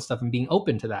mental stuff and being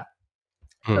open to that.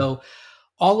 So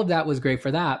all of that was great for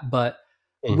that. But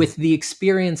with the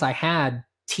experience I had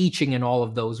teaching in all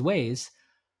of those ways,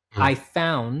 I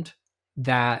found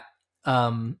that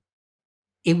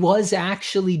it was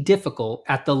actually difficult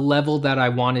at the level that I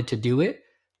wanted to do it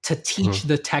to teach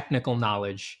the technical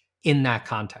knowledge in that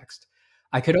context.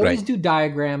 I could always do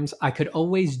diagrams. I could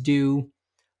always do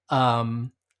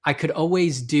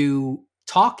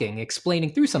talking,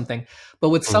 explaining through something. But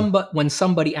with when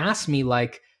somebody asked me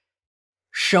like,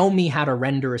 show me how to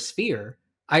render a sphere,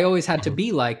 I always had to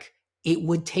be like, it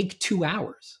would take 2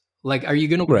 hours. Like, are you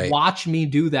going to watch me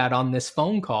do that on this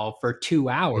phone call for 2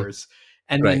 hours?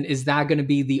 And then is that going to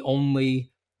be the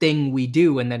only thing we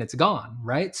do? And then it's gone.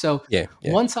 Right. So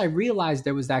once I realized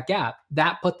there was that gap,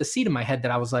 that put the seed in my head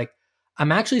that I was like,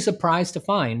 I'm actually surprised to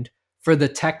find for the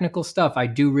technical stuff, I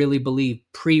do really believe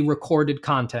pre-recorded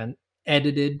content,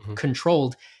 edited,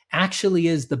 controlled, actually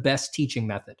is the best teaching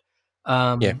method.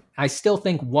 I still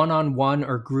think one-on-one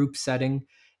or group setting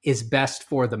is best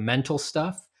for the mental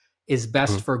stuff, is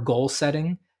best for goal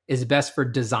setting, is best for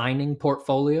designing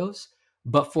portfolios.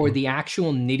 But for the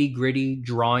actual nitty-gritty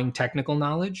drawing technical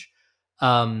knowledge,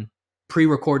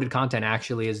 pre-recorded content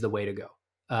actually is the way to go.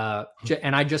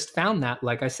 And I just found that,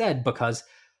 like I said, because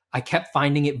I kept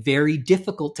finding it very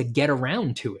difficult to get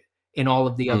around to it in all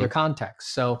of the other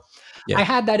contexts. So I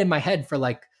had that in my head for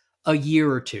like a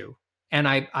year or two. And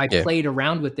I played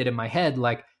around with it in my head.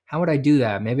 Like, how would I do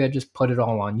that? Maybe I just put it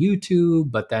all on YouTube,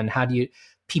 but then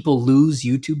people lose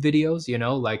YouTube videos, you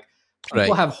know, like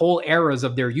people have whole eras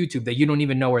of their YouTube that you don't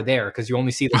even know are there because you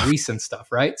only see the recent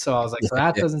stuff. Right. So I was like, so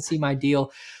that doesn't seem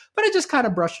ideal, but I just kind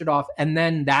of brushed it off. And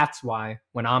then that's why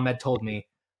when Ahmed told me,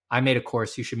 I made a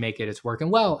course, you should make it, it's working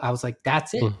well, I was like,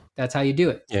 that's it. That's how you do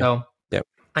it. So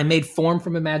I made Form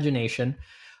from Imagination,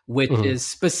 which is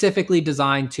specifically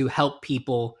designed to help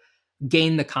people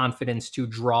gain the confidence to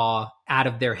draw out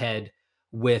of their head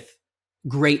with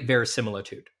great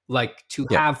verisimilitude, like to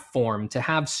have form, to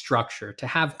have structure, to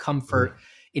have comfort,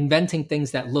 inventing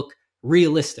things that look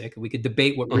realistic. We could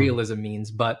debate what realism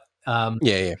means, but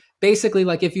basically,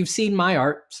 like if you've seen my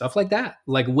art, stuff like that,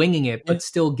 like winging it, but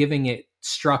still giving it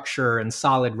structure and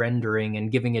solid rendering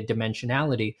and giving it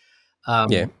dimensionality,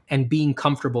 and being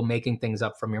comfortable making things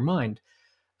up from your mind.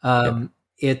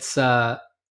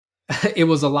 It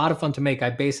was a lot of fun to make. I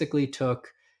basically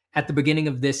took, at the beginning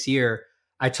of this year,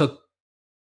 I took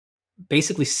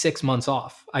basically 6 months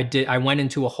off. I went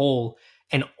into a hole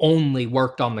and only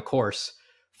worked on the course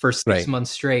for 6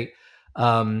 months straight.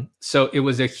 So it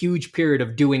was a huge period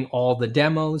of doing all the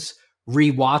demos,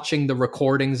 rewatching the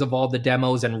recordings of all the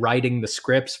demos and writing the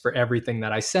scripts for everything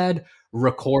that I said,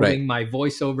 recording my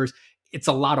voiceovers. It's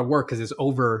a lot of work because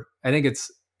I think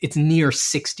it's near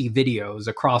 60 videos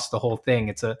across the whole thing.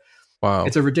 It's a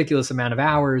ridiculous amount of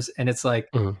hours. And it's like,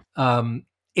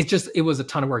 it was a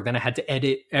ton of work. Then I had to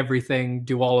edit everything,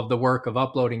 do all of the work of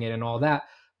uploading it and all that.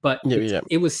 But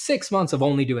it was 6 months of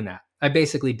only doing that. I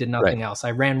basically did nothing else.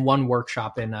 I ran one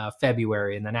workshop in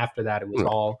February. And then after that, it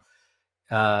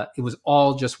was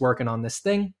all just working on this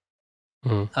thing.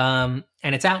 And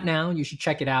it's out now. You should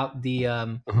check it out.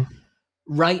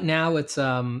 Right now it's,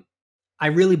 I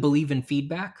really believe in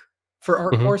feedback for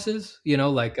art courses, you know,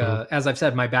 like, as I've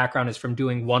said, my background is from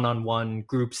doing one-on-one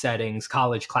group settings,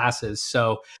 college classes.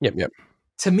 So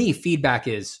to me, feedback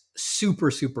is super,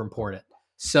 super important.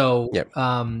 So,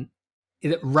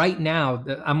 right now,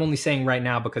 I'm only saying right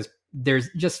now because there's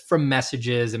just from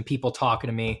messages and people talking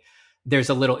to me, there's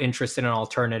a little interest in an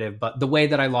alternative, but the way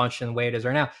that I launched and the way it is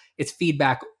right now, it's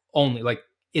feedback only, like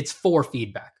it's for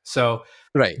feedback. So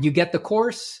you get the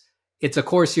course. It's a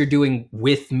course you're doing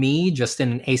with me, just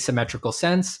in an asymmetrical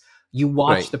sense. You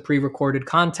watch the pre-recorded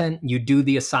content. You do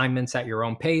the assignments at your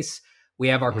own pace. We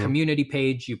have our community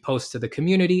page. You post to the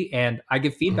community, and I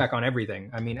give feedback on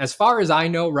everything. I mean, as far as I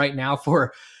know right now,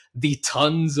 for the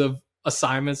tons of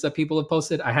assignments that people have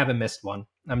posted, I haven't missed one.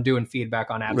 I'm doing feedback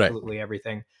on absolutely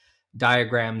everything.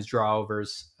 Diagrams,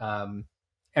 drawovers,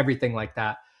 everything like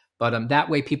that. But that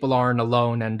way people aren't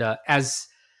alone. And as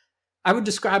I would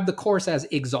describe the course as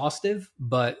exhaustive,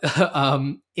 but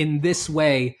in this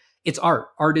way, it's art.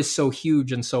 Art is so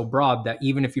huge and so broad that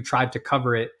even if you tried to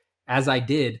cover it as I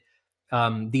did,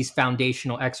 these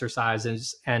foundational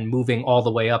exercises and moving all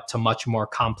the way up to much more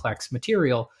complex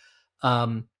material,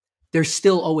 there's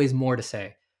still always more to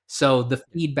say. So the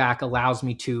feedback allows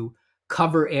me to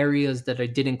cover areas that I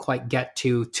didn't quite get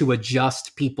to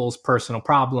adjust people's personal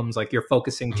problems. Like, you're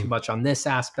focusing too much on this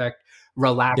aspect,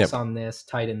 relax on this,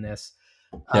 tighten this.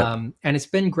 And it's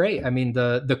been great. I mean,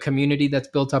 the community that's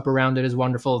built up around it is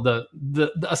wonderful.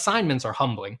 The assignments are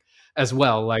humbling as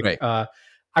well. Like, I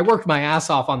worked my ass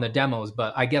off on the demos,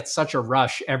 but I get such a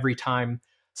rush every time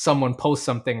someone posts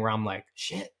something where I'm like,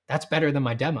 shit, that's better than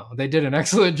my demo. They did an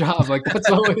excellent job. Like,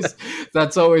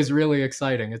 that's always really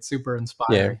exciting. It's super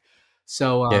inspiring.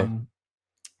 So,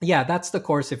 that's the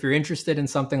course. If you're interested in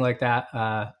something like that,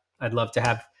 I'd love to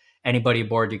have anybody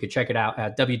aboard. You could check it out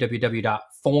at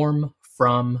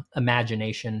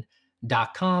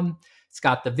www.formfromimagination.com. It's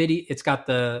got the video, it's got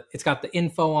the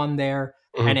info on there,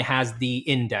 and it has the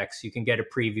index. You can get a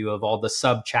preview of all the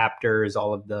sub chapters,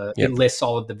 it lists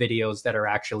all of the videos that are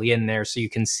actually in there, so you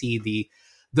can see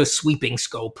the sweeping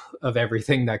scope of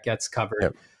everything that gets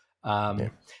covered.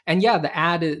 And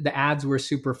the ads were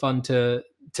super fun to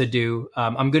do.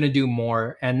 I'm going to do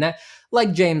more. And that,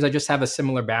 like James, I just have a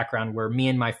similar background where me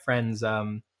and my friends,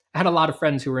 I had a lot of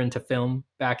friends who were into film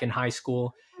back in high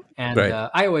school. And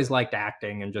I always liked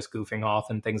acting and just goofing off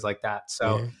and things like that.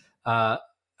 So I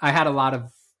had a lot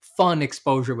of fun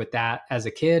exposure with that as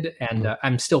a kid. And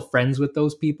I'm still friends with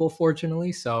those people,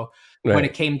 fortunately. So when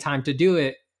it came time to do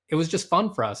it, it was just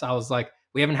fun for us. I was like,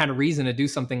 we haven't had a reason to do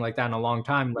something like that in a long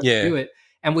time. Let's do it.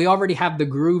 And we already have the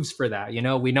grooves for that. You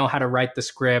know, we know how to write the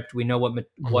script. We know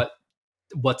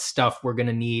what stuff we're going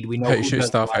to need. We know how to shoot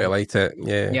stuff, how to light it.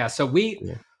 Yeah. So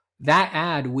that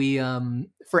ad,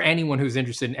 for anyone who's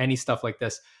interested in any stuff like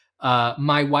this,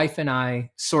 my wife and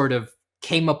I sort of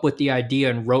came up with the idea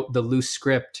and wrote the loose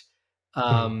script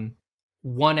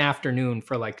one afternoon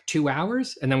for like 2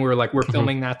 hours. And then we were like, we're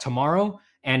filming that tomorrow.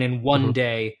 And in one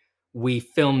day, we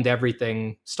filmed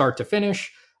everything start to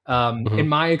finish. In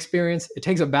my experience, it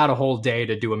takes about a whole day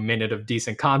to do a minute of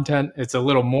decent content. It's a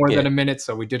little more than a minute.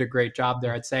 So we did a great job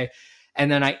there, I'd say.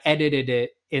 And then I edited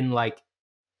it in like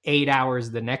 8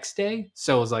 hours the next day.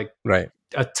 So it was like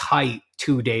a tight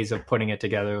 2 days of putting it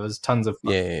together. It was tons of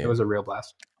fun. It was a real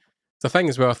blast. The thing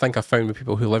as well, I think I found with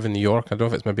people who live in New York, I don't know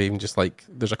if it's maybe even just like,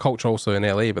 there's a culture also in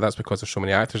LA, but that's because there's so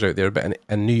many actors out there. But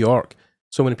in New York,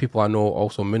 so many people I know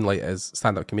also moonlight as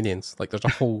stand-up comedians. Like, there's a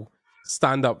whole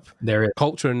stand-up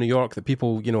culture in New York that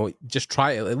people, you know, just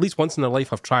try it. At least once in their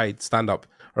life I've tried stand-up,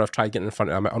 or I've tried getting in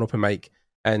front of an open mic.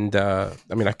 And I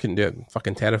mean, I couldn't do it. I'm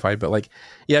fucking terrified. But like,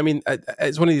 I mean,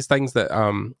 it's one of these things that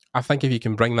I think if you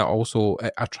can bring that, also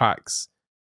it attracts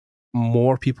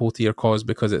more people to your cause,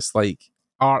 because it's like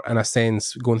art, in a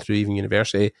sense, going through even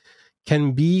university,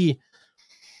 can be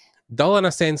dull in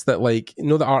a sense that, like,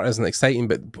 know that art isn't exciting,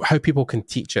 but how people can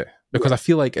teach it. Because I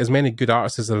feel like as many good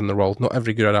artists as there are in the world, not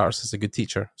every good artist is a good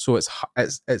teacher. So it's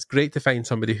great to find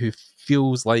somebody who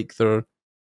feels like they're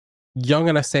young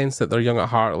in a sense, that they're young at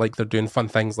heart, like they're doing fun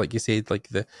things, like you said, like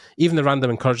even the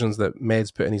random incursions that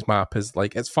Meds put in his map is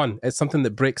like, it's fun. It's something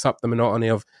that breaks up the monotony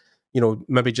of, you know,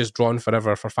 maybe just drawing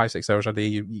forever for 5-6 hours a day.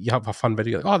 You have a fun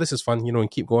video, like, oh, this is fun, you know,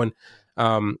 and keep going.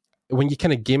 When you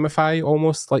kind of gamify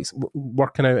almost, like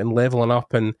working out and leveling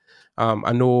up, and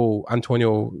I know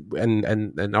Antonio in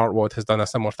ArtWad has done a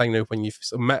similar thing now. When you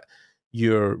submit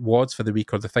your WADs for the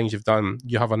week or the things you've done,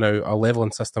 you have now a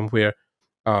leveling system where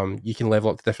you can level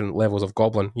up to different levels of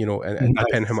Goblin, you know, and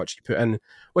depending how much you put in,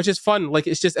 which is fun. Like,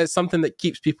 it's something that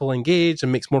keeps people engaged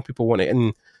and makes more people want it.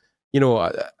 And, you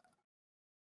know,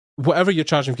 whatever you're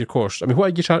charging for your course, I mean,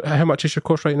 what are you how much is your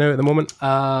course right now at the moment?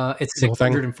 It's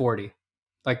 640.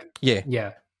 Like,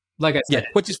 like I said,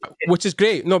 which is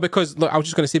great. No, because look, I was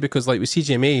just going to say, because like with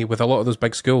CGMA, with a lot of those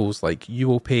big schools, like you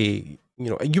will pay,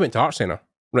 you know, you went to Art Center,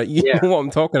 right? You know what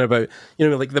I'm talking about. You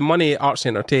know, like the money Art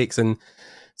Center takes, and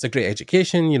it's a great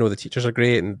education. You know, the teachers are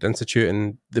great, and the institute,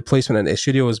 and the placement into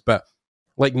studios. But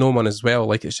like Gnomon as well,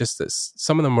 like it's just that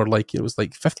some of them were like, it was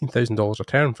like $15,000 a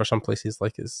term for some places.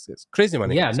 Like it's crazy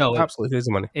money. Yeah, it's absolutely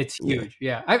crazy money. It's huge.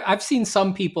 Yeah, I've seen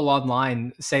some people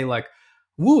online say like,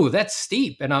 "Woo, that's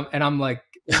steep," and I'm like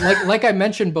I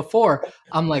mentioned before,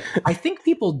 I'm like, I think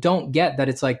people don't get that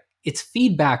it's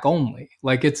feedback only.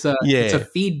 Like it's a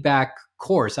feedback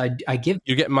course. I give,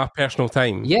 you're getting my personal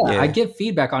time. I give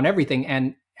feedback on everything,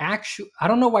 and actually, I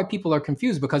don't know why people are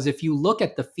confused, because if you look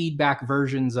at the feedback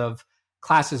versions of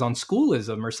classes on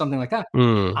Schoolism or something like that,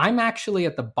 I'm actually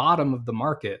at the bottom of the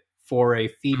market for a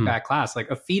feedback class. Like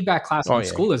a feedback class on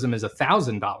Schoolism is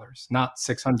 $1,000, not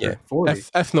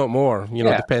 $640, if not more. You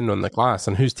know, depending on the class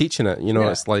and who's teaching it. You know,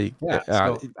 it's like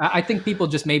so I think people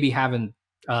just maybe haven't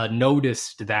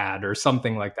noticed that or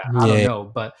something like that. I don't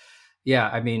know, but yeah,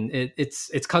 I mean, it's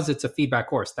because it's a feedback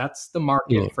course. That's the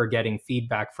market for getting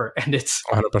feedback for, and it's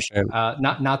 100%.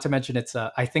 Not to mention it's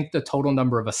I think the total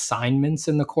number of assignments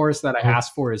in the course that I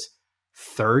asked for is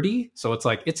 30. So it's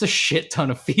like it's a shit ton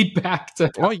of feedback to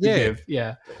give.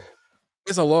 Yeah.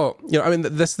 It's a lot. You know, I mean,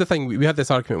 this is the thing. We had this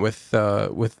argument with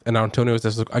in Antonio's,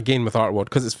 this again with Artward,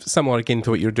 because it's similar again to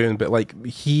what you're doing, but like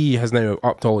he has now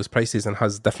upped all his prices and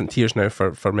has different tiers now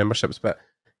for memberships. But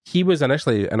he was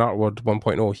initially in Artward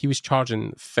 1.0, he was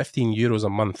charging €15 a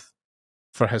month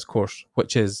for his course,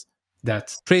 which is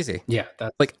that's crazy. Yeah,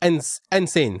 that's like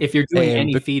insane. If you're doing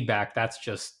any feedback, that's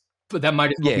just. But that might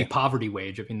as well be poverty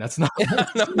wage. I mean, that's not.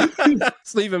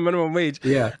 It's not even minimum wage.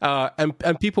 Yeah.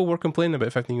 And people were complaining about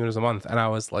 €15 a month, and I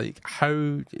was like, "How?"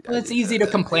 Well, it's easy to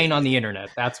complain on the internet.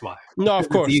 That's why. No, of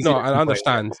course, no. I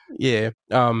understand. Yeah.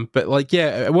 But like,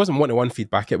 yeah, it wasn't one-to-one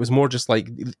feedback. It was more just like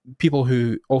people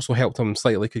who also helped him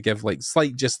slightly could give like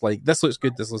slight, just like this looks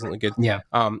good, this doesn't look good. Yeah.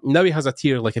 Now he has a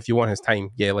tier like if you want his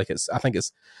time. Yeah. Like I think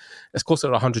it's closer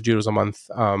to €100 a month.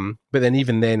 But then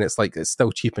even then, it's like it's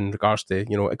still cheap in regards to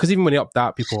because even when you up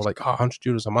that, people are like, oh,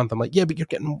 €100 a month. I'm like, yeah, but you're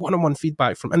getting one-on-one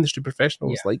feedback from industry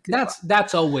professionals. Yeah. Like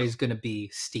that's always going to be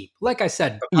steep. Like I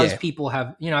said, because people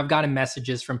have, I've gotten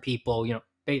messages from people,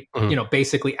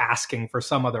 basically asking for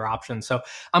some other option. So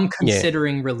I'm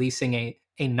considering releasing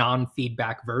a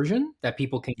non-feedback version that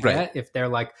people can get if they're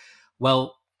like,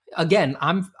 well, again,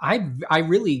 I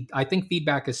think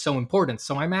feedback is so important.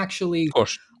 So I'm actually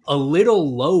a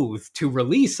little loath to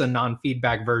release a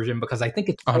non-feedback version because I think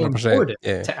it's so important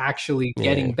to actually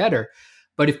getting better.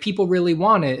 But if people really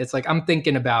want it, it's like I'm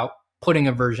thinking about putting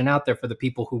a version out there for the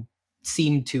people who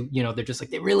seem to, they're just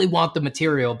like they really want the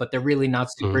material, but they're really not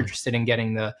super interested in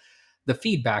getting the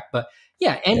feedback. But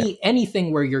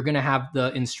anything where you're going to have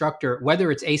the instructor,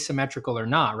 whether it's asymmetrical or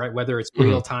not, right? Whether it's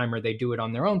real time or they do it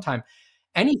on their own time,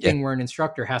 anything where an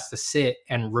instructor has to sit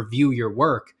and review your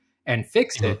work and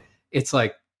fix it, it's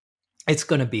like, it's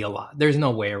going to be a lot. There's no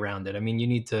way around it. I mean, you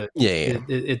need to,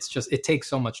 it's just, it takes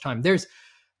so much time. There's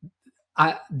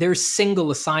single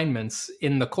assignments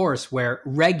in the course where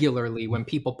regularly when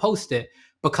people post it,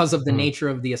 because of the nature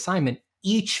of the assignment,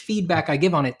 each feedback I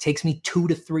give on it takes me 2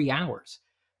 to 3 hours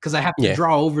because I have to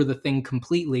draw over the thing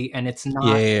completely. And it's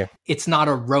not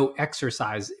a rote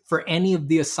exercise for any of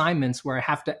the assignments where I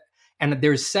have to, and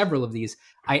there's several of these,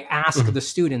 I ask the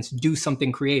students, do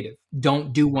something creative.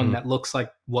 Don't do one that looks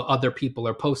like what other people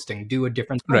are posting. Do a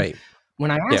different thing. Right.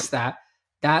 When I ask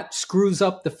that screws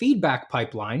up the feedback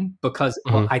pipeline because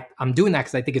I'm doing that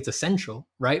because I think it's essential,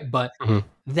 right? But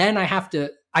then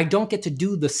I don't get to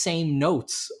do the same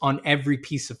notes on every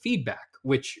piece of feedback,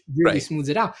 which really smooths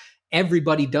it out.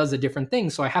 Everybody does a different thing.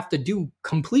 So I have to do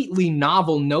completely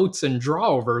novel notes and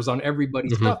drawovers on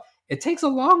everybody's stuff. It takes a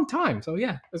long time. So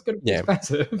it's going to be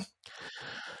expensive.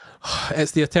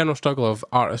 It's the eternal struggle of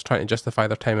artists trying to justify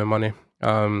their time and money.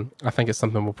 I think it's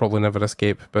something we'll probably never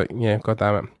escape, but God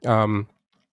damn it.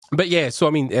 But so I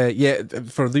mean,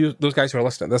 for those guys who are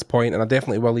listening at this point, and I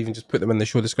definitely will even just put them in the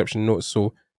show description notes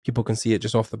so people can see it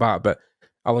just off the bat, but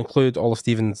I'll include all of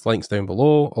Stephen's links down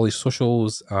below, all his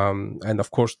socials, and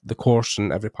of course the course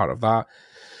and every part of that.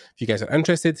 If you guys are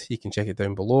interested, you can check it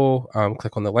down below.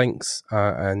 Click on the links,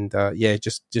 and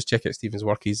just check out Stephen's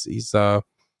work. He's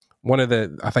one of the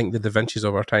Da Vinci's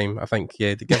of our time. I think,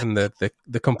 given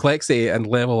the complexity and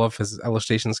level of his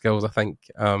illustration skills, I think,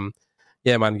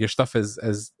 man, your stuff is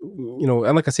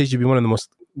and like I said, you've been one of the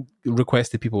most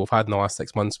requested people we've had in the last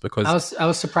 6 months because I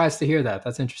was surprised to hear that.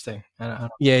 That's interesting. I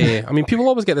mean, people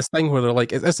always get this thing where they're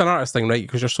like, it's an artist thing, right?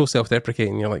 Because you're so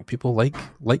self-deprecating. You're like, people like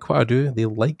what I do. They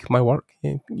like my work.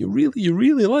 Yeah, you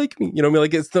really like me. You know what I mean?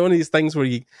 Like, it's one of these things where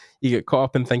you get caught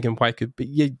up in thinking, why could, but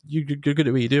you're good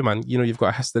at what you do, man. You've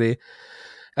got a history.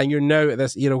 And you're now at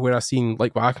this era where I've seen,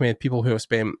 like with Ahmed, people who have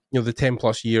spent, the 10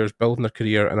 plus years building their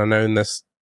career and are now in this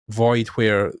void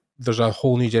where there's a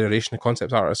whole new generation of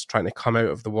concept artists trying to come out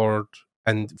of the world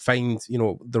and find,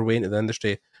 their way into the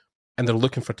industry, and they're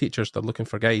looking for teachers, they're looking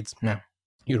for guides. Yeah.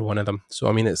 You're one of them. So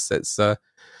I mean, it's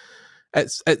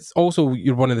also,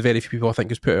 you're one of the very few people I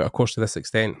think who's put out a course to this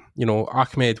extent.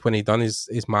 Ahmed, when he done his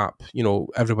map,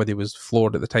 everybody was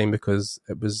floored at the time because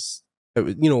it was,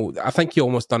 I think he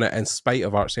almost done it in spite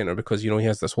of Art Centre because, he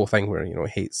has this whole thing where, he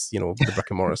hates, the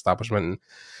brick and mortar establishment and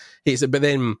hates it. But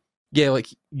then, like,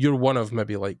 you're one of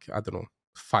maybe, like, I don't know,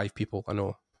 5 people I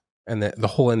know in the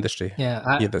whole industry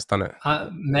that's done it.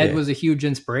 Med was a huge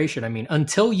inspiration. I mean,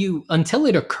 until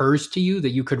it occurs to you that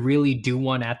you could really do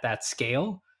one at that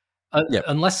scale,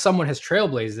 unless someone has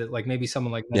trailblazed it, like maybe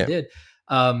someone like Med did,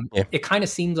 it kind of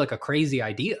seems like a crazy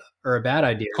idea or a bad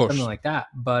idea or something like that.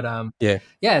 But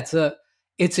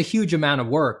it's a huge amount of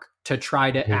work to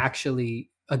try to actually,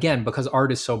 again, because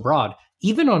art is so broad,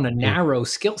 even on a narrow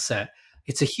skill set,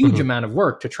 it's a huge amount of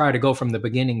work to try to go from the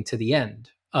beginning to the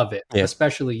end of it,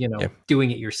 especially, you know,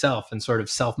 doing it yourself and sort of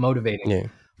self-motivating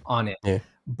on it.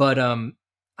 But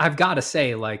I've got to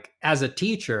say, like, as a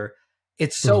teacher,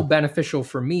 it's so beneficial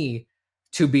for me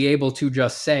to be able to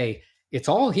just say, it's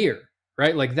all here,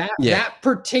 right? Like that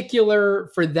particular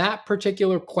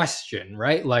question,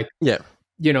 right? Like,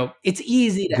 you know, it's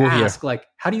easy to ask, like,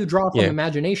 how do you draw from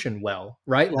imagination well,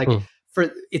 right? Like,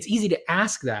 it's easy to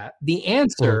ask that. The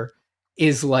answer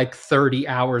is like 30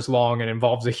 hours long and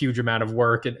involves a huge amount of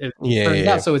work.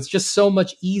 So it's just so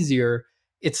much easier.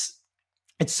 It's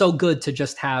so good to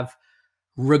just have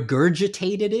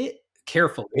regurgitated it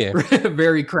carefully,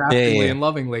 very craftily and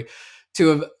lovingly, to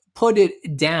have put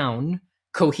it down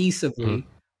cohesively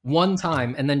one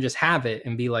time and then just have it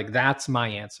and be like, that's my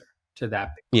answer to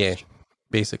that big question.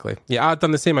 Basically. Yeah, I'd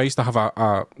done the same. I used to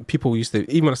have people used to,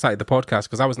 even when I started the podcast,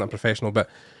 because I wasn't a professional, but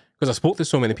because I spoke to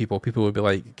so many people would be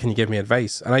like, can you give me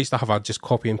advice? And I used to have a just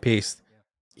copy and paste.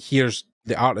 Here's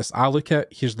the artists I look at.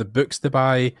 Here's the books to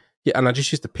buy. Yeah, and I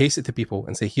just used to paste it to people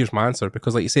and say, here's my answer.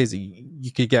 Because like you say,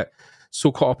 you could get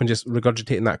so caught up in just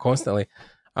regurgitating that constantly.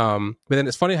 But then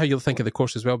it's funny how you'll think of the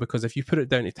course as well, because if you put it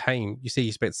down to time, you say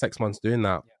you spent 6 months doing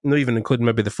that, not even including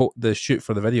maybe the shoot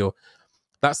for the video,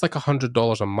 that's like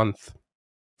 $100 a month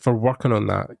for working on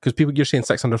that. Because you're saying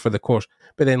 600 for the course,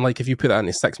 but then like if you put that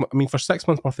into 6 months, I mean, for 6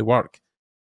 months worth of work,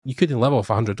 you couldn't live off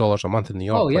 $100 a month in New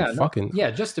York. Oh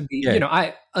yeah, just to be, you know,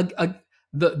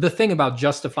 the thing about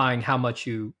justifying how much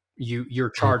you're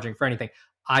charging for anything,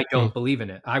 I don't believe in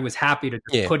it. I was happy to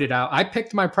just put it out. I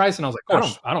picked my price and I was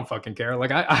like, I don't fucking care. Like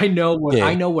I know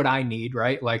what I need,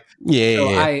 right? Like,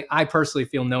 I personally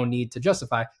feel no need to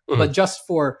justify, but just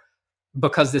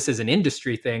because this is an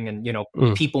industry thing and, you know,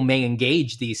 people may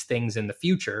engage these things in the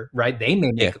future, right? They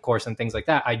may make a course and things like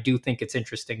that. I do think it's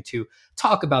interesting to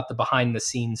talk about the behind the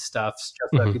scenes stuff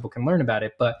just so that people can learn about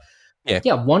it. But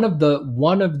one of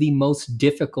the most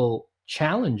difficult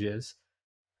challenges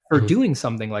for doing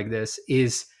something like this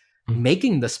is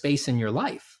making the space in your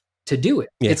life to do it.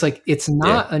 It's like, it's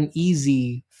not an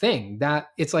easy thing. That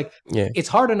it's like, it's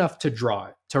hard enough to draw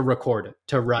it, to record it,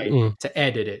 to write, to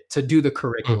edit it, to do the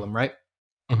curriculum, right?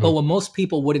 But what most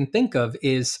people wouldn't think of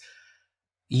is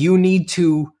you need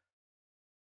to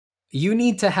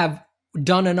have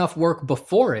done enough work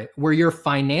before it where you're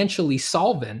financially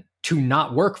solvent to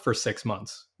not work for 6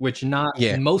 months, which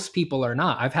most people are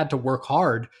not. I've had to work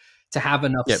hard to have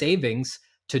enough savings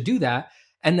to do that.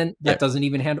 And then that doesn't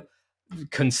even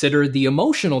consider the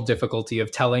emotional difficulty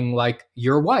of telling like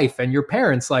your wife and your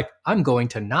parents, like, I'm going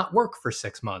to not work for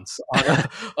 6 months on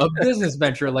a business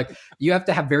venture. Like, you have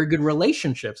to have very good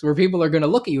relationships where people are going to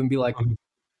look at you and be like,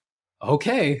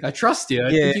 okay, I trust you.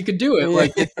 I think you could do it.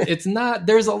 Like it's not,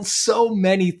 there's so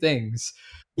many things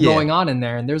going on in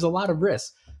there and there's a lot of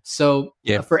risk. So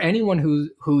for anyone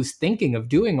who's thinking of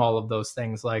doing all of those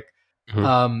things, like,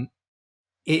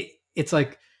 it's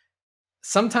like,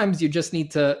 sometimes you just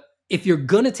need to, if you're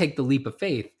going to take the leap of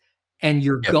faith and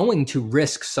you're going to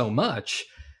risk so much,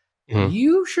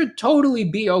 you should totally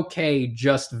be okay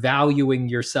just valuing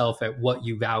yourself at what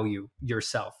you value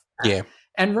yourself at. Yeah.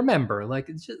 And remember, like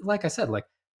I said, like,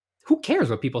 who cares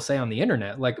what people say on the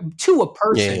internet? Like, to a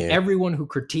person, everyone who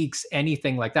critiques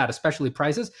anything like that, especially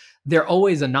prices, they're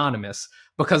always anonymous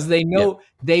because they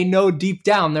know deep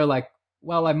down, they're like,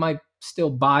 well, I might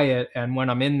still buy it, and when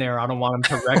I'm in there, I don't want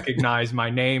them to recognize my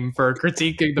name for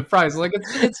critiquing the price. Like,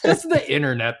 it's just the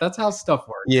internet. That's how stuff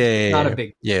works. It's not a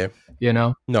big deal, you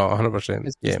know? No, 100%.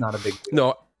 It's not a big deal.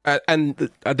 No,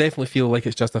 and I definitely feel like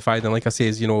it's justified. And like I say,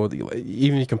 is, you know,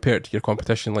 even if you compare it to your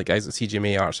competition, like guys at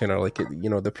CGMA Art Center, like, you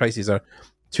know, the prices are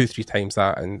 2-3 times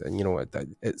that, and you know,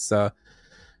 it's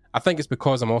I think it's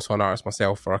because I'm also an artist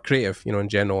myself, or a creative, you know, in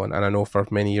general. And I know for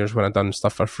many years when I've done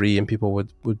stuff for free and people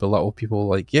would belittle people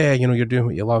like, yeah, you know, you're doing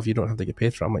what you love, you don't have to get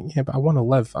paid for it. I'm like, yeah, but I want to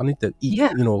live. I need to eat,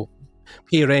 you know,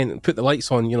 pay rent and put the lights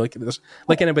on, you know,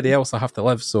 like anybody else, I have to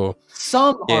live. So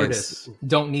some artists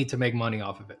don't need to make money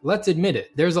off of it. Let's admit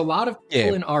it. There's a lot of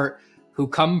people in art who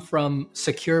come from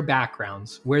secure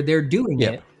backgrounds where they're doing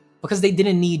it because they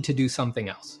didn't need to do something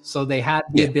else. So they had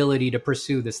the ability to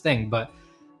pursue this thing. But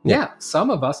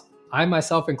some of us, I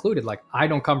myself included, like, I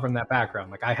don't come from that background.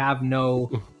 Like, I have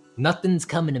nothing's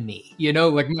coming to me, you know,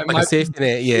 like a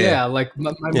safety net. Like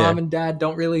my mom and dad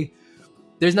don't really,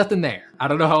 there's nothing there. I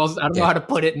don't know how else, I don't know how to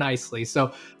put it nicely.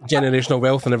 So generational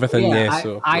wealth and everything.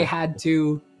 I had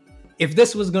to, if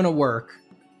this was going to work,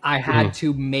 I had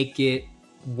to make it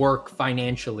work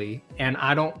financially, and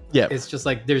I don't. Yeah. It's just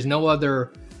like there's no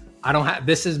other. I don't have.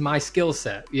 This is my skill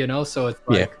set, you know. So it's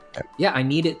like, yeah, I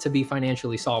need it to be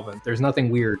financially solvent. There's nothing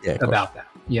weird about that,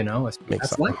 you know.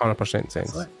 Makes 100%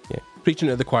 sense. Yeah, preaching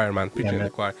to the choir, man. Preaching to the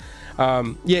choir.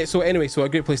 So anyway, so a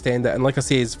great place to end it. And like I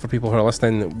say, is for people who are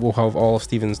listening, we'll have all of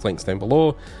Stephen's links down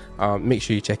below. Make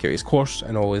sure you check out his course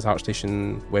and all his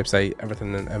ArtStation website,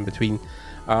 everything in between.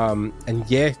 And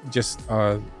yeah, just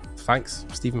thanks,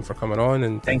 Stephen, for coming on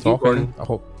and talking. I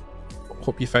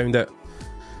hope you found it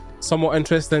somewhat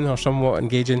interesting or somewhat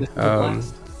engaging.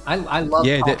 I love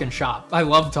talking shop. I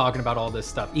love talking about all this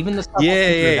stuff, even the stuff I'm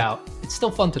thinking about. It's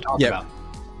still fun to talk about.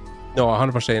 No,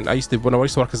 100%. When I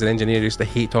used to work as an engineer, I used to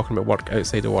hate talking about work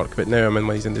outside of work. But now I'm in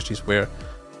one of these industries where,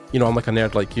 you know, I'm like a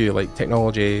nerd like you, like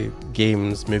technology,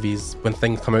 games, movies. When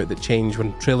things come out that change,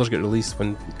 when trailers get released,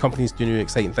 when companies do new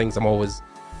exciting things, I'm always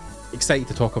excited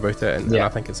to talk about it. And I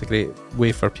think it's a great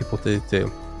way for people to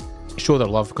show their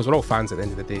love, because we're all fans at the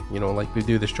end of the day. You know, like we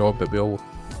do this job, but we all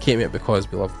came at it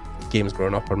because we love games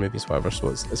growing up or movies, whatever. So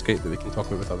it's great that we can talk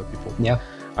about it with other people. Again,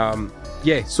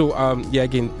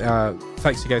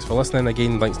 thanks you guys for listening.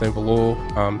 Again, links down below.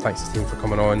 Thanks to Stephen for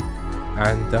coming on,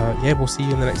 and we'll see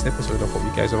you in the next episode. I hope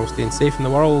you guys are all staying safe in the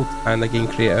world and again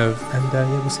creative, and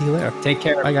we'll see you later. Take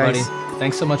care, everybody. Bye, guys.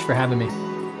 Thanks so much for having me.